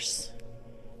universe?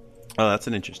 Oh, that's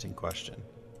an interesting question.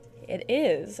 it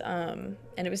is. And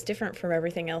it was different from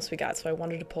everything else we got, so I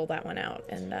wanted to pull that one out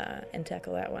and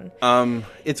tackle that one.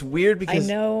 It's weird because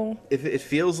I know it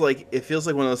feels like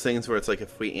one of those things where it's like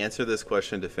if we answer this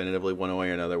question definitively one way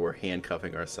or another, we're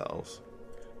handcuffing ourselves.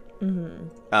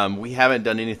 Mm-hmm. We haven't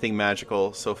done anything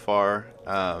magical so far.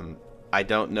 I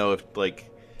don't know if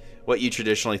like what you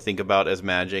traditionally think about as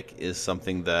magic is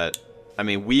something that, I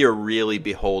mean, we are really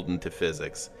beholden to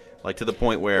physics, like to the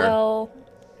point where. Well,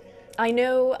 I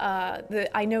know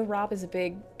Rob is a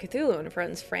big Cthulhu and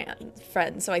Friends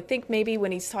friend, so I think maybe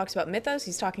when he talks about mythos,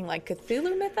 he's talking like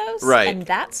Cthulhu mythos, right? And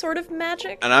that sort of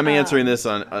magic. And I'm answering this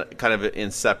on kind of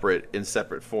in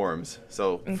separate forms.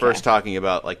 So first, talking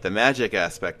about like the magic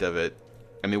aspect of it.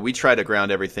 I mean, we try to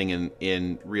ground everything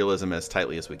in realism as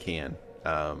tightly as we can.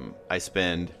 I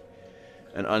spend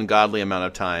an ungodly amount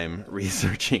of time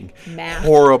researching math.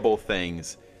 Horrible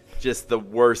things, just the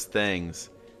worst things,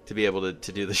 to be able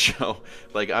to do the show.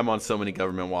 Like, I'm on so many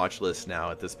government watch lists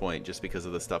now at this point just because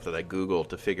of the stuff that I Googled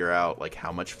to figure out, like,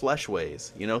 how much flesh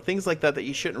weighs. You know, things like that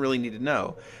you shouldn't really need to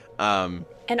know.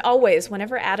 And always,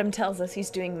 whenever Adam tells us he's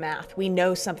doing math, we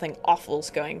know something awful's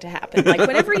going to happen. Like,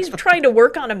 whenever he's trying to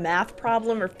work on a math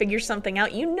problem or figure something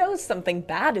out, you know something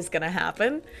bad is going to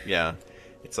happen. Yeah.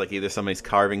 It's like either somebody's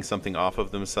carving something off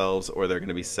of themselves or they're going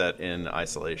to be set in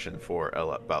isolation for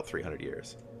about 300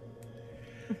 years.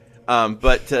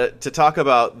 But to talk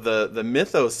about the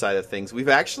mythos side of things,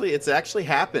 it's actually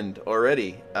happened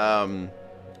already.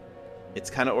 It's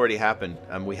kind of already happened.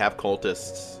 We have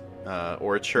cultists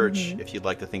or a church, if you'd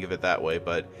like to think of it that way,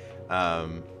 but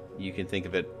you can think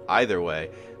of it either way.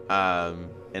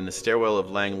 And the Stairwell of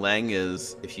Lang Lang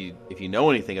is, if you know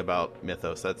anything about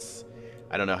mythos,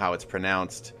 I don't know how it's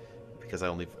pronounced because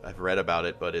I've read about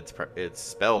it, but it's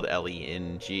spelled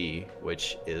Leng,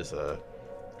 which is a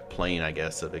plane, I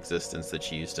guess, of existence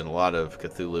that's used in a lot of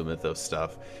Cthulhu mythos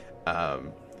stuff.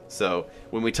 So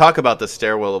when we talk about the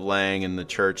Stairwell of Lang and the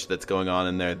church that's going on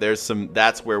in there,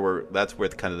 that's where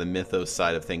kind of the mythos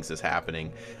side of things is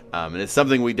happening, and it's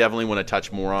something we definitely want to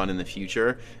touch more on in the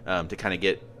future to kind of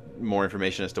get more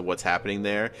information as to what's happening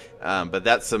there. But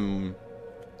that's some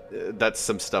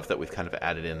stuff that we've kind of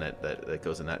added in that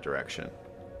goes in that direction.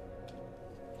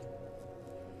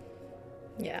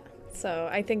 Yeah, so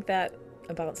I think that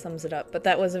about sums it up, but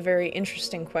that was a very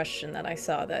interesting question that I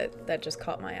saw that just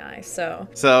caught my eye. So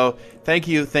thank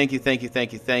you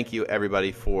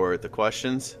everybody for the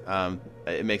questions.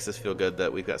 It makes us feel good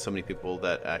that we've got so many people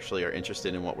that actually are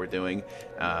interested in what we're doing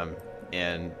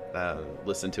and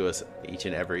listen to us each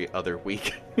and every other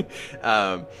week.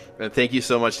 And thank you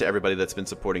so much to everybody that's been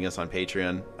supporting us on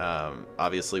Patreon.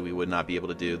 Obviously, we would not be able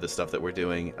to do the stuff that we're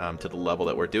doing to the level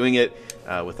that we're doing it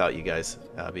without you guys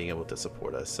being able to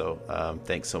support us. So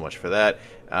thanks so much for that.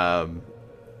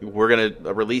 We're going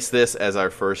to release this as our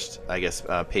first, I guess,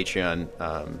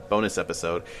 Patreon bonus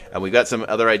episode. We've got some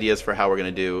other ideas for how we're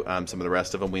going to do some of the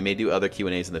rest of them. We may do other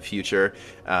Q&As in the future,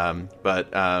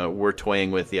 but we're toying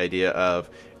with the idea of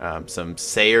some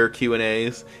SAYER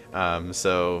Q&As,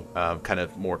 so kind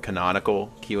of more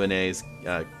canonical Q&As,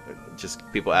 just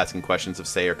people asking questions of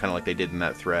SAYER, kind of like they did in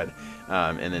that thread,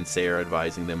 and then SAYER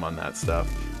advising them on that stuff.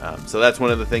 So that's one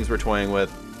of the things we're toying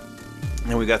with.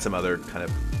 And we've got some other kind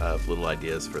of little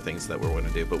ideas for things that we're going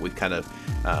to do, but we've kind of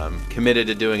committed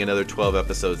to doing another 12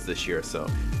 episodes this year. So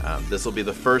this will be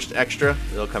the first extra.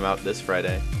 It'll come out this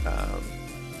Friday.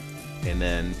 And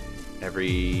then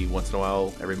every once in a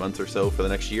while, every month or so for the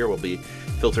next year, we'll be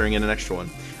filtering in an extra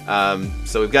one.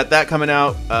 So we've got that coming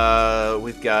out.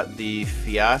 We've got the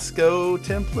Fiasco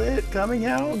template coming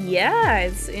out. Yeah,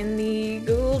 it's in the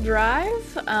Google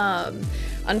Drive.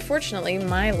 Unfortunately,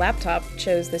 my laptop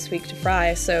chose this week to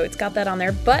fry, so it's got that on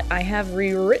there, but I have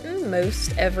rewritten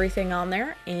most everything on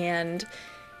there, and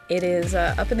it is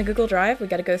up in the Google Drive. We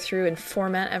got to go through and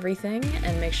format everything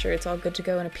and make sure it's all good to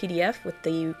go in a PDF with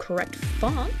the correct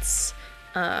fonts,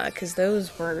 because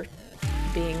those were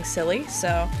being silly,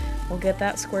 so we'll get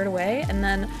that squared away, and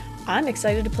then I'm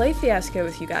excited to play Fiasco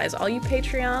with you guys. All you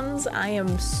Patreons, I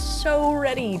am so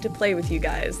ready to play with you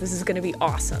guys. This is going to be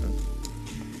awesome.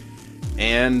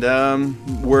 And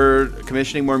we're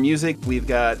commissioning more music. We've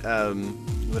got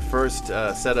the first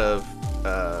set of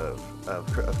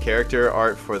character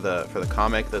art for the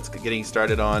comic that's getting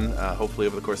started on, hopefully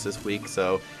over the course of this week.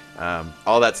 So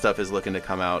all that stuff is looking to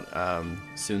come out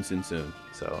soon.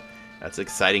 So that's an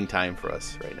exciting time for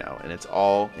us right now, and it's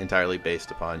all entirely based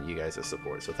upon you guys'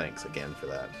 support. So thanks again for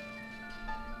that.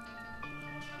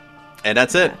 And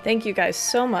that's it. Thank you guys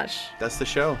so much. That's the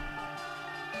show.